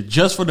bunch of shit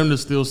just for them to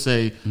still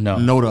say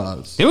no to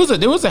us. There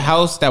was a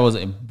house that was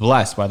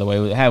blessed, by the way.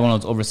 It had one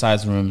of those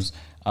oversized rooms.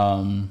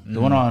 The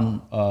one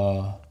on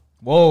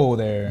Whoa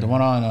there. the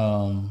one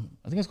on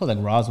I think it's called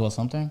like Roswell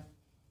something.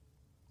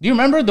 Do you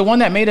remember the one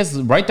that made us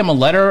write them a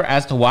letter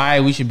as to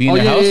why we should be in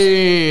the house?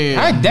 Yeah.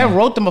 I dad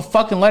wrote them a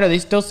fucking letter. They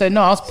still said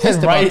no. I was pissed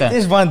about They that.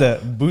 just wanted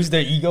to boost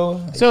their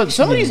ego. So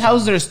some of these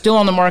houses are still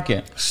on the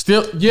market.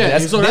 Still, yeah.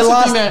 That's- so they that's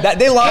lost- the thing that-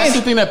 they lost- That's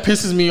the thing that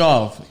pisses me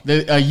off.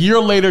 That a year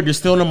later, they're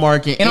still in the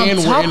market, And on and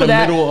top we're in of the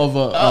that, middle of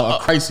a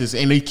crisis,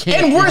 and they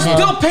can't. And we're they can't-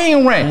 still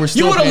paying rent. And we're You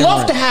still would have paying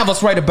loved to rent. have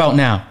us right about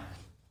now.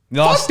 They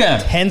lost them.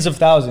 tens of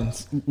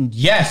thousands.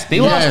 Yes, they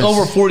lost Yes.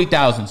 over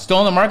 40,000. Still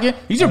on the market.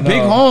 These are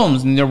big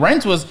homes, and the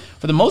rent was,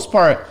 for the most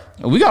part,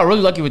 we got really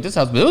lucky with this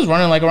house, but it was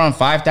running like around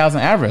 5,000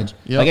 average,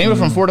 Yep. like anywhere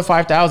from 4,000 to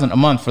 5,000 a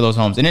month for those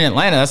homes. And in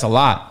Atlanta, that's a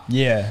lot.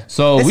 Yeah.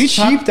 So it's we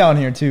cheap down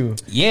here too.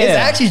 Yeah. It's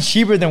actually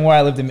cheaper than where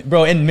I lived in.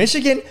 Bro, in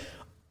Michigan,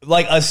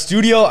 like a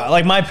studio,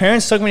 like my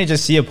parents took me to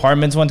just see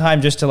apartments one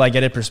time just to like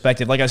get a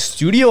perspective. Like a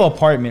studio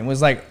apartment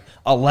was like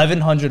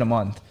 $1,100 a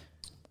month.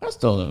 That's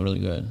still really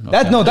good. Okay.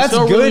 That's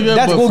still good. really good,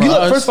 That's but well. for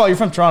Look, us- first of all, you're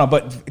from Toronto,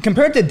 but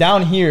compared to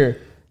down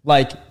here,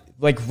 like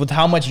with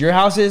how much your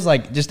house is,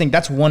 like just think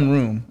that's one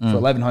room for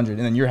 $1,100, and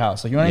then your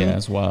house. Like you know what I Yeah, mean?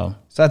 that's wild.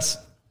 So that's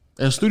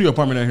A studio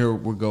apartment out here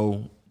would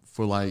go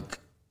for like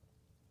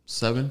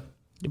 $7.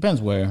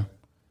 Depends where.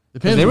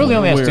 Depends. They really on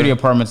only have where. studio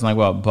apartments in like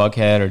what,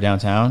 Buckhead or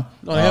downtown.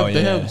 No, they have, Oh,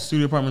 they yeah. have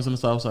studio apartments in the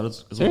south side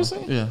as well.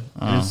 Seriously? Yeah.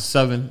 And it's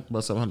about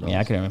 $700. Yeah,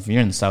 I can. If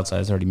you're in the South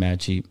Side, it's already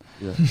mad cheap.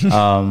 Yeah.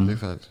 Big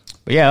facts.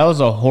 But yeah, that was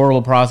a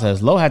horrible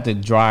process. Lo had to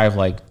drive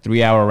like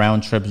 3-hour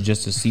round trips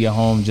just to see a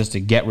home, just to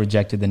get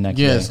rejected the next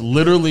Yes, day.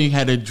 literally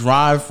had to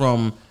drive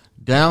from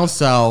down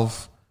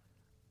south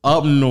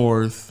up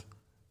north,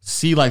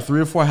 see like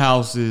 3 or 4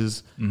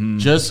 houses,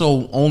 just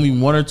so only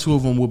 1 or 2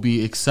 of them would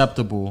be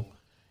acceptable,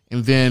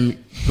 and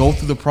then go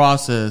through the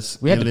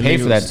process. We had and to then pay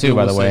they for would that too, still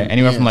by the way. say-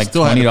 Anywhere yeah, from like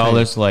still had to pay.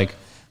 $20 to like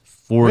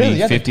 $40, Really?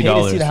 You had to pay to see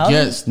 $50. the house?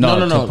 Yes, No,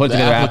 no, to put the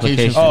together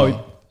application. fee.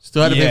 Oh,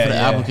 Still had to pay yeah, for the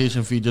yeah.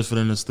 application fee just for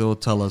them to still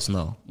tell us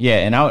no. Yeah,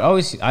 and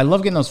I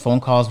love getting those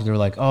phone calls where they were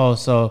like, "Oh,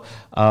 so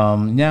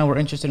now we're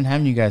interested in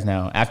having you guys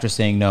now." After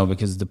saying no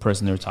because the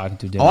person they were talking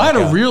to didn't. Oh, I had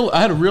work a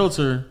out.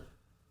 realtor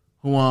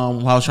who I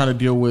was trying to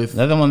deal with. Is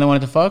that the one they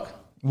wanted to fuck?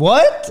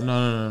 what?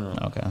 No.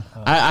 Okay,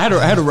 I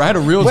had a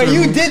realtor. Wait,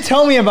 you who- did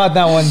tell me about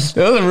that one.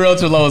 there was a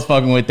realtor Lo was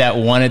fucking with that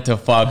wanted to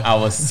fuck. I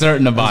was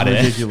certain about it.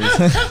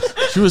 ridiculous.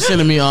 She was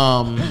sending me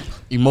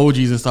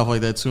emojis and stuff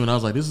like that too. And I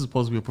was like, this is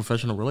supposed to be a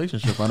professional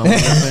relationship. I don't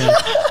understand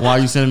why are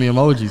you sending me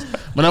emojis.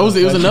 But it was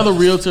another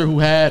realtor who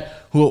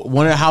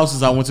one of the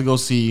houses I went to go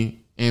see,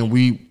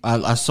 and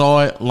I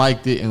saw it,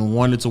 liked it, and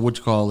wanted to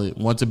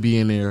want to be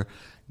in there,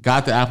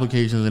 got the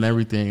applications and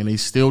everything, and they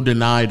still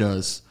denied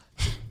us.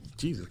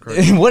 Jesus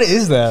Christ. What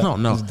is that? I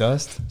don't know. It's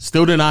dust.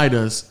 Still denied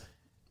us,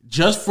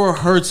 just for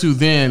her to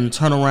then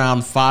turn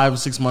around 5 or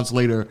 6 months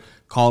later,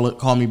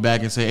 call me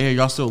back and say, hey,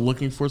 y'all still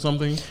looking for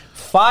something?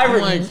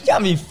 You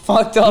got me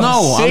fucked up.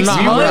 No, I'm 6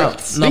 not.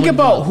 months. Think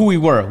about who we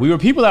were. We were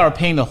people that were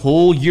paying the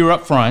whole year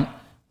up front,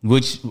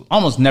 which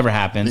almost never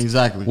happens.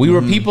 Exactly. We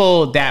were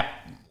people that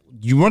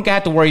you weren't going to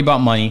have to worry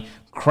about money.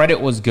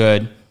 Credit was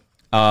good.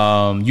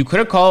 You could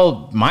have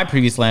called my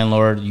previous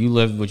landlord. You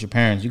lived with your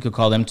parents. You could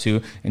call them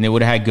too, and they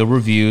would have had good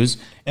reviews.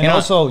 And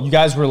also, you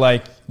guys were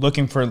like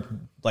looking for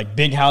like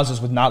big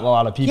houses with not a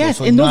lot of people. Yes,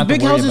 so and those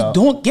big houses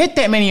don't get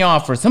that many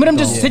offers. Some of them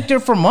just sit there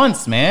for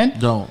months, man.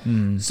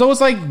 So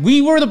it's like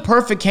we were the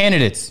perfect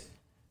candidates,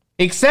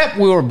 except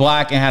we were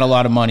black and had a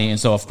lot of money, and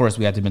so of course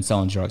we had to have been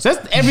selling drugs.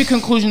 That's every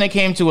conclusion they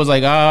came to was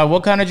like,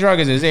 what kind of drug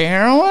is it? Is it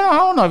heroin? I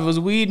don't know. If it was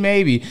weed,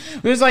 maybe.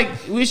 It was like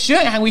we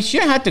shouldn't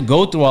have to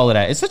go through all of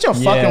that. It's such a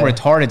fucking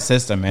retarded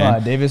system,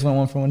 man. Davis went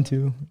 1 for 1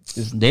 too.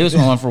 Davis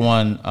went 1 for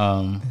 1.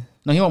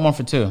 No, he went 1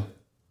 for 2.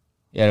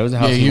 Yeah, there was a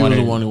house he wanted.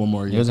 Was the one who won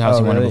more. There was a house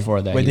he wanted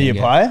before that. Wait, did he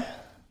apply?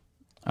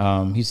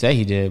 He said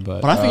he did,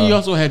 but I think he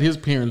also had his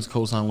parents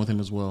co-sign with him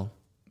as well.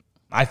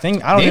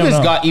 Davis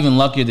got even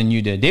luckier than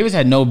you did. Davis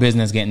had no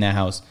business getting that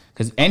house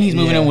and he's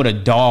moving in with a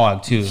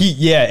dog too.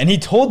 And he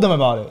told them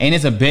about it. And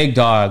it's a big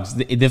dog.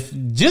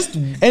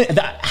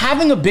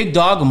 Having a big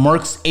dog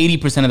murks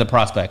 80% of the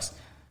prospects.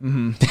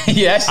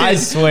 Yeah, I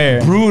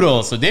swear,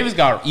 brutal. So Davis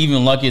got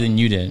even luckier than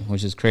you did,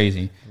 which is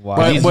crazy. Wow.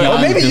 But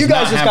maybe you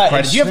guys just got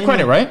credit. You have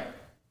credit, right?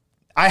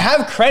 I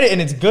have credit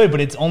and it's good, but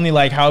it's only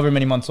like however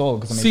many months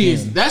old. See,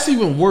 that's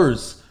even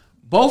worse.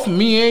 Both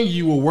me and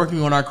you were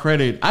working on our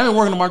credit. I've been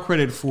working on my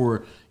credit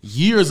for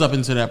years up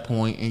until that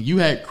point, and you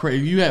had credit.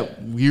 You had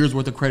years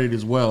worth of credit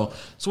as well.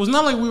 So it's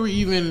not like we were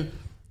even.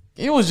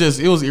 It was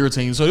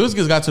irritating. So it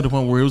just got to the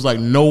point where it was like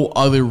no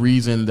other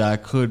reason that I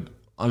could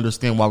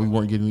understand why we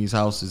weren't getting these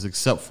houses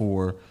except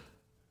for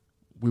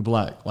we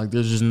black. Like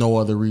there's just no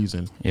other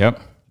reason. Yep.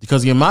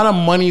 Because the amount of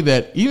money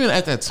that even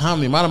at that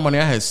time, the amount of money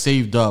I had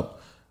saved up.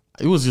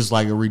 It was just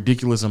like a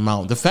ridiculous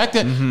amount. The fact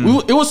that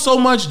it was so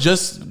much,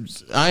 just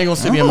I ain't gonna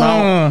say the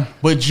amount,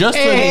 but just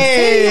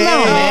the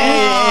amount,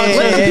 man.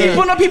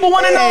 Let the people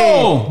want to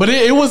know. But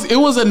it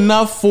was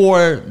enough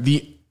for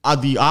the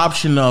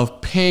option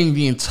of paying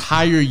the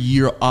entire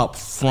year up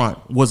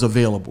front was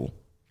available.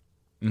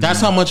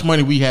 That's how much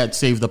money we had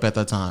saved up at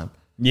that time.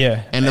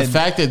 Yeah, and the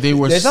fact that they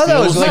were still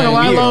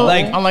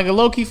on like a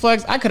low key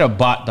flex, I could have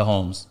bought the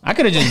homes. I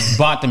could have just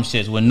bought them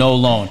shits with no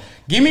loan.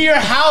 Give me your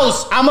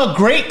house.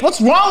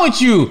 What's wrong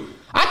with you?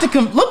 I have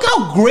to look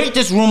how great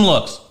this room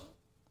looks.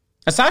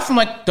 Aside from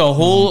like the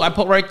hole I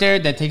put right there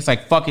that takes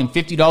like fucking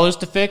 $50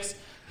 to fix,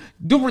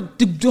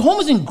 the home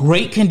is in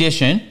great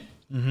condition.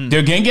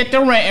 They're gonna get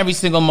their rent every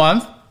single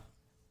month.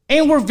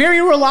 And we're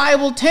very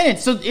reliable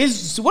tenants. So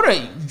what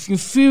a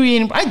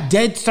infuriating. I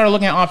did start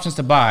looking at options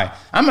to buy.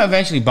 I'm gonna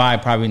eventually buy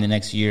probably in the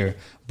next year.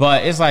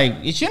 But it's like,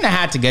 it shouldn't have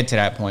had to get to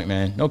that point,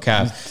 man. No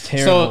cap.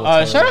 Terrible.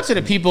 Shout out to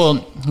the people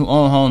who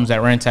own homes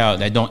that rent out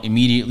that don't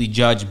immediately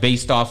judge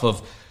based off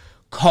of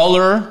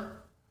color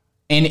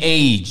and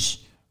age.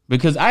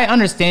 Because I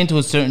understand to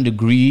a certain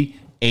degree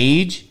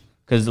age.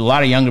 Because a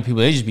lot of younger people,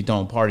 they just be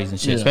throwing parties and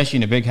shit, especially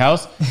in a big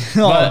house.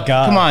 But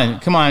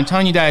God. Come on. I'm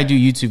telling you that I do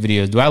YouTube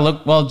videos. Do I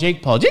look, well,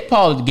 Jake Paul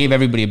gave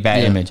everybody a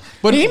bad image.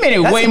 But he made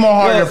it way more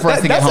harder for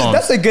us to get home.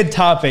 That's a good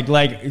topic.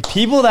 Like,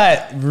 people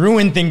that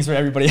ruin things for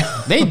everybody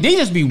else. They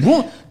just be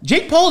ruined.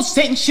 Jake Paul is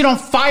setting shit on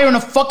fire in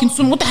a fucking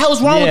swim. What the hell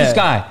is wrong with this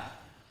guy?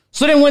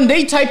 So then when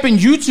they type in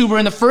YouTuber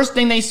and the first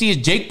thing they see is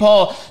Jake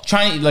Paul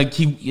they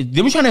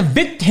were trying to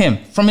evict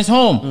him from his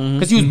home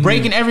because he was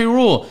breaking every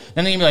rule.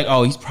 Then they're gonna be like,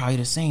 oh, he's probably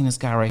the same, this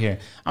guy right here.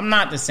 I'm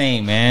not the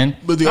same, man.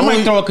 But I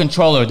might throw a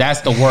controller.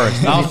 That's the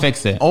worst. I'll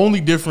fix it. Only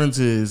difference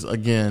is,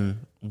 again,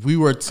 we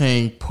were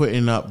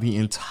putting up the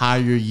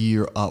entire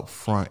year up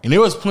front. And there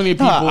was plenty of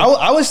people.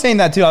 I was saying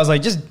that too. I was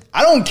like,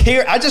 I don't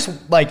care. I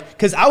just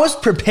because I was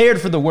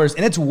prepared for the worst.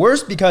 And it's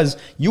worse because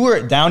you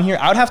were down here.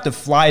 I would have to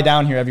fly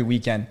down here every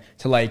weekend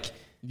to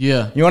you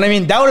know what I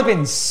mean? That would have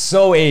been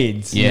so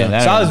AIDS.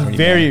 Yeah. So I was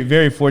very,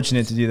 very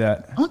fortunate to do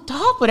that. On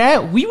top of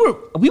that, we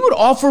would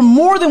offer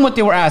more than what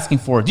they were asking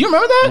for. Do you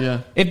remember that?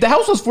 Yeah. If the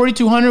house was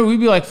 4,200, we'd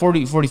be like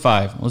 40,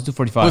 45. Let's do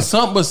 45.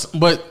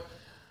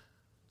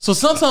 So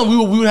sometimes we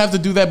would have to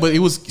do that, but it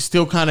was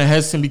still kind of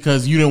hesitant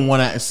because you didn't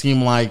want to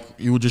seem like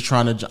you were just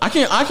trying to. I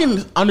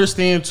can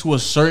understand to a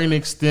certain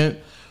extent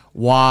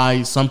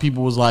why some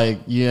people was like,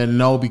 yeah,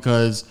 no,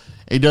 because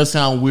it does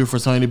sound weird for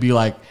somebody to be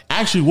like,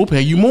 actually, we'll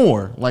pay you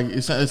more. Like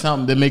it's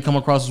something that may come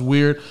across as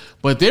weird,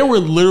 but there were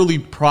literally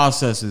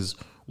processes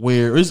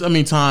where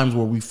times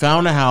where we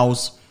found a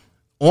house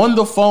on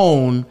the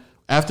phone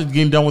after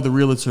getting done with the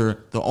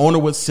realtor, the owner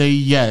would say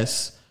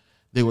yes.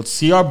 They would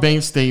see our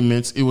bank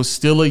statements. It was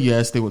still a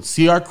yes. They would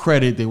see our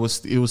credit. It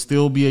would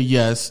still be a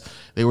yes.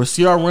 They would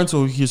see our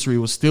rental history. It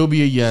would still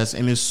be a yes.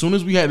 And as soon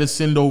as we had to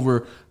send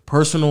over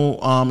personal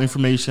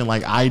information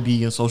like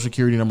ID and social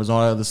security numbers, all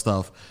that other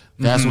stuff,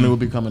 that's when it would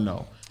become a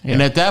no. Yeah.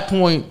 And at that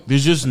point,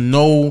 there's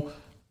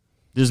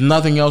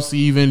nothing else to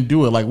even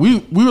do it. Like we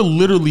were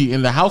literally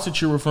in the house that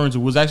you're referring to.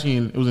 It was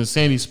in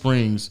Sandy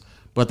Springs,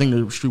 but I think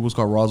the street was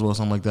called Roswell or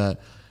something like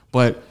that.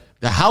 But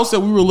the house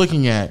that we were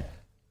looking at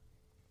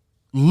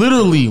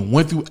literally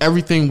went through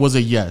everything, was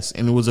a yes,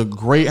 and it was a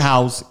great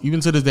house.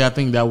 Even to this day, I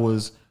think that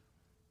was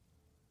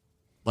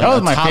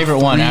my favorite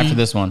one after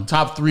this one.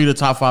 Top 3 to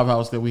top 5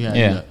 house that we had.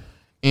 Yeah.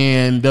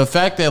 And the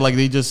fact that like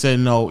they just said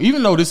no,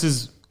 even though this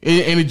is,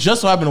 and it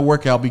just so happened to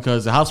work out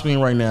because the house we're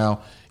in right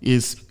now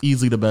is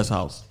easily the best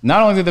house.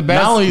 Not only the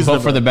best, but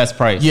for the best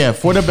price. Yeah,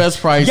 for the best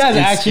price. You guys are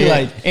actually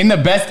like in the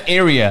best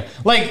area.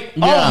 Like, oh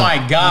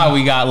my God,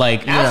 we got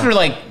like, after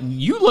like,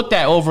 you looked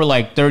at over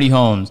like 30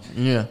 homes.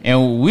 Yeah.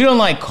 And we don't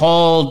like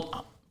called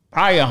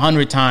probably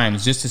 100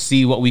 times just to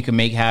see what we could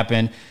make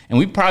happen. And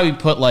we probably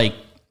put like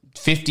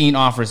 15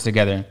 offers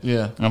together.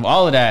 Yeah. And of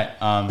all of that,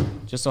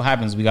 just so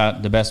happens we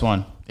got the best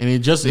one. And it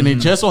just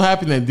so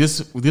happened that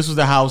this was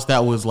the house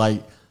that was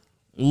like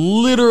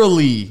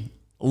literally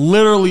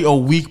a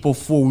week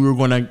before we were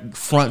going to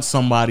front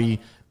somebody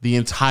the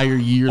entire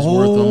year's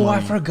worth of money. Oh, I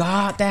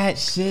forgot that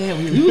shit.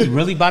 We was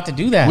really about to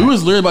do that. We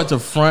was literally about to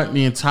front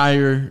the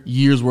entire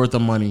year's worth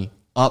of money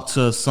up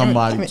to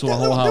somebody, to a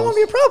whole house. That wouldn't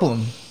be a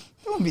problem.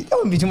 That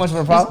wouldn't be too much of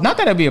a problem. It's not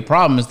that it'd be a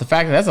problem. It's the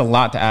fact that that's a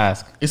lot to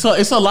ask. It's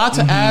a lot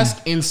to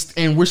ask,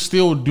 and we're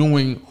still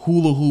doing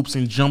hula hoops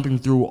and jumping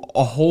through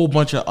a whole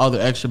bunch of other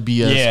extra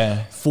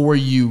BS for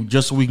you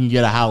just so we can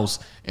get a house.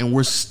 And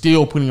we're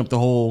still putting up the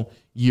whole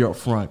year up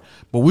front.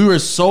 But we were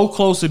so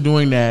close to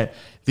doing that.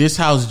 This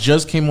house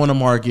just came on the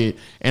market,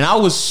 and I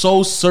was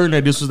so certain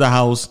that this was the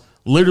house.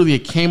 Literally, it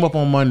came up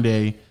on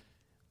Monday.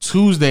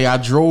 Tuesday, I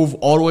drove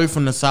all the way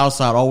from the south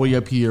side all the way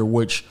up here,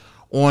 which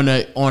on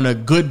a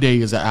good day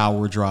is an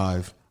hour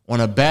drive. On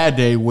a bad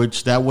day,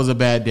 which that was a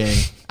bad day,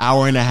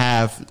 hour and a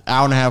half,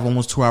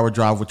 almost 2 hour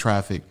drive with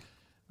traffic.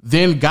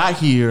 Then got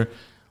here,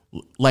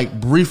 like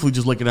briefly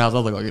just looking at the house. I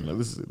was like, okay, no,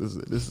 this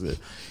is it.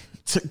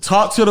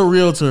 Talked to the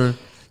realtor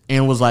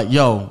and was like,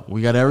 yo,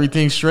 we got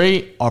everything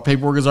straight. Our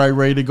paperwork is already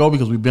ready to go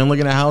because we've been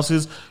looking at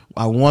houses.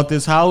 I want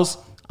this house.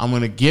 I'm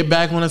going to get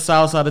back on the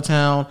south side of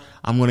town.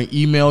 I'm going to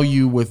email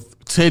you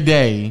with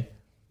today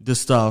the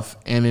stuff,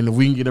 and then if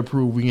we can get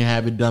approved, we can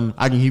have it done.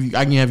 I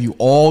can have you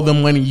all the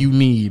money you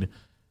need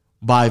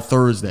by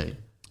Thursday.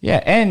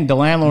 Yeah, and the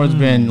landlord's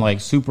been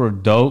like super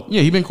dope.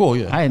 Yeah, he's been cool.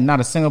 Yeah, I had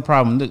not a single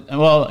problem.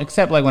 Well,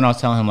 except like when I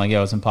was telling him like,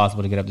 yo, it's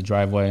impossible to get up the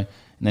driveway, and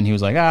then he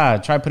was like,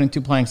 try putting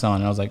 2 planks on,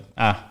 and I was like,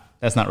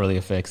 that's not really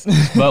a fix.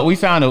 But we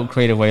found a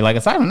creative way. Like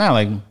aside from that,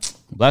 like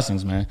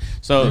blessings, man.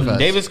 So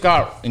Davis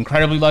got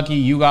incredibly lucky.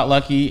 You got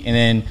lucky, and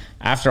then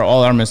after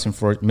all our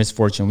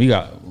misfortune, we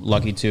got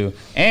lucky too.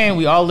 And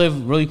we all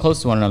live really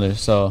close to one another.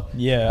 So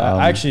yeah,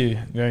 I actually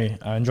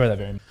I enjoy that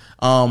very much.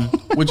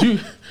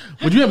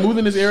 Would you have moved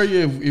in this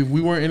area if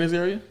we weren't in this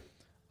area?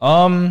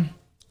 I mean,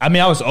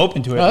 I was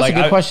open to it. That's a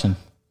good question.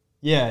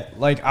 Yeah,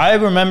 like I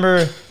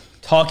remember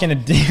talking to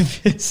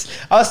Davis.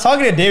 I was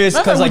talking to Davis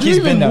because like he's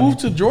been there.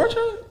 Moved to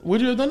Georgia? Would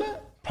you have done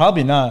that?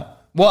 Probably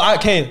not. Well,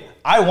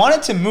 I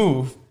wanted to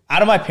move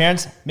out of my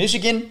parents.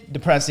 Michigan,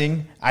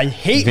 depressing. I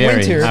hate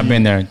winter. I've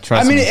been there.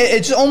 Trust me.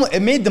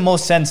 It made the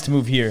most sense to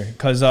move here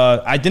because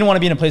I didn't want to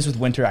be in a place with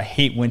winter. I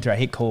hate winter. I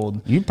hate cold.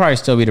 You'd probably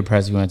still be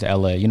depressed if you went to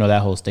LA. You know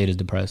that whole state is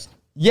depressed.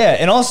 Yeah,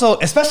 and also,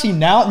 especially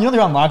now,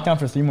 they're on lockdown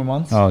for 3 more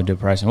months. Oh,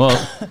 depression.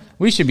 Well,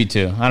 we should be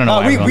too. I don't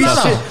know.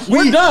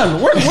 We're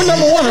done. We're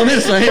number one on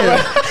this right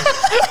here.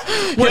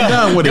 We're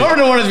done with it.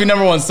 Governor wanted to be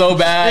number one so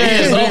bad.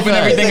 He just opened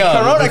everything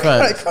up.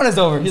 Corona's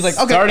over. He's like,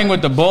 okay. Starting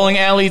with the bowling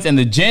alleys and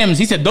the gyms.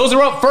 He said those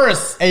are up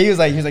first. And he was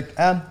like,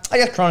 I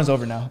guess Corona's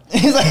over now.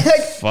 He's like,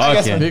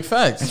 fuck it. Big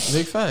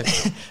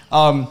facts.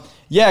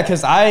 Yeah,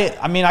 because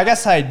I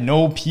guess I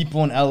know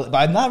people in LA, but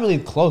I'm not really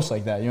close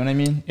like that. You know what I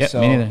mean? Yeah,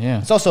 me neither. Yeah.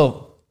 It's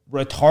also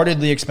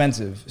retardedly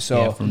expensive.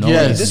 So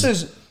this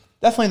is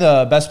definitely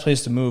the best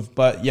place to move.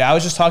 But yeah, I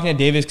was just talking to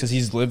Davis because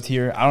he's lived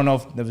here. I don't know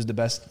if that was the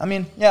best. I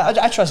mean, yeah,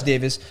 I trust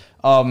Davis.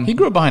 He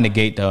grew up behind a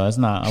gate though. It's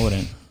not. I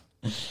wouldn't.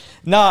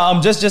 No,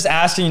 I'm just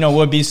asking. What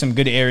would be some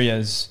good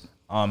areas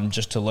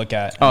just to look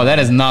at? Oh, that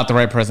is not the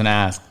right person to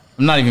ask.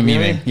 I'm not even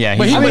memeing. Yeah,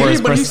 but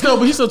he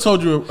still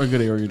told you a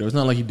good area though. It's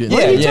not like he didn't.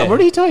 Where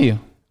did he tell you?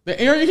 The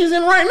area he's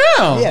in right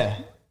now. Yeah.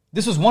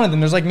 This was one of them.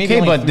 There's like maybe.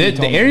 Okay, but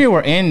the area we're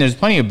in, there's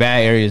plenty of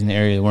bad areas in the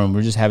area we're in.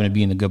 We're just having to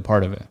be in the good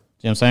part of it.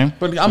 You know what I'm saying?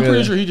 But I'm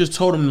pretty sure he just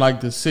told him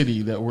like the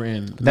city that we're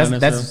in.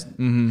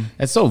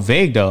 That's so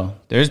vague though.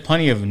 There's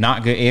plenty of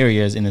not good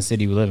areas in the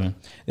city we live in.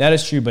 That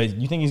is true, but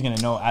you think he's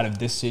gonna know out of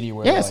this city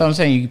where? Yeah, so I'm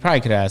saying you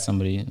probably could ask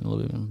somebody a little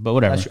bit, but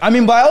whatever. I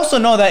mean, but I also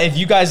know that if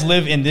you guys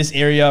live in this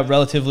area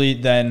relatively,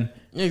 then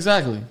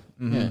exactly.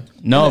 Yeah.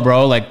 No,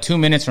 bro. Like 2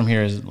 minutes from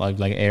here is like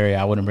area.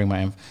 I wouldn't bring my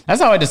M4.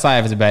 That's how I decide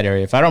if it's a bad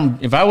area. If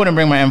I wouldn't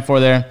bring my M4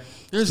 there,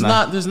 There's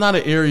not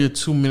an area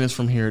 2 minutes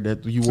from here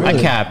that you would. I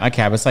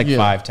cap. It's like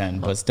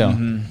 5-10, but still.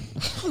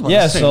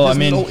 Yeah, so I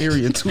mean, no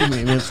area 2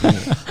 minutes from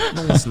here.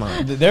 No, it's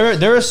not.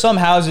 There are some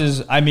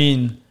houses, I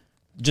mean,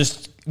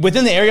 just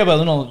within the area, but a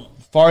little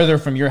farther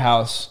from your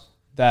house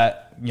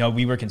that, you know,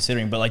 we were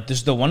considering. But like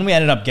the one we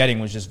ended up getting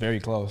was just very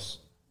close.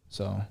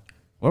 So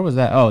Where was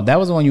that? Oh, that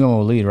was the one you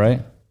went with Waleed,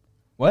 right?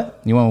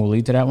 what? You went with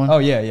Waleed to that one? Oh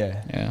yeah.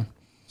 Yeah.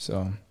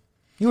 So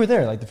you were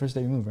there like the first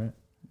day you moved, right?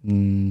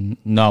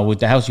 No, with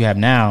the house you have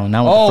now,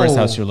 not with the first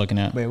house you're looking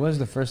at. Wait, what was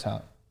the first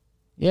house?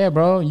 Yeah,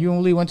 bro. You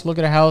and Waleed went to look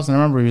at a house, and I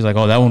remember he was like,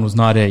 oh, that one was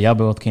not it. Y'all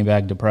both came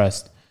back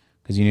depressed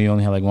because you knew you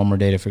only had like one more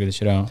day to figure this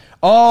shit out.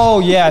 Oh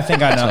yeah, I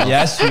think I know.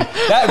 Yes,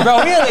 that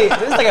bro. Really,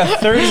 it was like a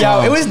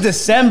 30-hour. It was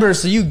December,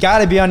 so you got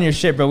to be on your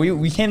shit, bro.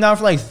 We came down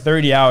for like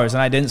 30 hours,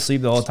 and I didn't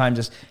sleep the whole time.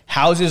 Just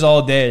houses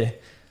all day.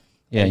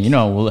 Yeah, you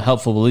know,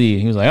 helpful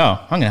Waleed. He was like, oh,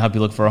 I'm gonna help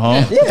you look for a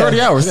home. Yeah. 30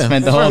 hours. Yeah.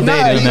 Spent the whole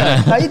day doing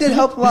that. How you did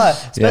help a lot,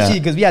 especially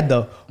because we had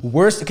the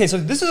worst. Okay, so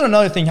this is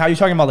another thing. How you're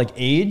talking about like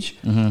age.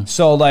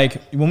 So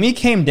like when we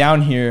came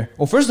down here,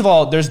 well, first of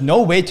all, there's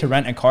no way to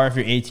rent a car if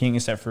you're 18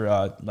 except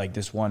for like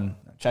this one.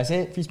 Should I say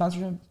it? Free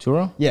sponsorship?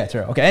 Turo? Yeah,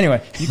 Turo. Okay.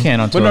 Anyway, You can't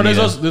on But Turo. no,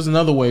 either. there's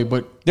another way.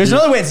 But there's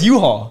another way. It's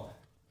U-Haul.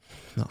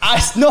 No. I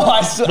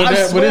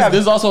swear.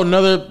 there's also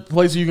another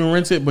place you can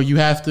rent it, but you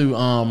have to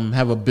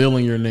have a bill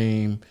in your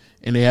name,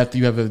 and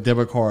you have a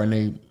debit card,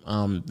 and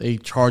they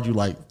charge you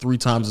like 3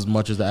 times as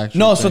much as the actual.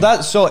 No,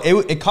 thing. so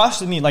it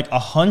costed me like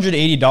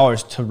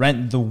 $180 to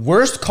rent the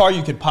worst car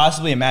you could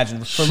possibly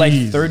imagine for like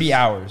Jeez. 30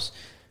 hours.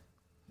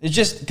 It's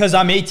just because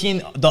I'm 18,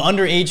 the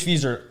underage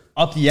fees are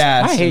up the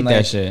ass. I hate and, like,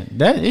 that shit.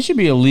 It should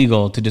be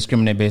illegal to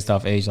discriminate based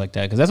off age like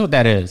that, because that's what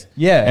that is.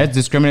 Yeah. That's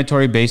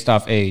discriminatory based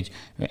off age.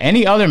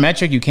 Any other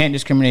metric, you can't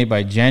discriminate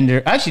by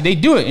gender. Actually, they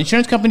do it.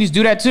 Insurance companies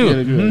do that too. Yeah,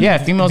 they do it. Yeah,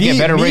 females get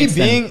better rates.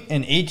 Being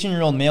an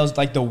 18-year-old male is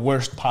like the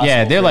worst possible.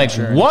 Yeah, they're for like,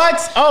 insurance.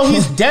 what? Oh,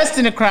 he's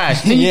destined to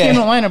crash. Then you Yeah. came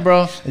to Atlanta,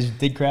 bro. It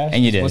did crash,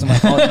 And you did. It wasn't my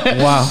fault.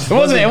 Wow,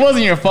 It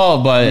wasn't your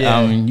fault, but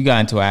Yeah. you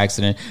got into an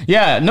accident.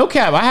 Yeah, no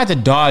cap. I had to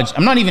dodge.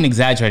 I'm not even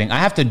exaggerating. I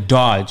have to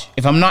dodge.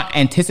 If I'm not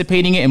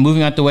anticipating it and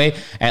moving out the way,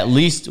 at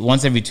least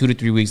once every 2 to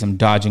 3 weeks, I'm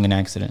dodging an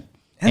accident.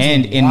 That's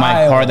and in my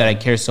wild. car that I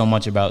care so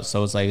much about.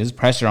 So it's like there's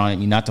pressure on it,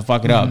 you not to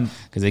fuck it up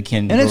because it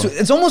can. And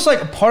it's almost like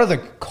a part of the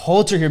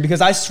culture here, because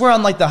I swear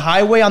on like the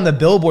highway, on the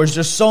billboards,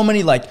 there's so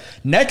many like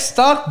next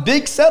stop,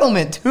 big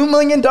settlement, $2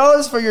 million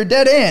for your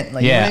dead aunt.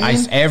 Like, yeah, you know what I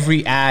mean?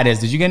 every ad is.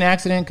 Did you get in an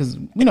accident? Because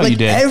we know Like you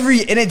did.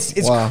 and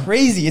it's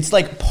crazy. It's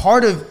like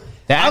part of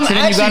The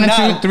accident you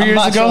got into 3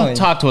 years ago,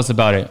 talk to us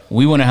about it.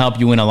 We want to help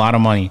you win a lot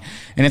of money.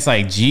 And it's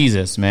like,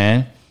 Jesus,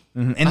 man.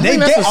 And I they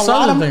think that's get a a lot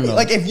southern of thing, though.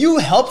 like if you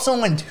help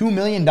someone $2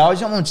 million, you know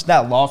how much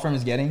that law firm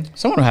is getting?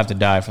 Someone will have to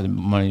die for the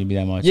money to be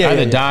that much. Yeah,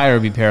 Either yeah. die or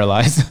be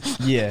paralyzed.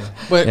 Yeah.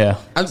 But Yeah.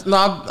 I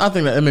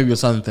think that it may be a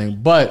southern thing.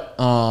 But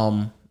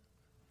I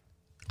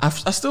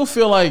still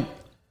feel like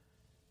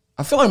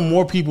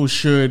more people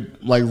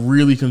should like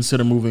really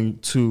consider moving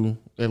to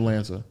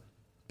Atlanta.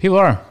 People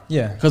are.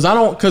 Yeah.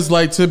 Cause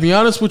like, to be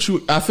honest with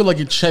you, I feel like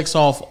it checks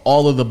off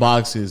all of the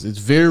boxes. It's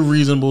very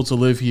reasonable to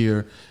live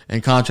here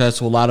in contrast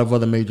to a lot of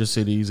other major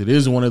cities. It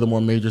is one of the more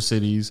major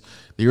cities.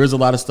 There is a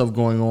lot of stuff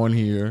going on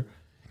here,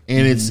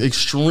 and it's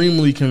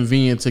extremely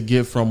convenient to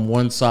get from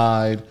one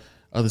side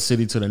of the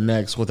city to the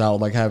next without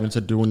like having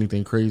to do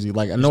anything crazy.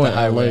 Like I know in the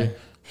highway.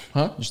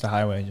 LA, huh? Just the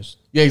highway, just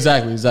Yeah,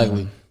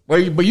 exactly.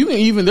 But you can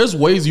even, there's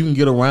ways you can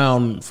get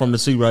around from the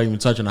city without even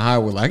touching the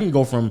highway. Like I can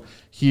go from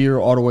here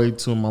all the way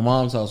to my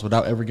mom's house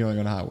without ever getting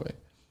on the highway.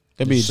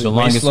 That'd be Way the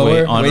longest slower,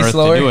 way on way earth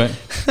slower. to do it.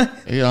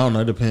 Yeah, I don't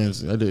know. It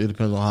depends. It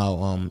depends on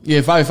how. Yeah,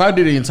 if I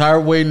did the entire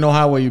way, no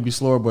highway, you'd be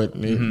slower. But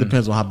it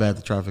depends on how bad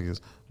the traffic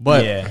is.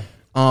 But Yeah.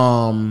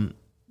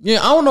 yeah,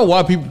 I don't know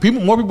why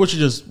more people should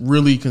just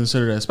really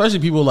consider that, especially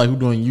people like who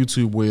doing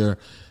YouTube, where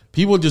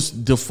people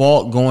just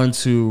default going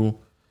to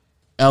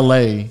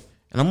LA.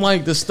 And I'm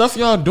like, the stuff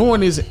y'all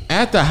doing is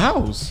at the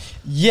house.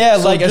 Yeah,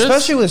 So like just-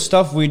 especially with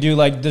stuff we do,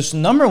 like this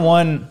number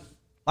one.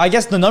 I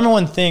guess the number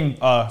one thing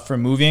for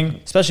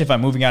moving, especially if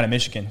I'm moving out of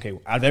Michigan, okay,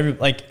 out of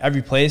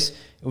every place, it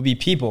would be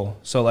people.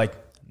 So like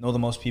know the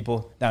most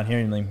people down here,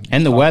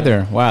 And the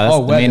weather. Wow, that's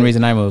the main weather.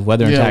 reason I moved.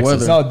 Weather and Yeah,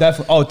 taxes. weather. No,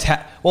 definitely.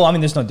 Well, I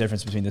mean, there's no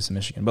difference between this and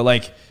Michigan, but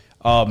like,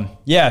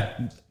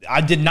 yeah,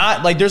 I did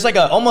not like. There's like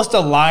almost a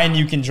line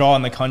you can draw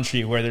in the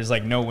country where there's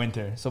like no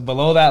winter. So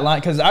below that line,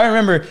 because I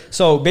remember.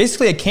 So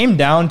basically, it came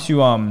down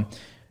to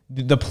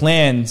the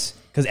plans.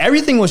 Because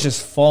everything was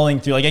just falling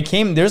through. Like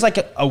there's like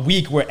a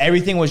week where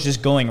everything was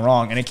just going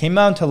wrong. And it came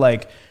down to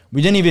like,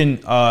 we didn't even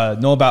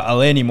know about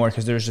LA anymore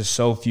because there's just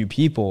so few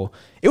people.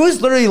 It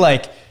was literally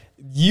like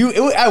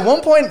at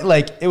one point,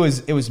 like it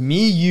was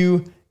me,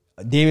 you,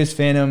 Davis,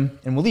 Phantom,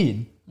 and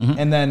Waleed.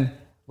 And then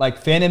like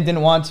Phantom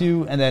didn't want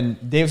to. And then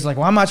Davis was like,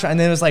 well, I'm not trying. And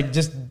then it was like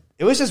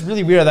it was just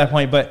really weird at that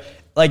point. But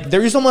like there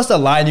was almost a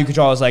line you could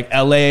draw. It was like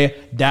LA,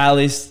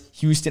 Dallas,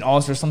 Houston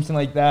also, or something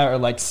like that. Or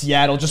like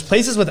Seattle, just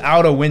places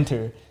without a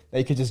winter. That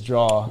you could just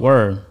draw.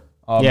 Word.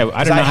 Yeah,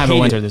 I did not have a hate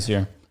winter it. this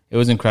year. It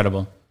was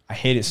incredible. I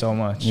hate it so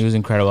much. It was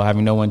incredible.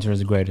 Having no winter is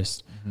the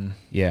greatest.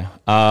 Yeah.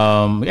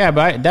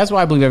 But that's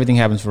why I believe everything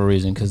happens for a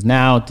reason. Because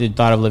now the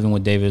thought of living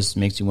with Davis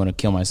makes you want to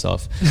kill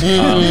myself.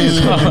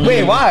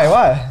 Wait,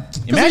 why?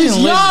 Imagine he's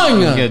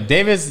young.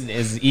 Davis,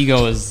 his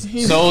ego is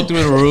so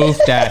through the roof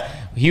that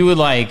he would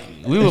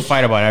we would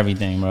fight about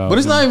everything, bro. But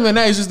it's not even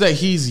that. It's just that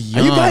he's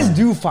young. You guys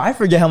do fight. I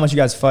forget how much you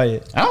guys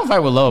fight. I don't fight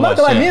with Lo I'm not about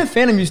gonna lie, shit. me and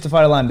Phantom used to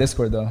fight a lot on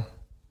Discord though.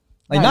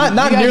 Like Nah,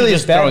 not you guys nearly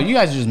just as bad. You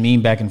guys are just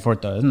mean back and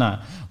forth though. It's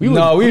not. We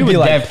would be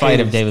like dead fight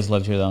if pigs. Davis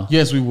lived here though.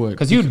 Yes, we would.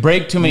 Because he would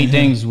break too many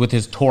things with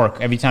his torque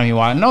every time he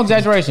walked. No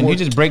exaggeration. He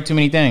just break too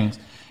many things.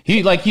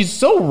 He's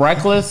so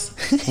reckless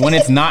when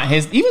it's not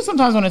his. Even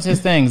sometimes when it's his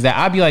things, that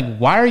I'd be like,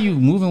 "Why are you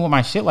moving with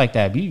my shit like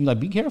that?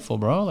 Be careful,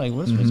 bro. Like,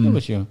 what's good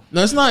with you?"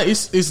 No, it's not.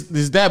 It's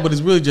that, but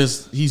it's really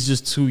just he's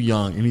just too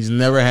young and he's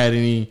never had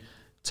any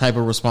type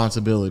of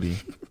responsibility.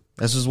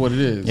 That's just what it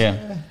is.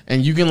 Yeah.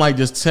 And you can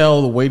just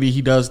tell the way that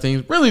he does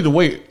things. Really, the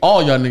way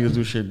all y'all niggas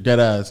do shit,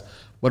 dead ass.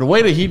 But the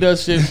way that he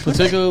does shit,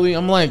 particularly,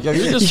 I'm like, yo,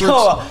 you're just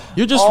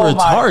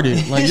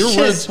retarded. Like you're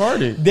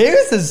retarded.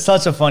 Davis is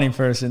such a funny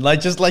person.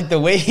 Just the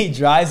way he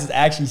drives is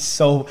actually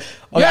so.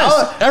 Okay,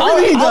 Yes,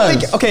 everything he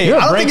does. You're a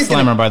I don't brake think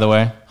slammer, by the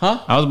way. Huh?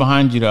 I was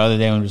behind you the other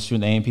day when we were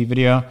shooting the AMP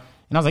video, and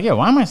I was like, "Yeah,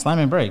 why am I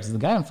slamming brekes? The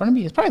guy in front of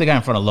me is probably the guy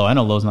in front of Lo. I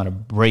know Lo's not a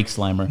brake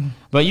slammer,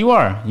 but you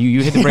are.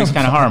 You hit the brakes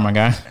kind of hard, my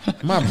guy."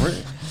 My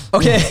brain.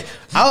 Okay,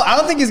 I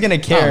don't think he's gonna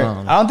care.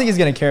 No. I don't think he's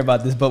gonna care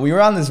about this. But we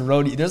were on this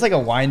road. There's a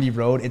windy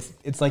road.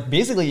 It's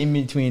basically in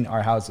between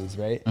our houses,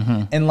 right?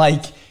 Mm-hmm.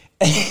 And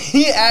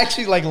he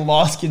actually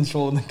lost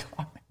control in the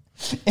car.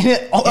 And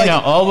it,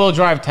 all-wheel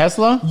drive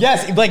Tesla.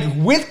 yes,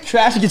 with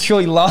traction control,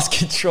 he lost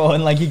control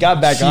and he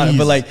got back on it.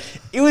 But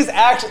it was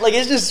actually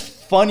it's just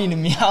funny to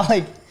me how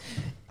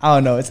I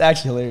don't know. It's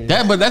actually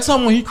hilarious. But that's how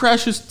when he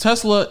crashed his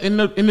Tesla in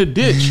the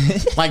ditch.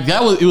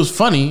 It was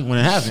funny when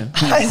it happened.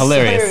 I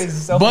hilarious. swear it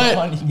was so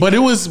funny. But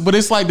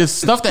it's the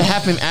stuff that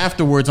happened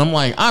afterwards. I'm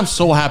like, I'm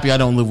so happy I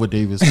don't live with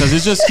Davis because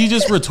he's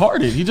just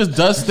retarded. He just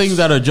does things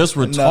that are just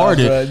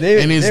retarded bro,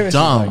 and it's Davis is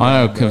dumb. like-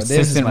 On a Bro, Davis is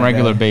consistent, my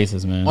regular guy.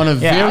 basis, man. On a I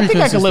very think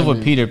I could live with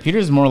consistent Peter.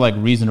 Peter's more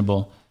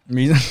reasonable.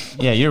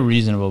 Yeah, you're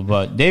reasonable,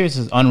 but Davis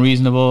is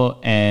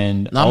unreasonable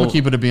and. I'm gonna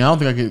keep it a bean. I don't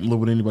think I could live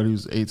with anybody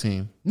who's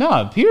 18.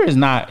 No, Peter is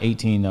not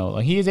 18 though.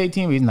 He is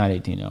 18, but he's not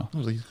 18 though. I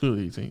was like, he's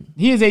clearly 18.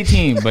 He is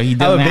 18, but he I'm a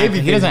doesn't. baby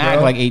He doesn't face, act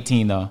bro. like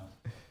 18 though.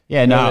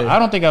 Yeah, no, Really? I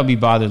don't think I'll be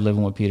bothered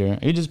living with Peter.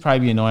 It'd just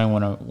probably be annoying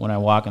when I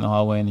walk in the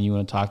hallway and you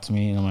want to talk to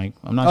me, and I'm like,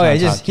 I'm not. Oh yeah, trying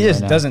to talk to he you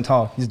just right now. doesn't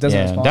talk. He just doesn't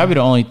Yeah, respond. that'd be the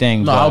only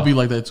thing. No, but- I'll be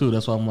like that too.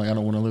 That's why I'm like, I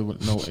don't want to live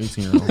with no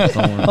 18-year-old.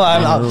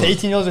 Well,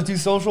 18-year-olds are too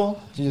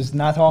social. You just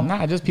not talk.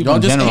 Nah, just people Y'all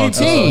in just general.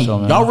 18. Social,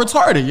 man. Y'all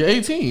retarded. You're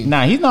 18.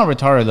 Nah, he's not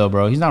retarded though,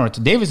 bro. He's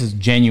not. Davis is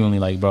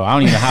genuinely bro. I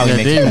don't even know how he Yeah,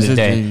 makes it Davis to the is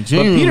day. But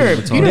genuinely Peter,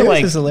 retarded. Peter,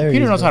 Davis is hilarious,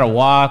 Peter knows bro. how to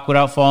walk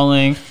without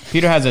falling.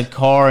 Peter has a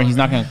car and he's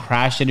not gonna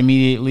crash it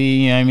immediately.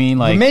 You know what I mean?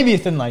 But Like, maybe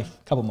within a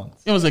couple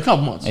months. It was a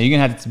couple months. you're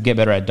gonna have to get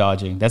better at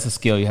dodging. That's a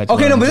skill you had to.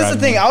 Okay, learn no, in but this is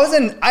the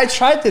driving. thing. I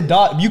tried to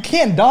dodge. You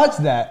can't dodge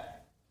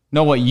that.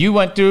 No, what you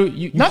went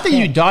through. Not that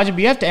you can't. dodge it,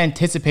 but you have to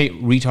anticipate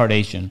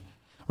retardation,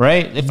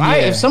 right?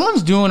 If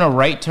someone's doing a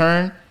right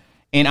turn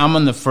and I'm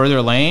in the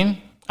further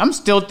lane, I'm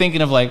still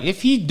thinking of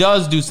if he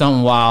does do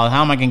something wild,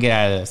 how am I gonna get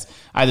out of this?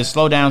 Either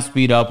slow down,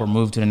 speed up, or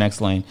move to the next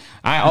lane.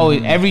 I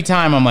always every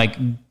time I'm like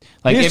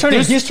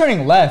He's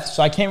turning left,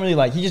 so I can't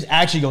really he just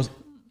actually goes.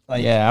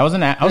 Yeah, I was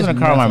in a car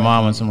with my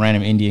mom when some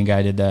random Indian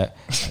guy did that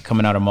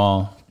coming out of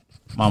mall.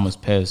 Mom was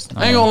pissed.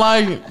 I ain't gonna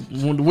lie.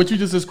 What you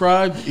just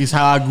described is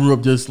how I grew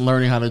up just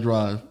learning how to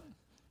drive.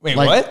 Wait,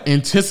 what?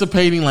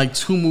 Anticipating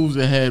 2 moves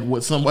ahead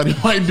what somebody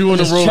might do in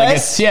the Just road.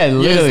 checks? Yeah,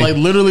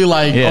 literally.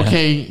 Yes, Yeah.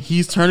 okay,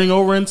 he's turning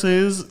over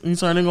he's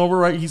turning over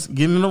right. He's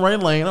getting in the right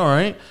lane. All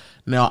right.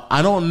 Now,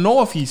 I don't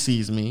know if he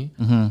sees me.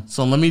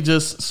 So let me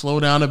just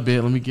slow down a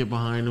bit. Let me get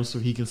behind him so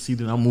he can see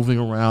that I'm moving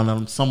around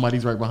and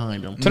somebody's right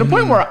behind him. To the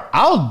point where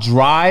I'll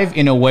drive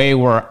in a way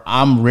where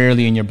I'm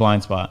rarely in your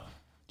blind spot.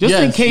 Just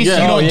in Yes, case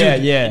yes. you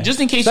don't yeah. Just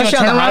in case Especially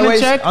you don't turn around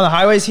and check. On the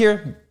highways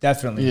here,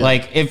 definitely.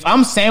 Yeah. If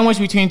I'm sandwiched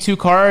between 2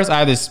 cars,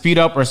 I either speed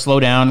up or slow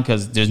down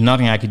because there's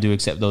nothing I could do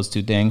except those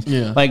 2 things.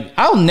 Yeah.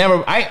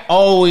 I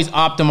always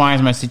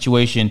optimize my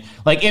situation.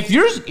 If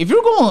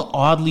you're going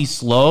oddly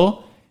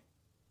slow,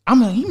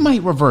 he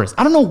might reverse.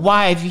 I don't know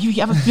why. If you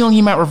have a feeling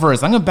he might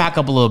reverse, I'm gonna back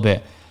up a little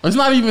bit. It's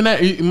not even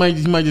that. He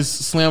might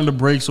just slam the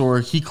brakes,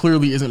 or he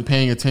clearly isn't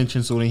paying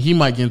attention, so then he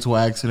might get into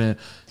an accident.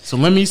 So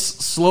let me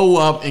slow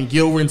up and get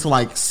over into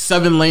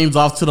 7 lanes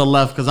off to the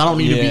left because I don't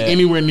need to be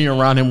anywhere near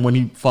around him when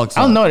he fucks up.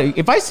 I don't know.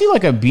 If I see a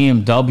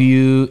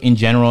BMW in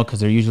general, because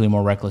they're usually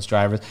more reckless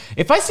drivers.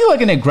 If I see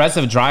an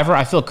aggressive driver,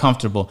 I feel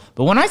comfortable.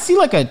 But when I see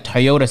a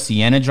Toyota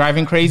Sienna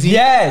driving crazy,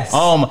 Yes.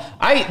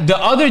 I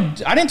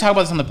didn't talk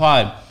about this on the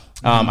pod.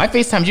 I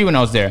FaceTimed you when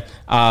I was there.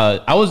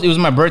 It was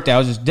my birthday.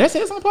 Did I say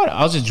this on the pod?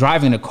 I was just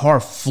driving, the car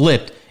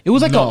flipped. It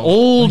was an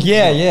old,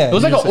 it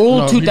was an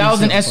old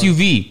 2000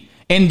 SUV,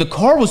 and the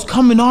car was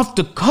coming off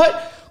the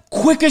cut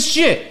quick as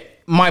shit.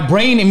 My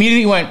brain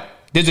immediately went,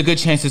 "There's a good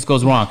chance this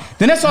goes wrong."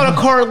 Then I saw the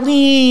car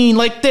lean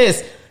like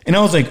this. And I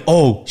was like,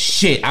 oh,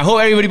 shit. I hope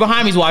everybody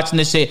behind me is watching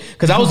this shit.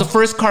 Because I was the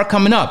first car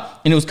coming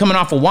up. And it was coming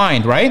off a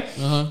wind, right?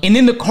 And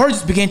then the car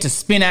just began to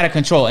spin out of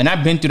control. And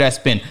I've been through that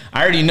spin.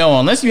 I already know,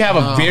 unless you have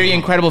a very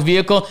incredible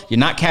vehicle, you're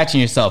not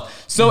catching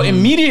yourself. So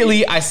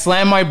immediately, I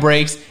slammed my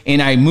brakes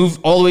and I moved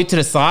all the way to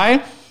the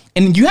side.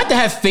 And you have to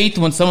have faith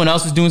when someone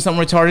else is doing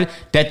something retarded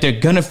that they're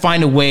going to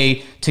find a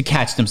way to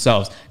catch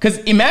themselves. Because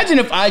imagine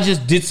if I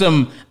just did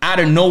some out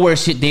of nowhere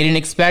shit they didn't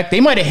expect.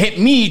 They might have hit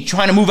me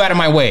trying to move out of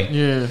my way.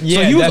 Yeah.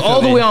 So he was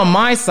all the way on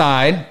my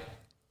side.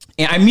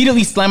 And I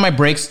immediately slammed my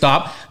brakes,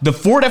 stopped. The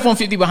Ford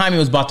F-150 behind me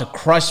was about to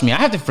crush me. I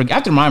have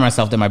to remind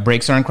myself that my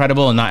brakes are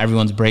incredible and not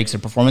everyone's brakes are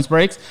performance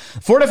brakes.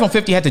 Ford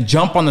F-150 had to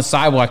jump on the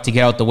sidewalk to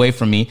get out the way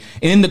from me.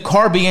 And then the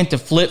car began to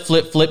flip.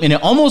 And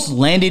it almost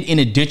landed in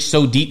a ditch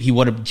so deep she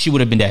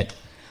would have been dead.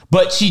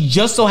 But she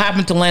just so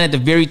happened to land at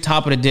the very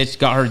top of the ditch,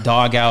 got her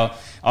dog out,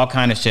 all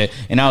kind of shit.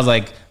 And I was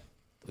like,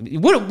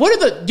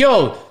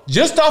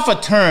 just off a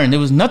turn,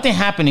 there was nothing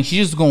happening.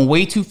 She's just going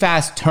way too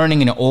fast,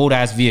 turning in an old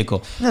ass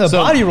vehicle. Yeah,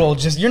 body roll,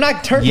 you're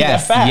not turning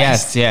that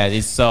fast.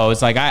 It's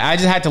like, I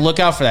just had to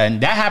look out for that.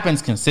 And that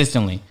happens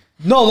consistently.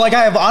 No, like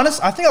I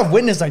think I've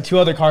witnessed like 2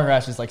 other car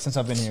crashes like since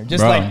I've been here.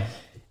 Just Bro.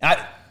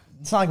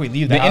 it's not like we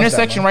leave the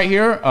intersection right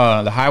here,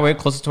 the highway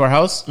closest to our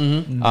house.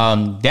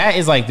 That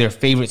is like their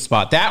favorite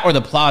spot. That or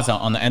the plaza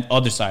on the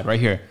other side right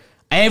here.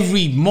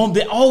 Every moment,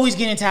 they always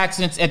get into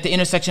accidents at the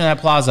intersection of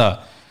that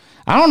plaza.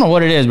 I don't know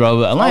what it is, bro.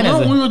 But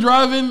Atlanta. We were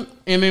driving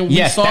and then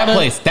we saw that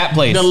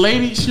place. The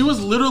lady, she was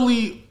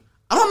literally,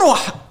 I don't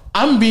know.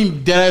 I'm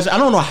being dead ass. I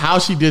don't know how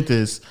she did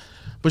this,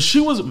 but she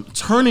was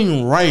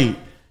turning right,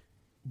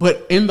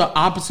 but in the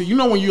opposite. You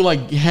know when you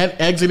like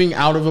exiting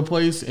out of a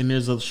place and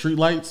there's a street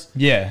lights.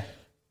 Yeah.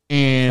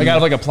 And like out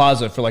of like a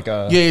plaza for like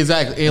a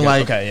exactly. And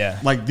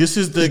like this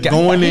is the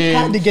going in.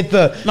 Had to get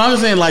the. No, I'm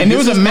saying like, and there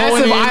was a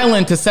massive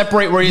island to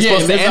separate where you're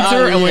supposed to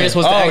enter and where you're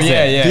supposed to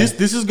exit.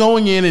 This is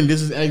going in and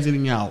this is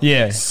exiting out.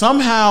 Yeah.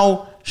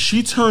 Somehow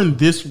she turned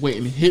this way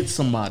and hit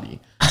somebody.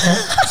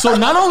 So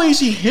not only did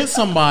she hit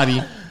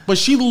somebody, but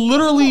she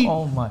literally.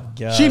 Oh my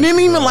god. She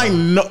didn't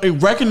even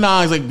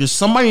recognize like there's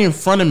somebody in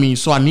front of me,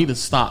 so I need to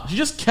stop. She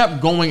just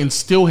kept going and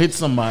still hit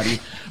somebody.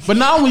 But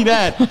not only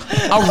that,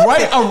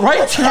 a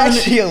right turn.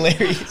 Actually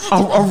hilarious.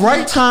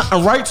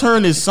 A right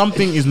turn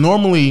is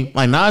normally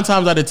like 9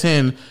 times out of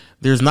 10.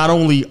 There's not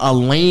only a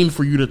lane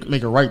for you to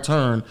make a right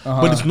turn,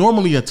 but it's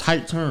normally a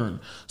tight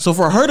turn. So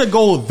for her to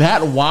go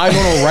that wide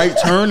on a right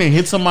turn and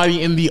hit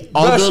somebody in the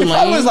other lane, she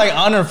probably was like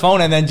on her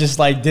phone and then just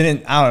like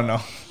didn't. I don't know.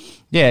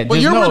 Yeah,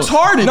 but you're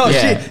retarded. No,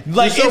 yeah. It's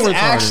retarded.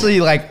 Actually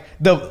like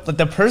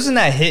the person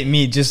that hit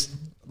me just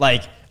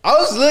like. I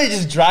was literally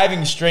just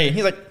driving straight.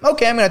 He's like,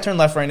 okay, I'm going to turn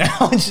left right now.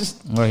 And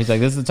just, well, he's like,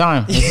 this is the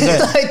time. This is it.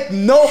 Like,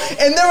 no.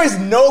 And there was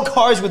no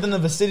cars within the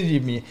vicinity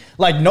of me.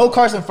 Like, no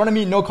cars in front of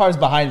me, no cars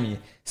behind me.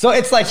 So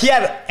it's like he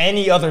had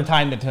any other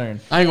time to turn.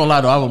 I ain't going to lie,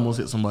 though. I almost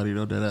hit somebody,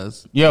 though, that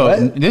ass.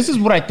 Yo, this is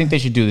what I think they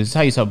should do. This is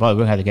how you solve the problem.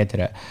 We're going to have to get to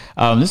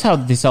that. This is how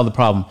they solve the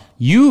problem.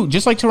 You,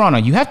 just like Toronto,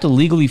 you have to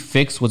legally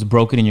fix what's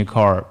broken in your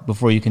car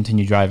before you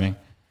continue driving.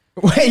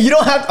 Wait, you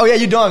don't have. Oh yeah,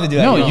 you don't have to do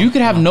that. No, you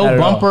could have no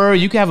bumper.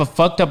 You could have a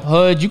fucked up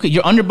hood.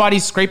 Your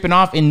underbody's scraping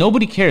off, and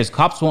nobody cares.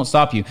 Cops won't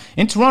stop you.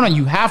 In Toronto,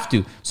 you have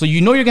to. So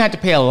you know you're gonna have to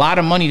pay a lot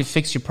of money to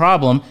fix your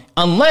problem,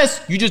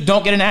 unless you just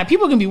don't get an app.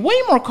 People are gonna be way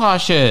more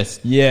cautious.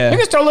 Yeah, they're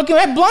gonna start looking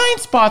at blind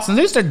spots, and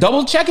they're gonna start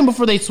double checking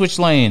before they switch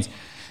lanes.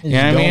 You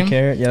know what I mean?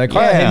 Care. Yeah, the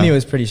car that hit me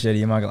was pretty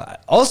shitty. I'm not gonna lie.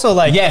 Also,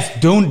 like, yes,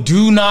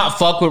 do not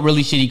fuck with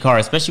really shitty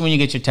cars, especially when you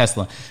get your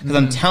Tesla, because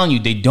I'm telling you,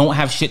 they don't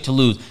have shit to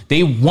lose.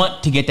 They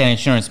want to get that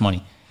insurance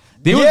money.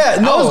 I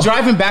was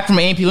driving back from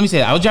an AMP. Let me say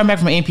that. I was driving back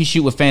from an AMP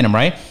shoot with Phantom,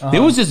 right?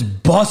 There was this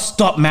bust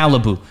up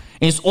Malibu,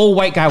 and this old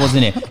white guy was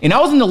in it. And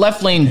I was in the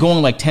left lane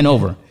going like 10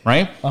 over,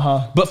 right?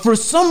 But for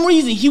some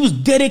reason, he was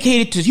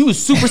dedicated to, he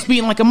was super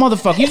speeding like a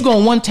motherfucker. He was going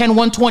 110,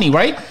 120,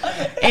 right?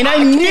 And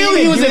I knew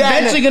he was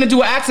eventually going to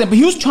do an accident, but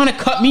he was trying to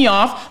cut me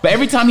off. But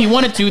every time he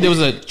wanted to, there was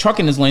a truck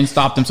in his lane,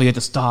 stopped him, so he had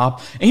to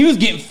stop. And he was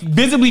getting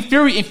visibly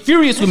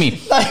furious with me.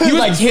 He was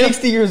like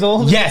 60 years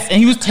old? Yes, and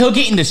he was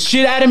tailgating the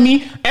shit out of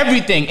me,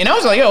 everything. And I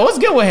was like, yo, what's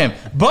good with him?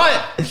 But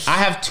I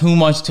have too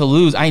much to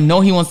lose. I know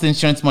he wants the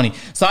insurance money.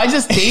 So I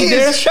just stayed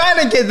there. He's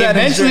trying to get that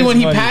eventually, when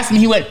he money. passed me,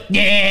 he went,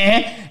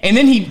 yeah. And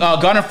then he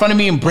got in front of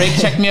me and brake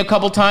checked me a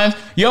couple times.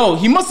 Yo,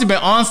 he must have been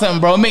on something,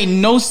 bro. It made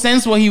no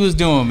sense what he was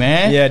doing,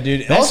 man. Yeah,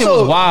 dude. That shit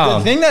was wild.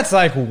 The thing that's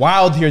like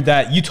wild here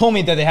that you told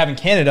me that they have in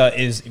Canada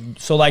is,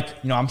 so like,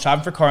 you know, I'm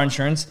shopping for car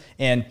insurance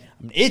and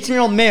I'm an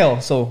 18-year-old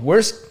male. So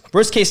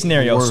worst case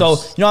scenario. So,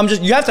 you know,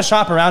 you have to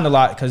shop around a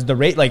lot because the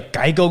rate, like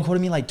Geico quoted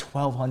me like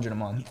 $1,200 a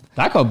month.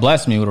 Geico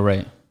blessed me with a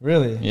rate.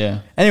 Really? Yeah.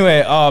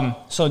 Anyway,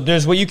 so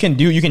there's what you can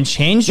do. You can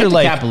change your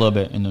like cap a little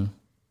bit in the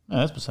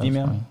that's besides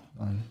email.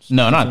 Fine.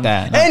 No, not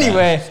that.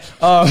 Anyway,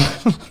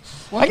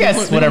 I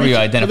guess whatever you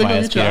identify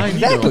as, Peter.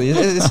 Exactly.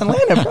 It's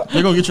Atlanta, bro.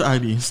 They're going to get your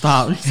ID.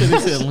 Stop. He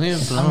said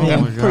Atlanta.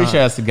 I'm pretty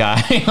sure that's the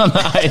guy on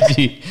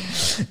the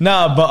IG.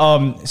 Nah,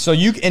 but so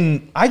you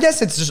can, I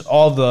guess it's just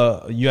all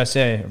the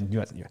USA.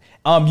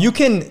 You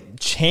can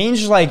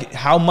change like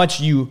how much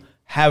you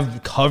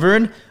have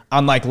covered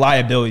on like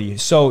liability.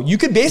 So you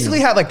could basically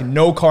have like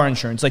no car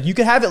insurance. Like you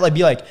could have it like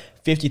be like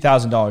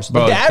 $50,000.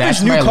 Bro, But the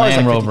average new car is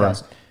like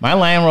 $50,000. My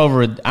Land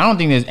Rover, I don't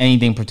think there's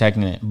anything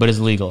protecting it, but it's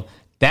legal.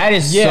 That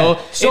is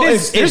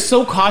they're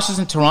so cautious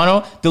in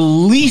Toronto. The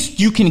least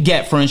you can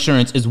get for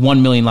insurance is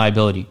 1 million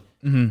liability.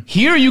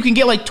 Here you can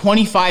get like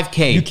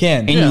 25K. You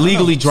can. And you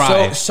legally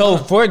drive. So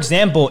for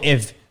example,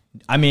 if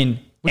But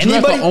you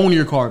have to own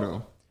your car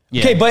though.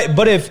 Yeah. Okay,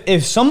 but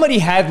if somebody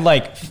had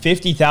like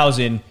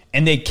 50,000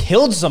 and they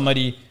killed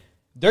somebody,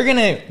 they're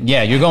gonna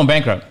you're going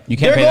bankrupt. You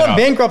can't pay they're that going off.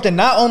 bankrupt, and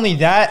not only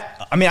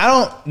that, I mean,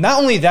 not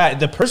only that,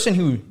 the person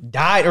who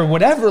died or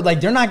whatever, like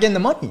they're not getting the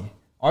money,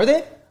 are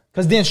they?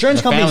 Because the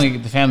insurance company,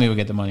 The family would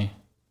get the money.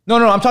 No,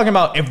 I'm talking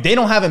about if they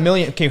don't have $1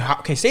 million.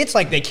 Okay, say it's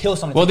like they kill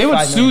someone. Well, they would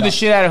 $5 sue million. the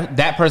shit out of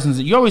that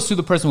person's. You always sue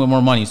the person with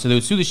more money, so they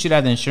would sue the shit out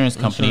of the insurance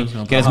company,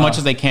 get as much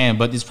as they can.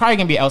 But it's probably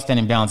gonna be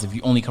outstanding balance if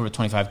you only cover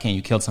 25K and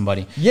you killed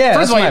somebody. Yeah,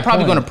 first of all, that's you're my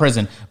probably point. going to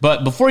prison.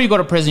 But before you go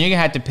to prison, you're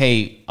gonna have to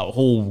pay a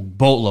whole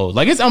boatload.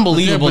 Like it's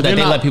unbelievable but that they're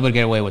they not- let people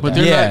get away with But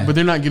that.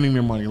 they're not getting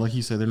their money. Like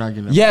he said, they're not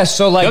getting. Yeah,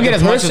 so like They'll get the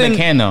as much as they person-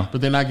 can though.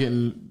 But they're not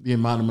getting the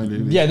amount of money.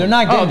 Yeah, they're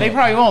not getting. Oh, they it.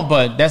 probably won't.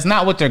 But that's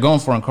not what they're going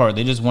for in court.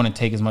 They just want to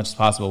take as much as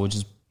possible, which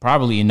is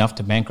probably enough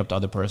to bankrupt the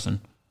other person.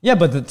 Yeah,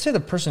 but say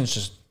the person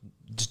just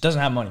doesn't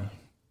have money.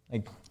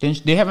 Like,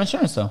 They have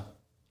insurance though.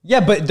 yeah,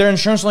 but their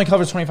insurance only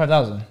covers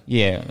 25,000.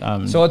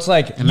 Yeah. So it's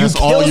like you that's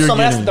all kill you're someone.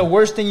 That's getting. the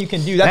worst thing you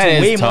can do. That's That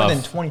is way tough. more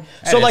than 20.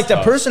 That So is like the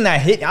tough. person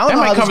that hit, I don't that know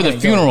how might this cover is the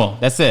gonna go. funeral.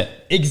 That's it.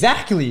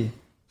 Exactly.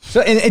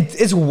 So and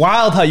it's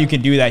wild how you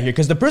can do that here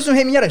because the person who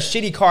hit me had a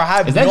shitty car. I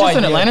have Is that no just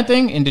an idea. Atlanta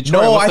thing? In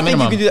Detroit, No, what's I the think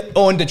minimum? you can do that.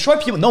 Oh, in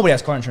Detroit, nobody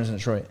has car insurance in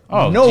Detroit.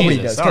 Oh, nobody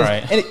Jesus, does. all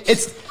right. And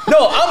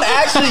I'm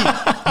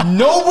actually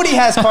nobody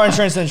has car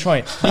insurance in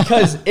Detroit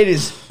because it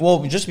is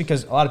just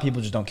because a lot of people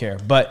just don't care.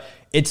 But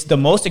it's the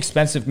most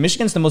expensive.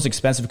 Michigan's the most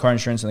expensive car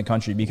insurance in the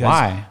country because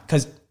Why?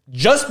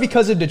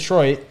 Because of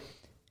Detroit,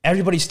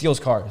 everybody steals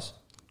cars.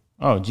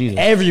 Oh, Jesus.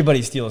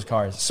 Everybody steals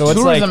cars. So it's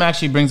Tourism like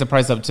actually brings the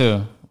price up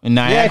too. In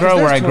 'cause Niagara,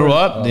 where I there's grew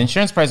tourists. up, the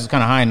insurance price was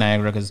kind of high in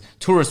Niagara because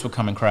tourists would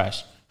come and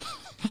crash.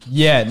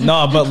 yeah,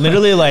 no, but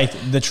literally like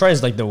Detroit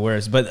is like the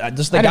worst. But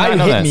just the I did guy not who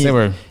know hit that. me, They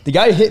were- the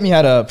guy who hit me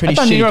had a pretty I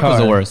thought shitty New York car. was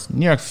the worst.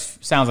 New York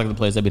sounds like the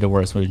place that'd be the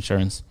worst with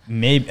insurance.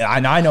 Maybe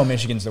I know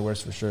Michigan's the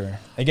worst for sure.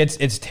 Like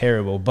it's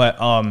terrible, but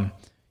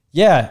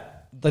yeah,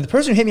 like the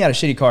person who hit me had a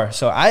shitty car,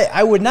 so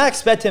I would not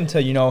expect him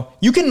to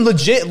you can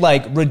legit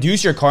like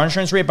reduce your car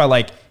insurance rate by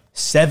like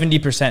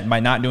 70%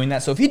 by not doing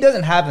that. So if he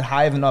doesn't have a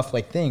high enough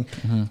like thing,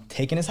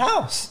 taking his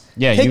house,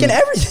 Yeah, taking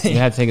everything, You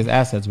had to take his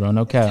assets, bro.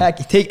 No cap.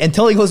 take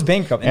until he goes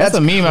bankrupt. And That's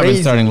a meme I've been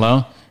crazy. starting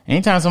low.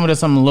 Anytime someone does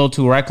something a little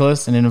too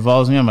reckless and it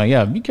involves me, I'm like,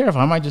 yeah, be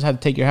careful. I might just have to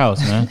take your house,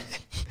 man.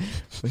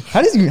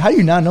 How do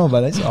you not know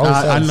about that?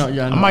 I know.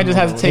 Yeah, I might just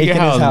have to take your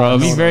Taking his house, bro.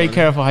 house. Be very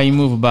careful how you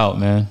move about,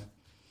 man.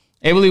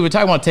 Hey, Willie, we're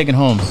talking about taking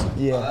homes.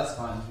 Yeah. Oh, that's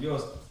fine. You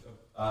was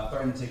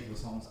threatening to take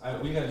those homes.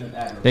 We gotta do an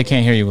ad. They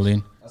can't hear you,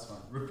 Willie. That's fine.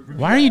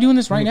 Why are you doing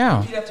this right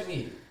now? Repeat after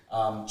me.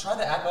 Try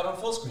the app out on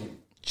full screen.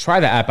 Try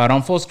the app out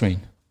on full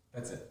screen.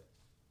 That's it.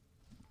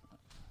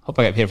 Hope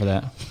I get paid for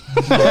that.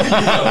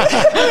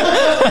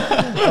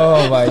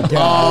 Oh my god.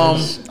 I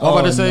was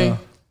about to say.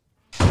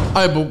 All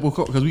right, but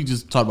because we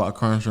just talked about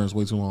car insurance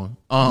way too long.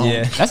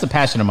 Yeah. That's a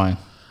passion of mine.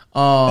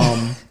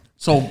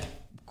 So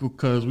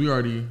because we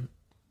already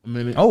a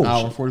minute, Oh,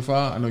 hour shit.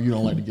 45. I know you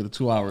don't like to get to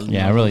 2 hours.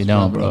 Yeah, I really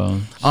don't, bro.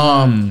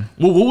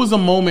 What was the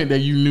moment that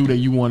you knew that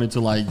you wanted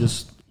to like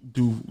just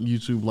do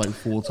YouTube like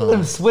full I'm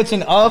time?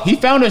 switching up. He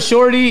found a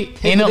shorty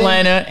in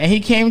Atlanta and he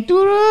came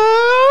through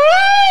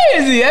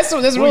crazy. That's a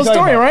What are real you talking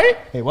story, about? right?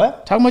 Hey,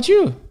 what? Talking about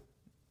you.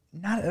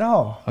 Not at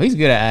all. Oh, he's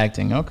good at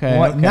acting. Okay.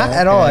 What? okay, Not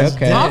at okay, all. It's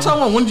Okay. No, I'm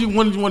talking about when did you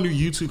want to do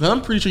YouTube? Because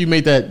I'm pretty sure you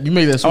made that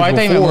switch Oh, I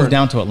thought you before. moved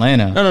down to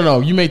Atlanta. No.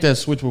 You made that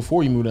switch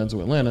before you moved down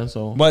to Atlanta.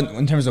 So What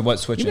in terms of what You've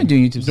switching? been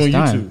doing YouTube doing since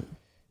time. YouTube.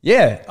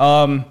 Yeah.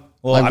 Well,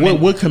 Like I mean,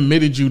 what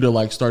committed you to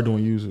like start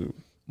doing YouTube?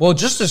 well,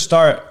 just to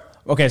start.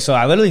 Okay, so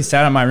I literally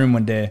sat in my room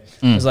one day.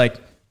 I was like,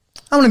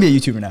 I'm gonna be a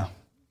YouTuber now.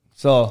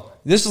 So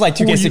this is like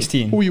Who were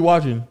 2K16. who were you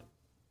watching?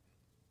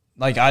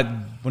 Like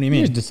what do you You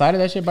mean? just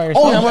decided that shit by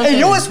yourself. Oh, and you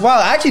know what's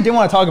wild? I actually didn't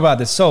want to talk about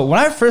this. So when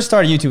I first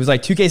started YouTube, it was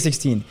like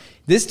 2K16.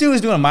 This dude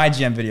was doing my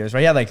GM videos, right?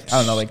 He had like, I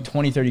don't know, like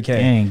 20,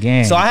 30K.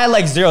 Gang. So I had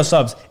like 0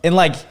 subs. And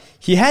like,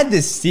 he had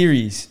this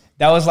series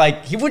that was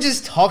like, he would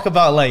just talk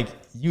about like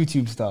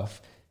YouTube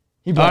stuff.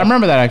 He'd be Oh, I like-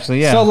 remember that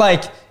actually. Yeah. So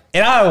like,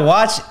 and I would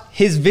watch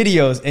his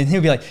videos and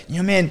he'll be like,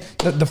 man,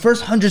 the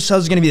first 100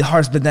 subs is going to be the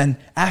hardest, but then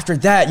after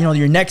that,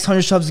 your next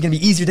 100 subs is going to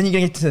be easier. Then you're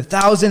going to get to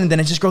 1,000 and then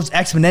it just grows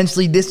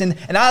exponentially this and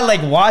I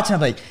like watch and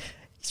I'm like,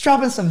 he's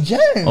dropping some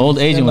gems. Old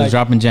agent And, was like,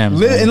 dropping gems.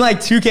 man. In like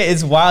 2K,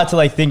 it's wild to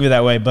like think of it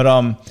that way. But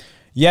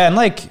yeah, and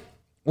like,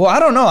 well, I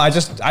don't know. I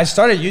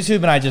started YouTube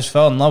and I just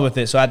fell in love with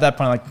it. So at that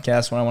point, like, okay,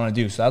 that's what I want to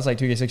do. So that's like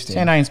 2K16.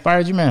 And I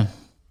inspired you, man.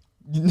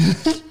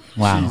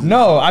 Wow.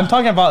 No, I'm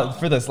talking about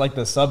for this, like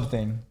the sub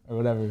thing or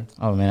whatever.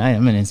 Oh man,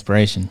 I'm an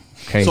inspiration.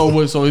 Crazy.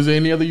 So is there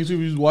any other YouTubers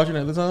you was watching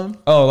at the time?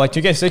 Oh, like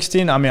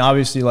 2K16. I mean,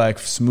 obviously, like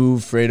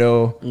Smooth,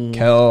 Fredo,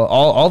 Kel,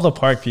 all the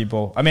park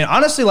people. I mean,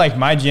 honestly, like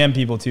my GM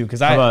people too.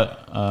 Because How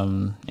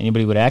about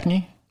anybody with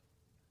acne?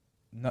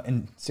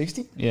 in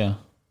 60? Yeah.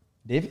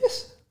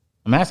 Davis?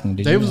 I'm asking.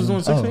 Did Davis you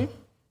was know? doing 16.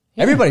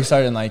 Everybody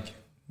started in like,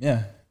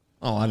 yeah.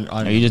 Oh,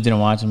 Or you just didn't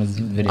watch him as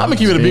video. I'm gonna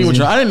keep it a bean with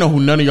you. I didn't know who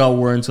none of y'all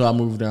were until I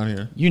moved down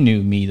here. You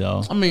knew me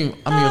though. I mean,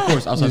 of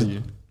course, outside of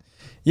you.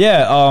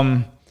 Yeah.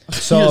 You're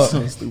So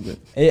so stupid.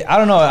 I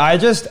don't know.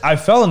 I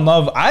fell in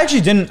love. I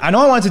actually didn't. I know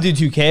I wanted to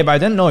do 2K, but I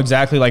didn't know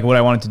exactly like what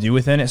I wanted to do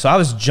within it. So I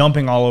was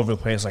jumping all over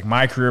the place, like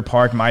my career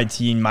park, my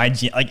team,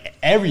 like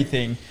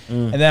everything.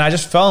 And then I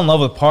just fell in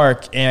love with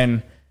Park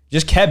and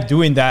just kept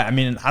doing that. I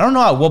mean, I don't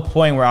know at what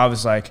point where I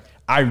was like,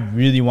 I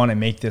really want to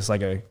make this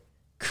like a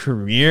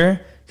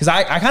career, because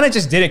I kind of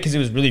just did it because it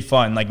was really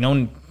fun. Like I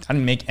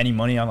didn't make any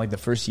money on like the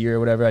first year or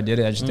whatever I did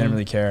it. I just didn't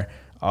really care.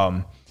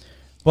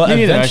 But Me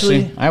neither,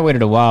 eventually, actually. I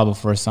waited a while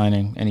before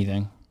signing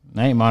anything.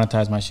 I didn't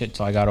monetize my shit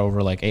till I got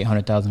over like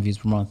 800,000 views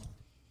per month.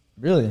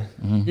 really,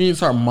 You didn't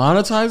start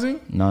monetizing?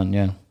 None,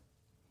 yeah.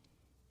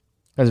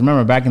 Because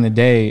remember, back in the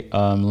day,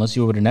 unless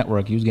you were with a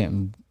network, you was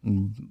getting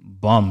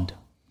bummed,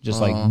 just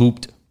like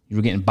booped. You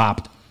were getting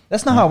bopped.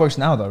 that's not how it works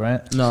now, though,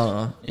 right?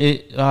 No.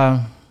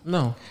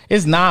 No,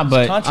 it's not.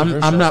 But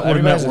I'm not with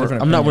a network.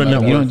 I'm not with a you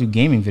network. don't do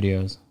gaming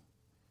videos.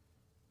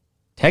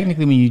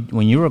 Technically,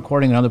 when you're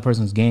recording another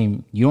person's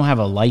game, you don't have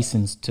a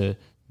license to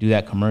do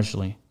that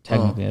commercially.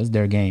 Technically, it's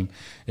their game.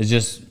 It's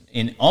just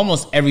in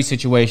almost every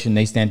situation,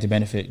 they stand to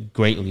benefit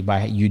greatly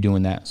by you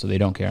doing that, so they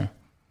don't care.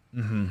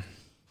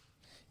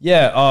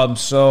 Yeah.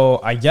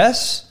 So I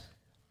guess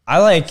I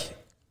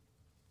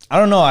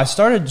don't know. I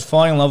started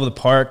falling in love with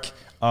the Park.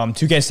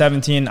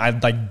 2K17, I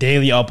like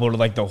daily uploaded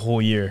like the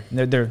whole year.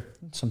 They're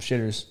some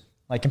shitters.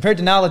 Like compared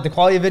to now, like the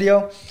quality of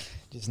video,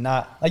 just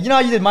not like, you know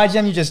how you did My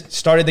Jam, you just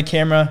started the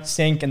camera,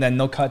 sync, and then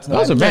no cuts. No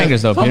Those are editing.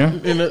 bangers, though, Peter.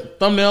 In the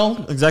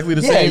thumbnail, exactly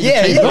the Yeah, same.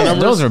 yeah, Change yeah. the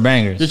numbers. Those are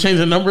bangers. You change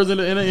the numbers in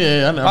it.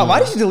 Yeah, I know. Wow, why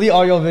did you delete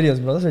all your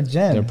videos, bro? Those are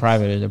gems. They're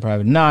private. They're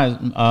private. Nah,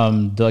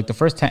 the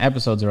first 10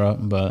 episodes are up,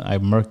 but I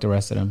murked the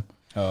rest of them.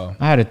 Oh.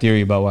 I had a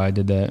theory about why I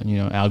did that. You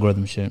know,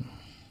 algorithm shit.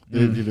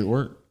 Did it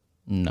work?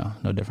 No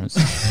difference.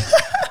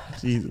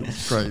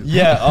 Jesus Christ.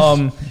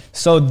 Yeah.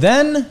 So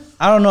then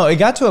I don't know. It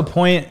got to a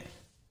point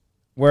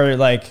where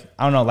like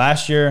I don't know.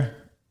 Last year,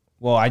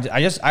 well, I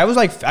was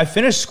like I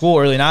finished school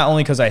early, not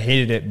only because I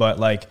hated it, but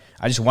like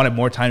I just wanted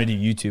more time to do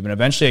YouTube, and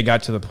eventually it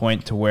got to the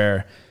point to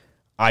where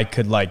I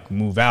could like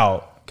move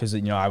out because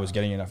you know I was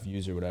getting enough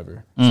views or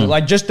whatever. So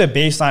like just the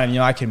baseline, you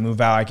know, I could move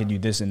out, I could do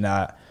this and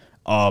that.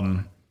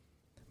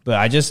 But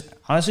I just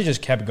honestly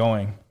just kept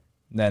going.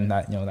 Then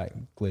that that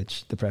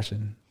glitch,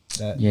 depression.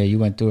 That. Yeah, you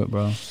went through it,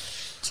 bro.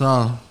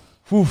 So,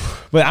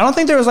 But I don't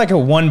think there was like a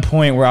one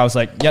point where I was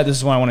like, yeah, this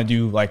is what I want to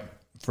do like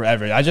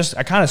forever. I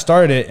kind of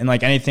started it, and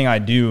like anything I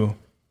do,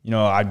 you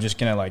know, I'm just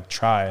gonna like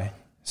try.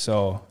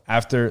 So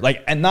after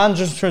like, and not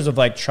just in terms of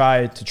like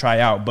try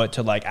out, but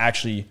to like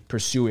actually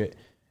pursue it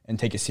and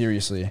take it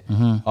seriously.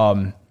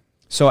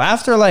 So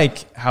after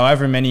like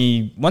however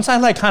many, once I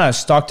like kind of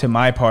stuck to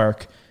my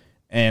park,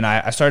 and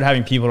I started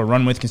having people to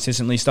run with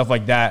consistently, stuff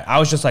like that, I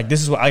was just like,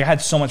 this is what I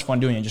had so much fun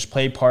doing it. Just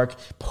play park,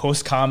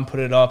 post com, put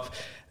it up,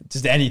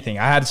 just anything.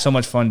 I had so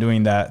much fun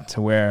doing that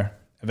to where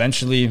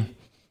eventually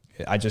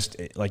I just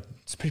like,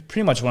 it's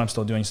pretty much what I'm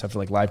still doing, except for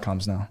like live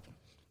comms now.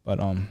 But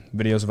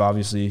videos have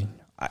obviously,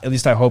 at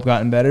least I hope,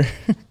 gotten better.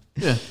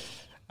 yeah.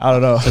 I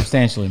don't know.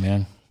 Substantially,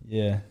 man.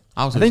 Yeah.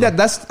 I think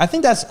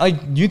that's like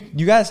you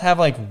guys have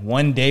like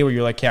one day where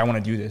you're like, hey, I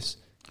want to do this.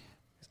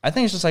 I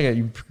think it's just like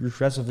you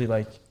progressively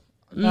like.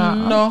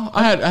 No,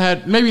 I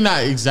had maybe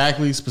not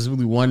exactly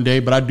specifically one day,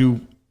 but I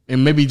do,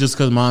 and maybe just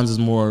because mine's is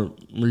more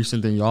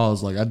recent than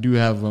y'all's. Like I do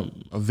have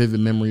a vivid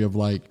memory of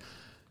like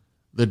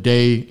the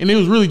day, and it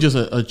was really just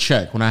a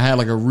check when I had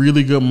like a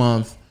really good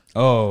month.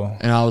 Oh,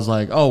 and I was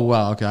like, oh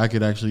wow, okay, I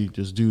could actually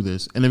just do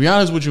this. And to be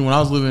honest with you, when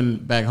I was living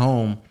back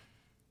home,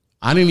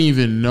 I didn't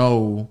even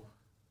know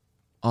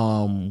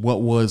what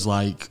was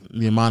like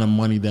the amount of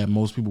money that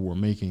most people were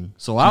making.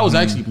 So I was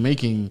actually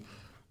making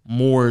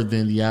more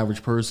than the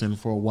average person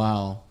for a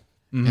while.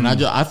 And I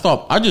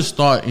just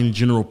thought in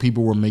general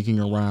people were making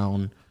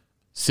around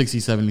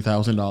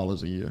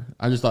 $60,000-$70,000 a year.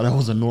 I just thought that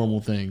was a normal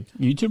thing.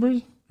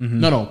 YouTubers?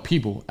 No,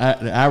 people,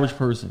 the average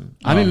person.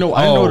 I didn't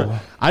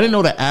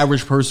know the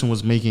average person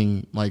was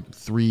making like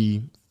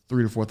 $3,000 to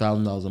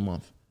 $4,000 a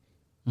month.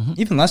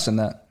 even less than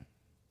that.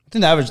 I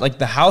think the average, like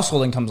the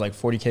household income is like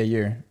 $40K a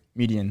year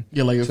median.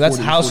 Yeah, like so that's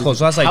 40, household. 40.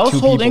 So that's like two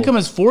Household people. income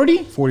is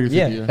 40? 40 or 50.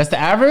 Yeah. Yeah. That's the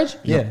average?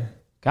 Yeah,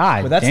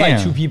 God, but that's damn.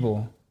 like two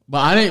people. But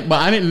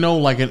I didn't know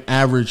like an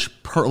average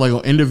like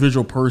an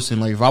individual person.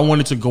 Like if I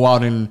wanted to go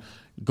out and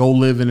go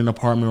live in an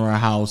apartment or a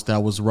house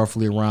that was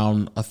roughly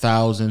around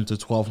 $1,000 to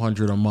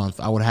 $1,200 a month,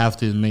 I would have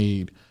to have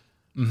made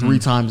 3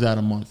 times that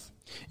a month.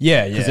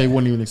 Yeah, Because they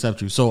wouldn't even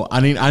accept you. So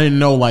I didn't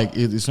know like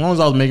as long as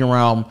I was making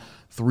around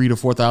 $3,000 to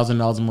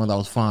 $4,000 a month, I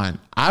was fine.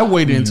 I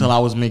waited until I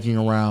was making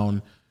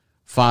around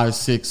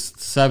 $5,000,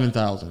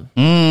 $6,000,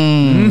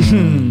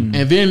 $7,000,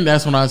 and then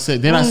that's when I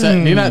said. Then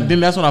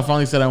that's when I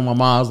finally said that with my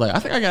mom. I was like, I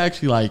think I can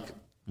actually like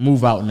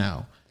move out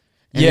now.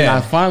 And then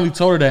I finally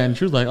told her that, and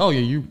she was like, "Oh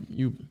yeah,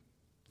 you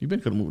been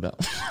could have moved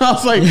out." I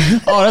was like,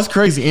 "Oh, that's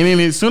crazy." And then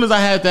as soon as I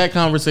had that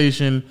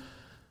conversation,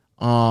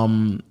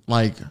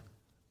 like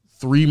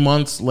 3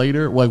 months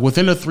later, like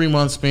within a 3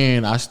 month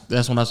span,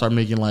 that's when I started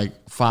making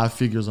like 5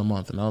 figures a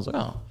month, and I was like,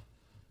 oh,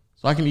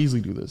 so I can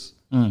easily do this.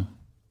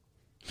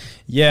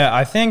 Yeah,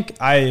 I think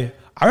I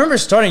remember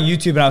starting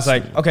YouTube and I was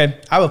like, okay,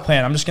 I have a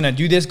plan. I'm just going to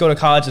do this, go to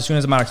college. As soon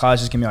as I'm out of college,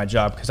 just give me my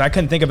job. Because I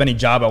couldn't think of any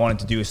job I wanted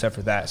to do except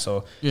for that.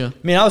 So, yeah. I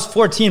mean, I was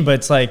 14, but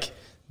it's like,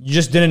 you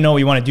just didn't know what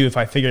you want to do. If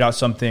I figured out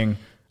something,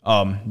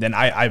 then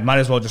I might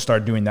as well just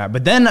start doing that.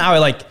 But then I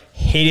like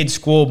hated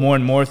school more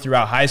and more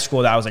throughout high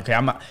school, that I was like, okay,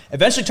 I'm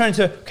eventually turned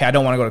into, okay, I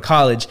don't want to go to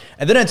college.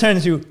 And then it turned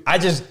into, I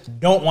just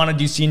don't want to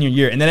do senior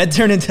year. And then it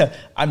turned into,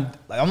 I'm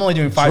only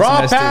doing 5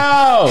 semesters.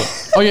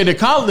 out. Oh yeah, the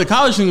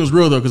college thing was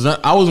real though, because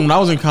when I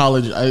was in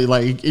college,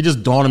 it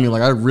just dawned on me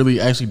like I really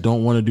actually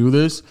don't want to do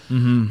this.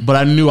 But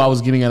I knew I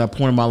was getting at a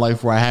point in my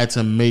life where I had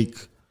to make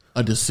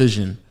a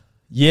decision.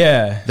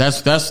 Yeah,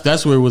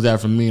 that's where it was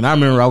at for me. And I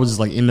remember I was just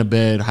like in the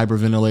bed,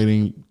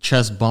 hyperventilating,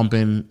 chest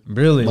bumping,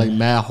 really like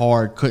mad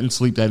hard, couldn't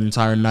sleep that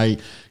entire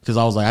night because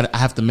I was like, I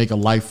have to make a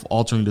life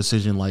altering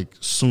decision like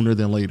sooner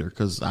than later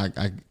because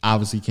I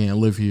obviously can't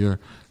live here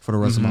for the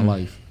rest of my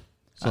life.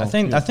 So, I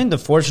think the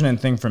fortunate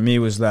thing for me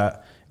was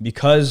that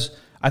because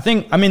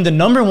the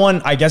number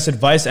one, I guess,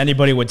 advice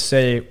anybody would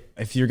say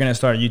if you're gonna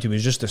start YouTube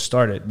is just to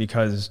start it,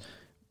 because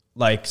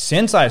like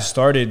since I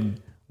started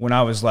when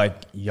I was like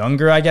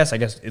younger, I guess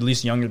at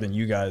least younger than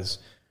you guys,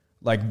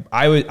 like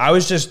I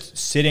was just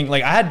sitting,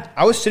 like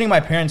I was sitting in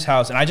my parents'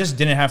 house and I just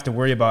didn't have to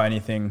worry about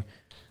anything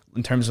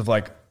in terms of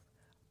like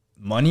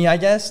money, I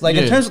guess. Like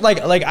in terms of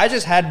like I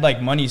just had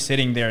like money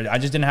sitting there. I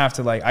just didn't have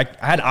to like, I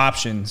had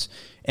options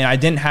and I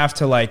didn't have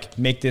to like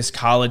make this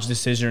college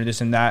decision or this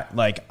and that,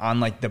 like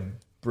on like the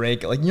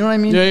break, like, you know what I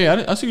mean?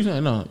 Yeah, I see what you're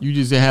saying. No, you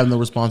just didn't have no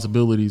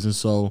responsibilities, and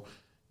so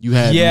you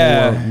had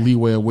more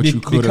leeway of what you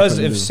could. Because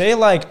if, say,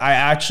 like, I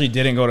actually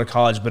didn't go to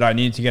college, but I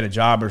needed to get a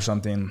job or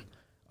something,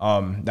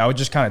 that would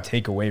just kind of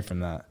take away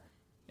from that.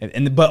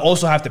 But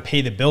also have to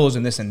pay the bills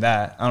and this and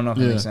that. I don't know if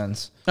that makes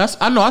sense.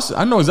 I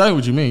know exactly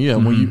what you mean. Yeah,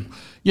 when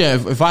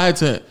if I had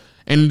to,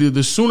 and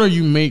the sooner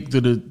you make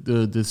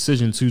the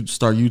decision to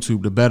start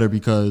YouTube, the better,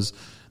 because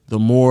the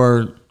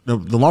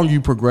longer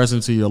you progress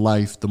into your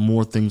life, the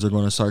more things are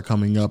going to start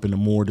coming up, and the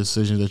more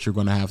decisions that you're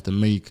going to have to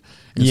make.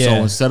 And so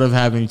instead of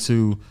having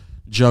to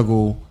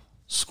juggle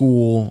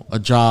school, a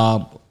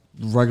job,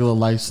 regular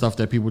life stuff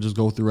that people just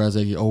go through as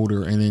they get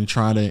older, and then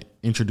trying to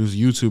introduce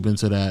YouTube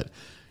into that,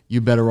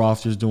 you're better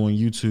off just doing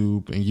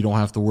YouTube, and you don't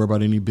have to worry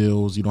about any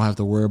bills. You don't have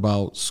to worry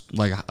about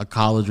like a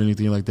college or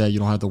anything like that. You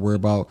don't have to worry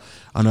about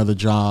another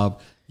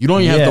job. You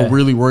don't even have to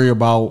really worry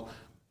about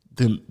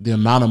the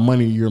amount of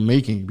money you're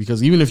making,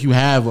 because even if you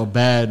have a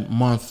bad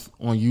month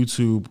on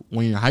YouTube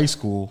when you're in high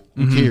school,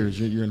 who cares?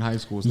 You're in high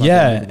school. It's not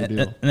that big of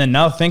a deal. And then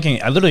now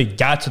thinking, I literally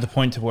got to the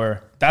point to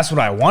where that's what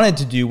I wanted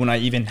to do when I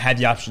even had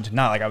the option to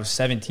not. Like I was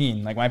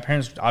 17. Like my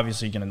parents were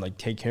obviously gonna like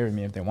take care of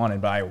me if they wanted,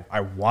 but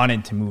I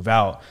wanted to move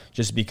out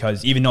just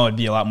because even though it'd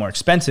be a lot more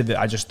expensive,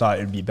 I just thought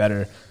it'd be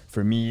better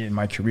for me and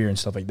my career and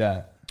stuff like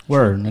that.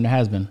 Word, and it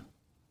has been.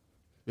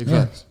 Big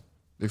facts.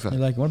 Big facts.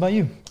 You're like, what about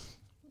you?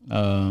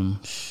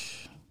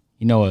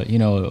 You know what?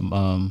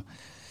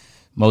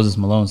 Moses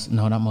Malone.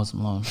 No, not Moses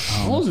Malone.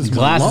 Moses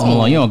Glasses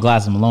Malone. You know what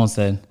Glasses Malone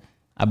said?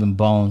 I've been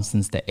balling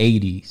since the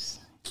 80s.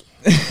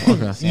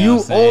 Okay.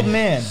 You old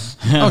man.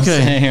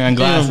 Okay. And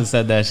Glasses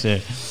said that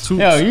shit.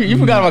 Yo, you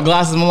forgot about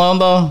Glasses Malone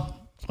though?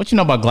 What you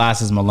know about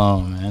Glasses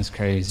Malone, man? That's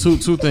crazy.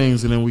 Two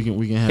things, and then we can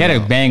have. He had a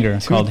banger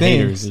called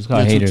Haters. It was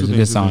called Haters. It's a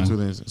good song. So,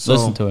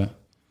 listen to it.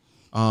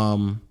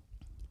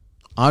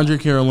 Andre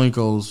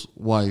Karolinko's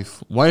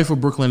wife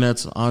of Brooklyn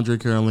Nets, Andre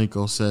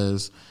Karolinko,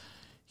 says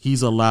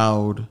he's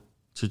allowed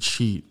to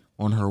cheat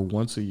on her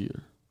once a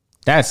year.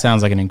 That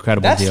sounds like an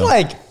incredible deal.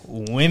 That's like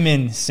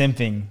women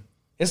simping.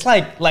 It's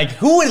like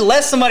who would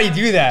let somebody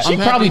do that? She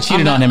probably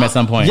cheated on him at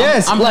some point.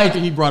 Yes, I'm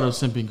happy he brought up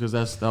simping, because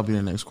that'll be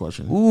the next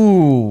question.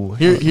 Ooh.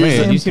 Wait,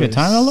 do you see the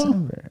time,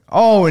 Lolo?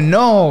 Oh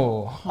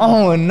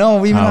no.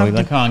 We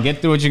Like, come on,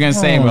 get through what you're gonna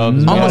say, bro.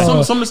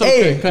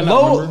 Hey,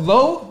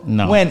 Lo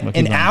went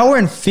an hour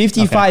and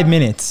 55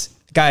 minutes.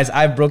 Guys,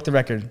 I broke the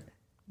record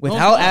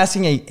without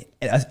asking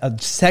a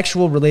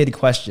sexual related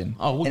question.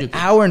 Oh, we'll get there.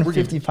 Hour and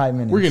 55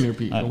 minutes. We're getting there,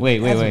 Pete. Wait.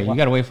 You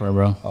gotta wait for it,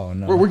 bro. Oh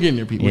no. We're getting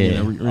there, Pete. We're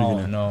getting there.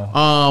 Oh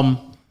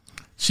no.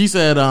 She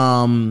said,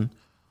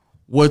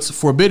 what's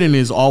forbidden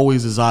is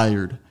always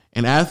desired,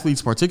 and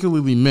athletes,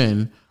 particularly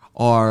men,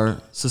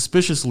 are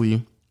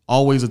suspiciously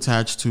always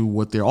attached to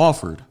what they're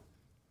offered.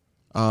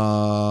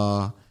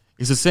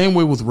 It's the same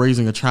way with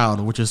raising a child,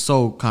 which is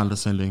so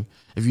condescending.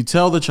 If you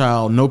tell the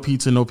child, no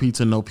pizza, no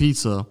pizza, no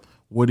pizza,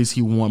 what does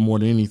he want more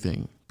than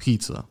anything?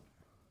 Pizza.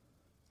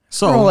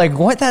 So, bro, like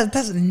what?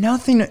 That's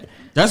nothing.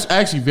 That's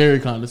actually very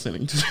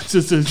condescending.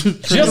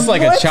 Just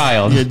like a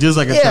child. Yeah, just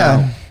like a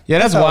child. Yeah,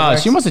 that's wild.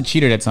 She must have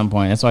cheated at some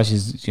point. That's why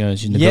she's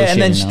negotiating. Yeah,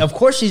 and then now. of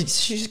course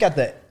she's got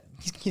the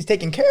he's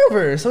taking care of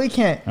her, so he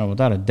can't. Oh,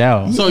 without a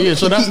doubt. So yeah,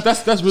 so that's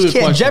really He the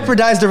can't question.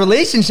 jeopardize the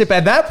relationship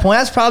at that point.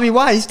 That's probably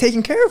why he's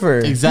taking care of her.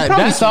 Exactly.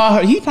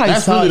 He probably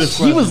that's saw really her.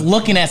 the He was question.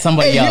 looking at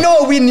somebody Hey, else. you know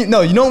what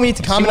we need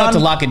to comment wanted on? to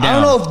lock it I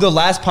down. don't know if the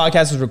last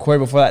podcast was recorded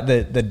before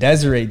that. The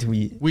Desiree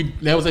tweet.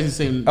 That was actually the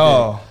same.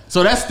 Oh. day.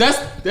 So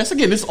that's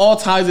again. This all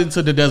ties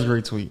into the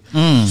Desiree tweet.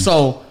 Mm.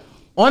 So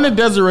on the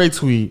Desiree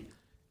tweet,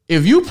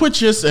 if you're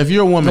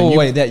a woman, Oh you,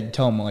 wait,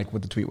 tell them like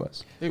what the tweet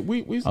was.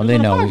 we Oh, they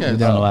know. We did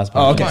it on the last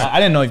podcast. Oh, okay. I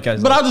didn't know if you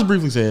guys. But I'll just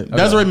briefly say it.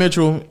 Desiree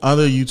Mitchell,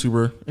 other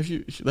YouTuber,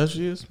 that's what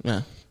she is.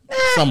 Yeah,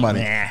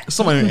 somebody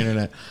on the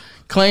internet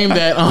claimed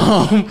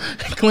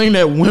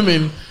that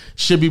women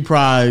should be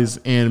prized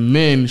and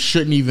men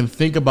shouldn't even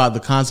think about the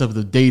concept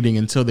of dating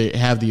until they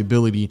have the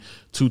ability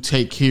to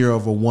take care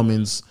of a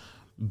woman's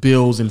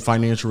bills and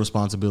financial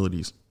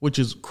responsibilities, which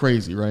is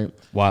crazy, right?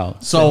 Wow.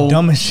 So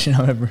dumbest shit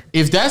I've ever.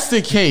 if that's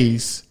the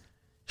case,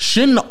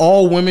 shouldn't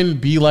all women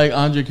be like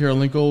Andrei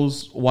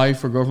Karolinko's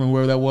wife or girlfriend,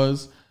 whoever that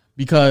was?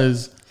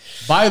 Because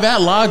by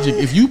that logic,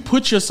 if you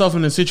put yourself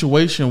in a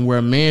situation where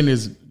a man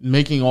is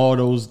making all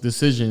those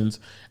decisions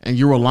and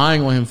you're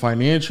relying on him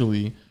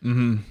financially,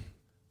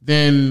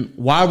 then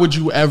why would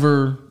you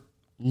ever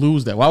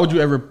lose that? Why would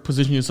you ever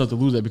position yourself to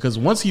lose that? Because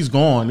once he's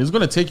gone, it's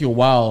going to take you a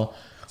while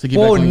to get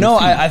back on your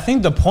feet. I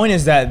think the point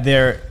is that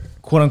they're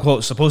quote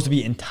unquote supposed to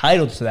be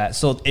entitled to that,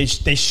 so they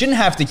shouldn't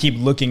have to keep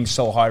looking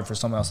so hard for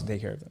someone else to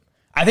take care of them.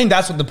 I think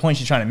that's what the point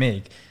she's trying to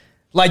make.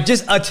 Like,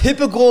 just a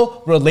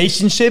typical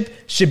relationship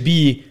should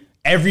be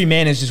every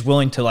man is just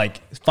willing to like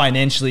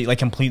financially, like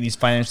completely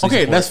financially.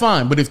 Okay, support. that's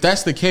fine. But if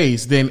that's the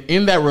case, then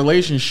in that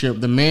relationship,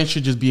 the man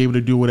should just be able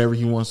to do whatever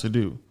he wants to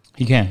do.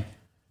 He can.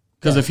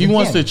 Because if he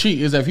wants to cheat,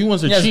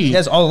 He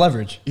has all the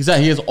leverage.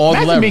 exactly, he has all the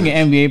Imagine leverage. being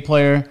an NBA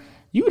player.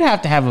 You would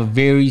have to have a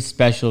very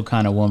special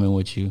kind of woman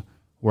with you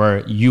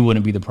where you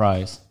wouldn't be the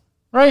prize.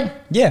 Right?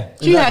 Yeah.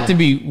 She had to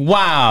be,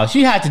 wow.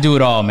 She had to do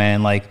it all,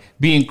 man. Like,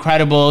 be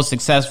incredible,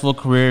 successful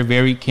career,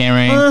 very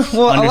caring,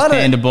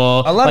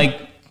 understandable. a lot of-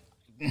 like,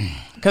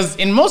 because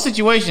in most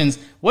situations,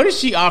 what does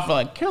she offer?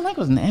 Like,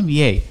 Karolinko's in the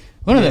NBA.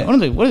 What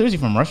is he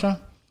from Russia?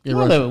 Yeah,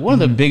 One of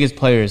the biggest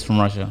players from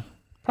Russia.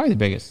 Probably the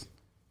biggest.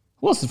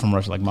 Who else is from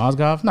Russia? Like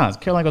Mozgov? Nah,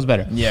 Karolinko's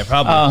better. Yeah,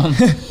 probably.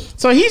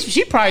 So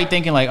she probably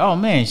thinking like, oh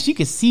man, she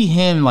could see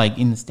him like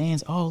in the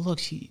stands. Oh look,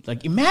 she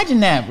like imagine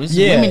that. With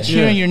women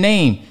cheering your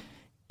name,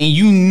 and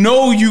you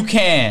know you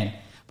can,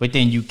 but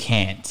then you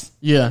can't.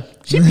 Yeah.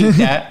 She beat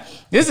that.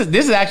 This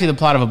is actually the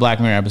plot of a Black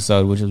Mirror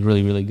episode, which is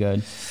really really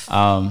good.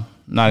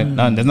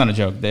 That's not a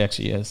joke. There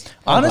actually is.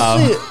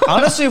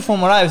 Honestly,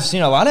 from what I've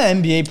seen, a lot of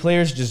NBA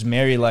players just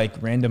marry like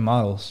random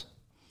models.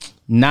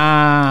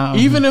 Nah,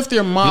 Even if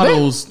they're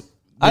models,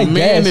 I the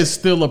man guess. is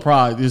still a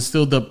prize. Is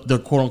still the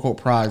quote unquote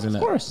prize in that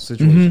course.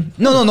 situation.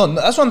 No.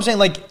 That's what I'm saying.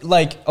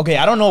 Like, okay,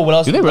 I don't know what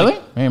else. do they really?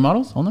 Marry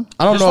models? Hold on.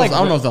 I don't Just know. like- I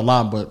don't know if that's a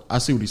lot, but I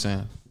see what he's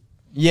saying.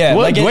 Yeah,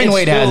 What like Dwayne it's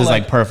Wade still, has is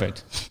like like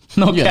perfect.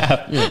 No Yeah,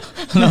 cap. yeah.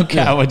 No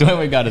cap. What Dwayne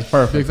Wade got is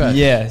perfect. Big fact.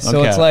 yeah. So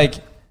Okay. it's like,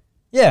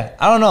 yeah,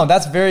 I don't know.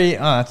 That's very.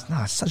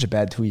 It's such a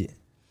bad tweet.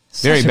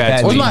 Very Such a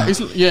bad Well, tweet. it's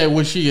not, yeah, it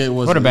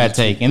was. What a bad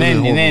take. And It was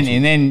then a and then horrible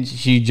and then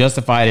she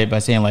justified it by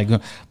saying like,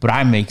 but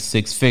I make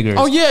six figures.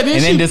 Oh, yeah, then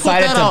and then she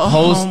decided put to that out.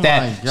 post Oh,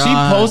 that. my She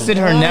God. posted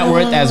her net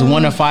worth as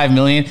 1 to 5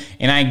 million,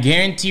 and I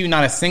guarantee you,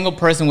 not a single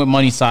person with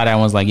money saw that and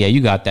was like, yeah,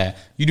 you got that.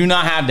 You do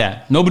not have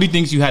that. Nobody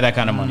thinks you had that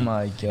kind of money.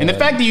 my God. And the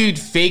fact that you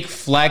fake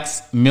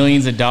flex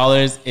millions of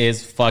dollars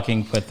is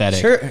fucking pathetic.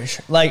 Sure.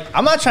 Like,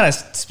 I'm not trying to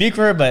speak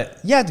for her, but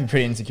you have to be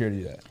pretty insecure to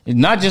do that. It's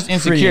not just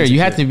insecure. Pretty You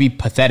have insecure. to be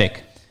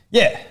pathetic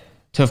Yeah.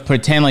 to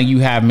pretend like you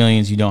have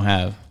millions you don't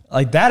have.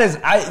 Like that is,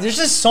 there's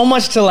just so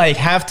much to like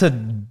have to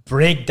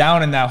break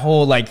down in that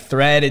whole like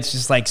thread. It's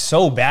just like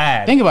so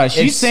bad. Think about it.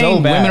 She's It's so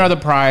saying bad. women are the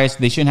prize.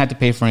 They shouldn't have to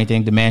pay for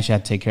anything. The man should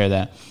have to take care of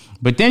that.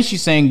 But then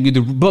she's saying,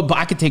 but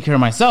I could take care of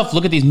myself.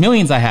 Look at these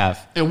millions I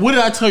have. And what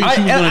did I tell you she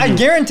was going to I do?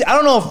 guarantee. I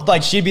don't know if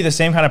like she'd be the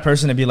same kind of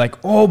person to be like,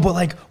 oh, but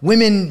like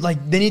women, like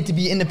they need to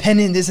be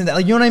independent, this and that.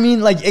 Like, you know what I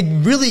mean? Like it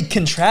really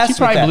contrasts. She with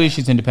probably that. believes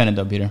she's independent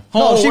though, Peter. No,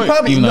 Oh, she wait.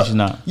 probably Even though no, she's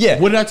not.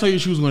 Yeah. What did I tell you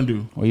she was going to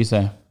do? What do you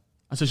say?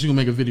 I said she was going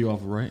to make a video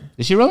of it, right?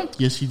 Did she really?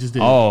 Yes, she just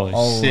did.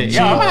 Oh, shit.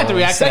 Yo, I'm gonna have to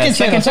react to that.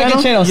 Second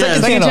channel. Yeah,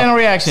 second channel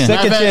reaction. Second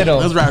Matter of fact, channel.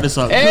 Let's wrap this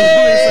up.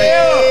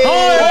 Hey,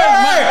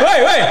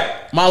 Wait.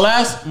 My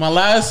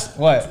last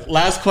What?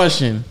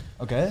 question.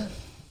 Okay.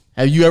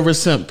 Have you ever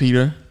simped,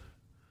 Peter?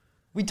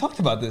 We talked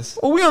about this.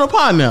 Well, we on a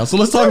pod now, so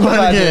let's talk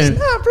about it again.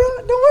 Nah, bro.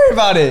 Don't worry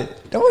about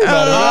it. Don't worry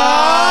about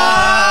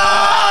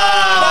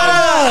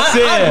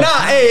it. Nah,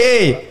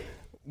 hey.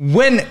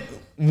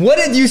 What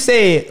did you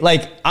say,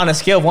 like, on a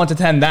scale of 1 to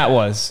 10, that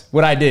was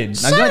what I did?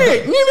 Say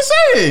it. You even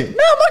say it.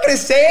 No, I'm not going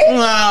to say it.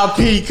 Nah,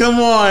 Pete, come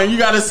on. You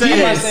got to say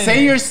Yeah, it.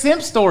 say your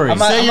simp story. I'm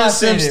not- Say your not simp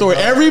saying it, story.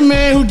 bro. Every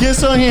man who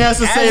gets on here has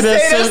to say their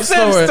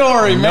simp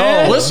story.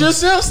 man. What's your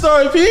simp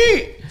story,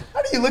 Pete?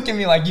 How do you look at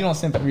me like you don't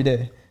simp every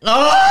day?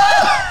 Oh!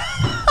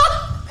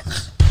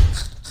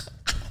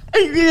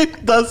 He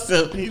does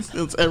simp. He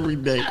simps every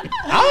day.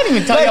 I don't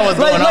even tell y'all what's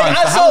going on.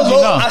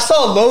 I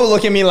saw Lo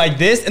look at me like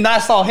this, and then I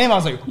saw him. I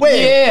was like,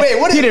 wait,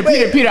 what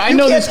is Peter, I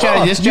know this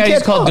strategy. This strategy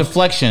is called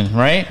deflection,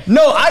 right?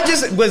 No, I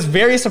just was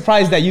very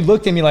surprised that you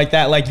looked at me like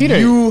that. Like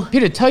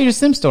Peter, tell your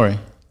simp story.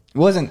 It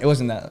wasn't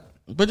that.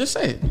 But just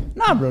say it.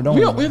 Nah, bro, don't.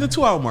 We're the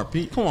 2 hour mark,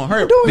 Pete. Come on,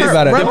 hurry up. Don't worry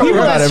about it. The people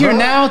that's here bro.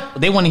 now,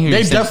 they want to hear They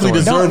your simp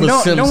definitely story. deserve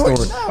a simp don't worry.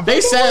 story. Nah, bro, They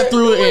don't sat worry.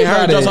 through Don't it worry and heard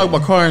about y'all it. talk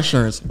about car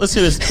insurance. Let's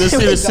hear this. Let's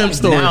hear the simp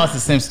story. Now it's a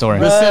simp story.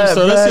 The simp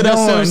story. Let's hear that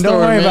simp story.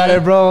 Don't worry man. about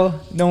it, bro.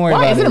 Don't worry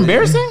Why? about Is it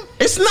embarrassing?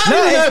 It's not No,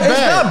 even that it's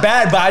bad. not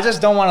bad, but I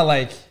just don't want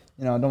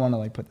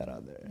to put that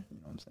out there. You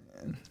know what I'm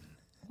saying?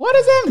 What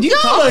is that? Do you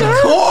talk to Y'all are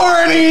her?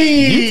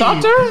 corny. Do you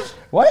talk to her?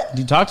 What?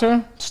 Do you talk to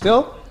her?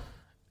 Still?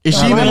 Is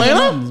she in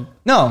Atlanta?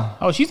 No.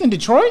 Oh, she's in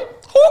Detroit?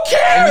 Who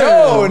cares?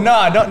 No,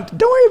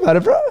 don't worry about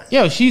it, bro.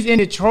 Yo, she's in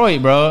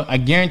Detroit, bro. I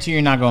guarantee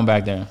you're not going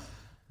back there.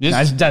 I'm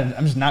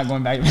just not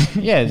going back.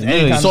 Yeah, it's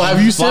literally. So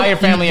have you fly sent your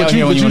family out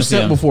here when you want to see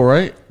sent them. before,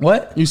 right?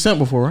 What? You sent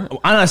before, right?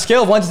 On a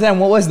scale of 1 to 10,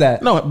 what was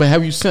that? No, but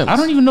have you sent? I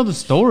don't even know the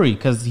story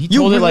because he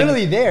You told were it like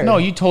literally there. No,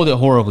 you told it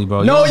horribly,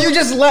 bro. No, you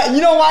just let.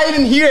 You know why he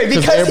didn't hear it?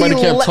 Because everybody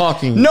he kept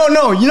talking.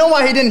 No, you know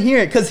why he didn't hear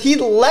it? Because he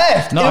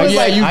left. No, It was yeah,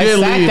 like, you I did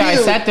sat leave. there. I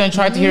sat there and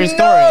tried to hear his No,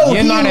 story.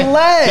 You're he not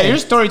left. Yeah, your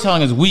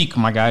storytelling is weak,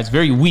 my guy. It's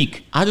very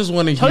weak. I just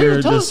want to Tell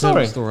hear the the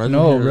story. simp story. I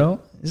No, didn't hear bro.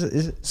 it.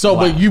 Is it? So,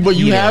 but you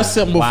Peter. have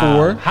sent Wow.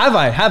 before. Have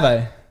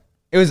I?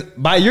 It was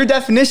by your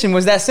definition.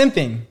 Was that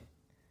simping?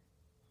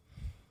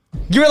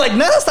 You were like, no,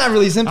 that's not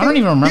really simping. I don't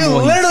even remember You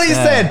what he literally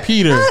said. said,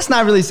 Peter, "Nah, that's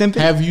not really simping."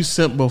 Have you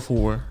sent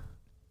before?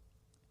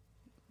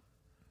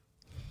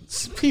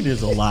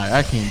 Peter's a liar.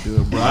 I can't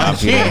do it, bro. I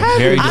can't.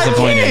 Very I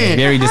disappointed. can't.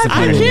 Very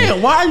disappointed. I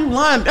can't. Why are you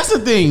lying? That's the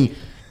thing.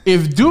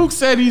 If Duke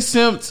said he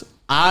simped,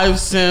 I've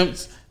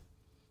simped.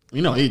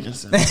 You know, agent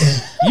simped.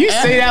 You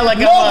say that like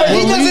No, but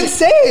he doesn't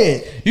say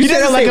it. You He say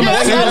that doesn't like say I'm it. a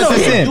That's single not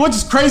simp. simp. Which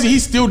is crazy. He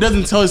still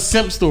doesn't tell his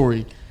simp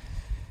story,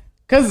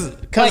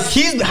 Like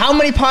how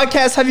many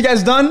podcasts have you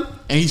guys done?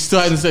 and he still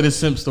hasn't said his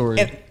simp story.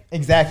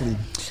 Exactly.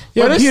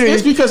 Yeah, But it's, Peter-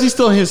 it's because he's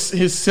still his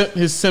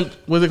simp.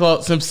 What do they call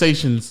it?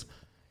 Simpsations.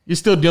 You're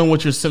still dealing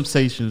with your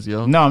simpsations,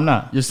 yo. No, I'm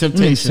not. Your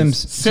temptations.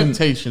 simps-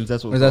 Temptations.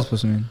 That's what. What's it's that called.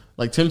 supposed to mean?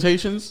 Like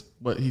temptations,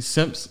 but he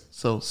simps.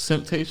 So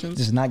simptations.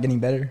 Just not getting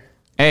better.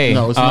 Hey,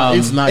 No, it's not.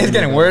 It's not. It's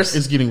getting better. worse?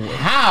 It's getting worse.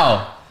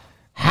 How?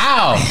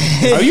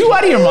 Are you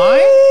out of your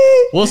mind?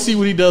 We'll see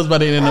what he does by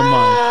the end of the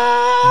month.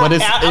 But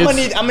it's. I'm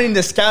gonna need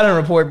the scouting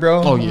report,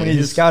 bro. Oh, I'm yeah, gonna need the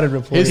his- scouting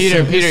report. his- Peter,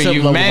 simp- his Peter, simp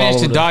you level's managed all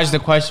to over dodge the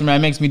question, man.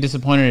 It makes me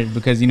disappointed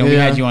because we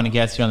Yeah. had you on a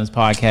guest here on this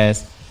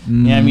podcast. You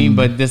know what I mean?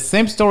 But the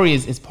same story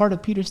is part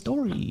of Peter's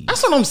story.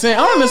 That's what I'm saying. I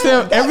don't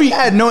understand. Every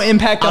had no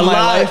impact on my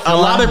life. A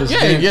lot of Just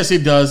yeah. didn't- Yes,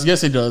 it does.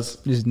 Yes, it does.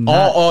 Just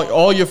not-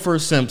 All your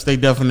first simps, they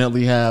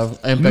definitely have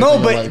impact. No, on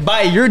your but life.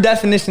 by your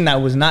definition,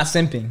 that was not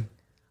simping.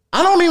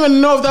 I don't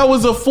even know if that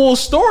was a full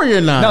story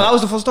or not. No, that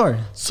was the full story.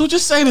 So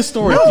just say the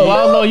story. No, Pete.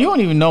 well, no, you don't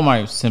even know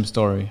my simp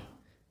story.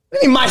 What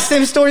do you mean my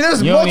sim story?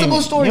 There's You don't multiple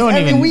even- stories you don't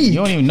every even, week. You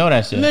don't even know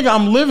that shit. Nigga,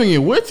 I'm living it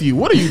with you.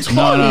 What are you talking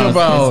No,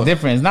 about? it's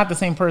different. It's not the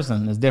same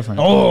person. It's different.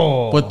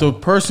 Oh, But the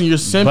person you're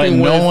simping But with.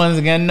 no one's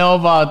gonna know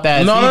about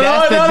that. No, See, no,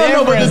 that's no, the no,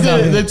 no. But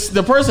difference.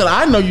 the person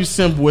I know you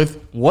simp with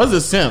was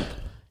a simp.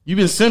 You've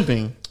been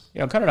simping.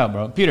 Yo, cut it out,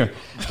 bro. Peter.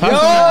 yo.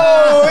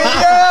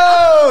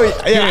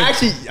 Yeah,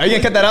 actually, are you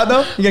gonna cut that out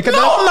though? You gonna cut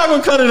No, that I'm not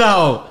gonna cut it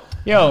out.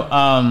 Yo,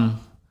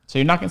 so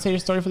you're not gonna say your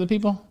story for the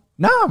people? out?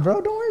 Nah, bro,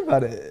 don't worry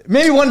about it.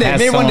 Maybe one day. That's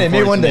Maybe so one day.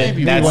 Maybe one day. unfortunate.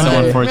 Maybe That's one so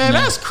day. unfortunate. Man,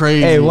 that's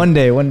crazy. Hey, one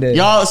day.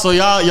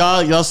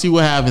 Y'all see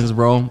what happens,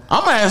 bro. I'm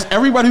gonna ask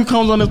everybody who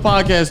comes on this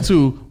podcast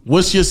too.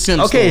 What's your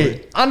simp Okay,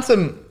 story? on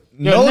some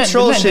Yo, no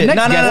troll the shit. next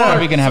No, guest no.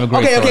 probably gonna have a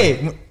great okay,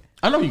 story. okay.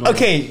 I know you. Gonna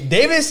Okay,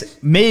 Davis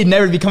may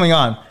never be coming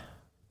on,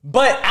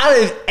 but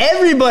out of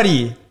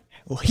everybody,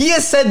 he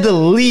has said the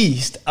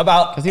least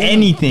about He doesn't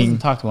anything.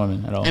 talk to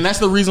women at all. And that's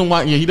the reason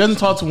why, he doesn't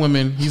talk to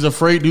women. He's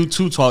afraid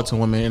to talk to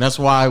women, and that's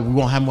why we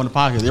won't have him on the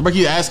podcast. Everybody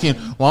keep asking,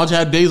 why don't you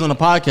have days on the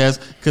podcast?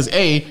 Because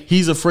A,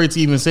 he's afraid to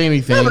even say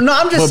anything. No,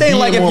 I'm just But saying, B,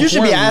 like, more if you should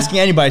be importantly- asking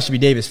anybody, it should be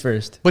Davis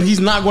first. But he's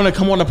not going to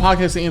come on the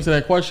podcast to answer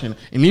that question.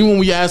 And even when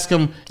we ask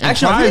him, in Actually,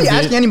 if you're private,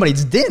 asking anybody,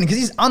 it's Din because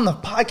he's on the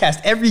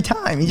podcast every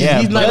time. yeah,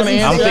 he's not but gonna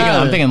answer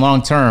I'm that. thinking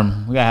long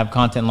term. We gotta have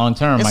content long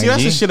term. and Mike see,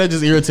 that's G. the shit that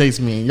just irritates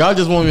me. Y'all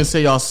just won't even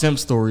say y'all simp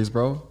stories,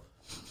 bro.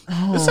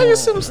 Let's say your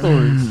simp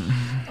stories.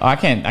 Oh, I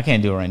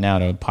can't do it right now.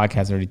 The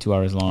podcast is already 2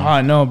 hours long.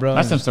 Oh, no, bro.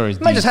 My simp story is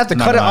You might deep. just have to I'm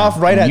not cut it lying. off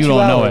right at You 2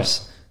 don't know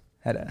hours.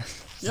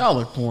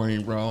 Y'all are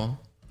corny, bro.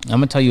 I'm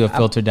gonna tell you a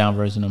filtered down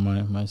version of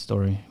my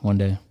story one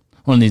day,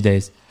 one of these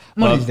days.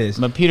 One of these days.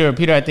 But Peter,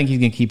 I think he's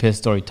gonna keep his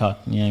story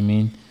tucked. You know what I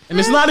mean? And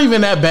it's not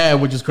even that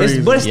bad, which is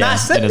crazy. But it's Yeah, not it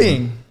simping.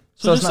 isn't.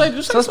 So it's just not-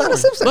 say so it's not a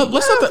story. simp.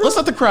 Let's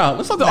let the crowd,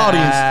 let's let the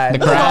audience,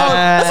 The crowd.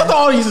 let's let the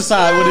audience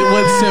decide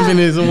what simping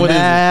is and what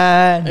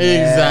isn't.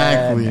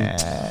 Exactly.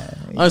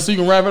 All right, so you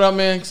can wrap it up,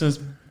 man. Since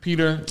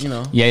Peter,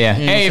 Yeah. he Hey, didn't if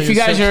say you his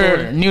guys simp are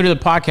story. new to the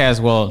podcast,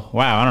 well,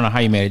 wow, I don't know how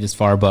you made it this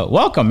far, but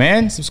welcome,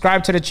 man.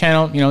 Subscribe to the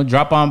channel.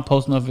 Drop on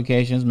post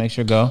notifications. Make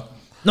sure to go.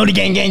 No, the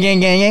gang.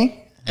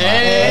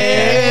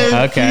 Hey,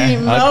 Okay,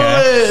 Pete know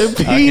okay. it.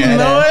 Pete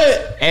know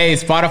it. Hey,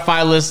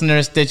 Spotify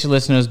listeners, Stitcher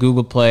listeners,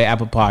 Google Play,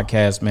 Apple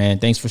Podcasts, man.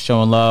 Thanks for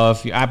showing love.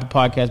 If you're Apple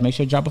Podcasts, make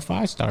sure to drop a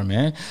 5-star,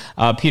 man.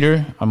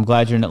 Peter, I'm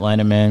glad you're in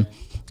Atlanta, man.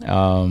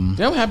 I'm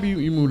happy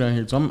you moved down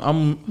here. So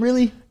I'm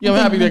Really? Yeah, I'm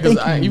happy there because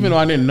even though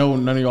I didn't know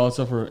none of y'all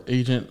except for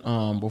Agent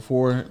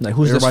before, Like,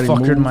 who's this everybody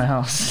fucker moved. in my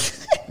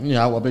house?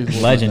 Yeah, I basically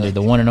Legend, like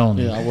the one and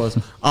only. Yeah, I was.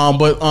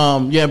 But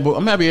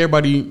I'm happy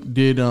everybody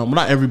did. Well,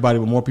 not everybody,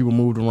 but more people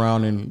moved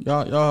around, and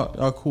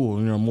y'all cool.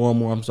 You know, more and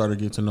more I'm starting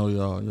to get to know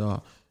y'all.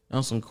 Y'all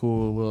some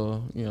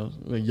cool,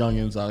 the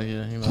youngins out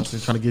here. You know,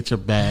 trying to get your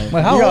bag.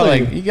 Wait, how You old are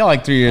you got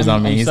like 3 years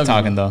on me. I'm He's 7.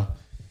 talking though.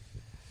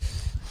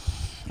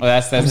 Oh,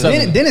 that's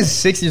Den is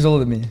 6 years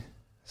older than me.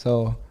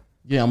 So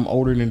Yeah, I'm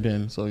older than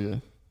Den, so yeah.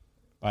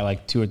 by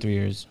like 2 or 3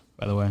 years,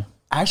 by the way.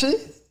 actually,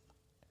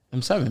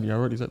 I'm 70. I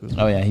already said this.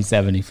 Oh yeah, he's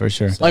 70 for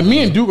sure. Like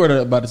me and Duke are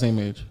about the same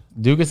age.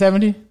 Duke is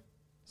 70.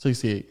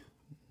 68.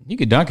 You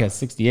could dunk at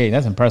 68.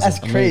 That's impressive.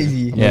 that's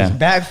crazy. Yeah.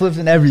 Backflips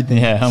and everything.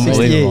 Yeah,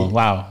 unbelievable. 68.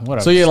 Wow. What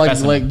a So yeah, like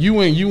specimen.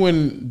 you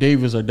and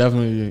Davis are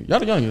definitely y'all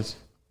the youngest.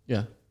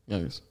 Yeah,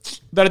 youngest.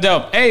 That is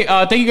dope. Hey,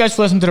 thank you guys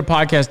for listening to the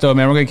podcast, though,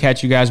 man. We're gonna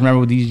catch you guys.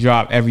 Remember, these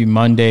drop every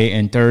Monday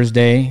and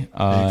Thursday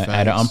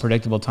at an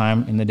unpredictable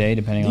time in the day,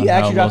 depending Do on you how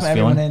actually drop Will's them every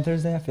feeling. Monday and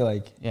Thursday? I feel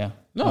like Yeah.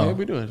 No, yeah,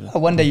 we do it.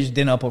 one day you just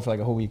didn't upload for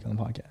like a whole week on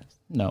the podcast.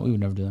 No, we would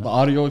never do The that.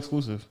 audio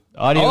exclusive.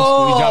 Audio.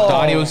 We dropped the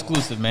audio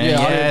exclusive, man. Yeah,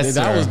 Yes,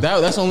 sir.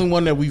 that's the only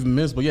one that we've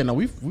missed. But yeah, no,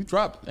 we've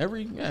dropped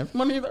every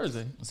Monday and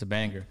Thursday. It's a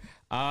banger.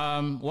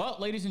 Well,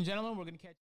 ladies and gentlemen, we're gonna catch.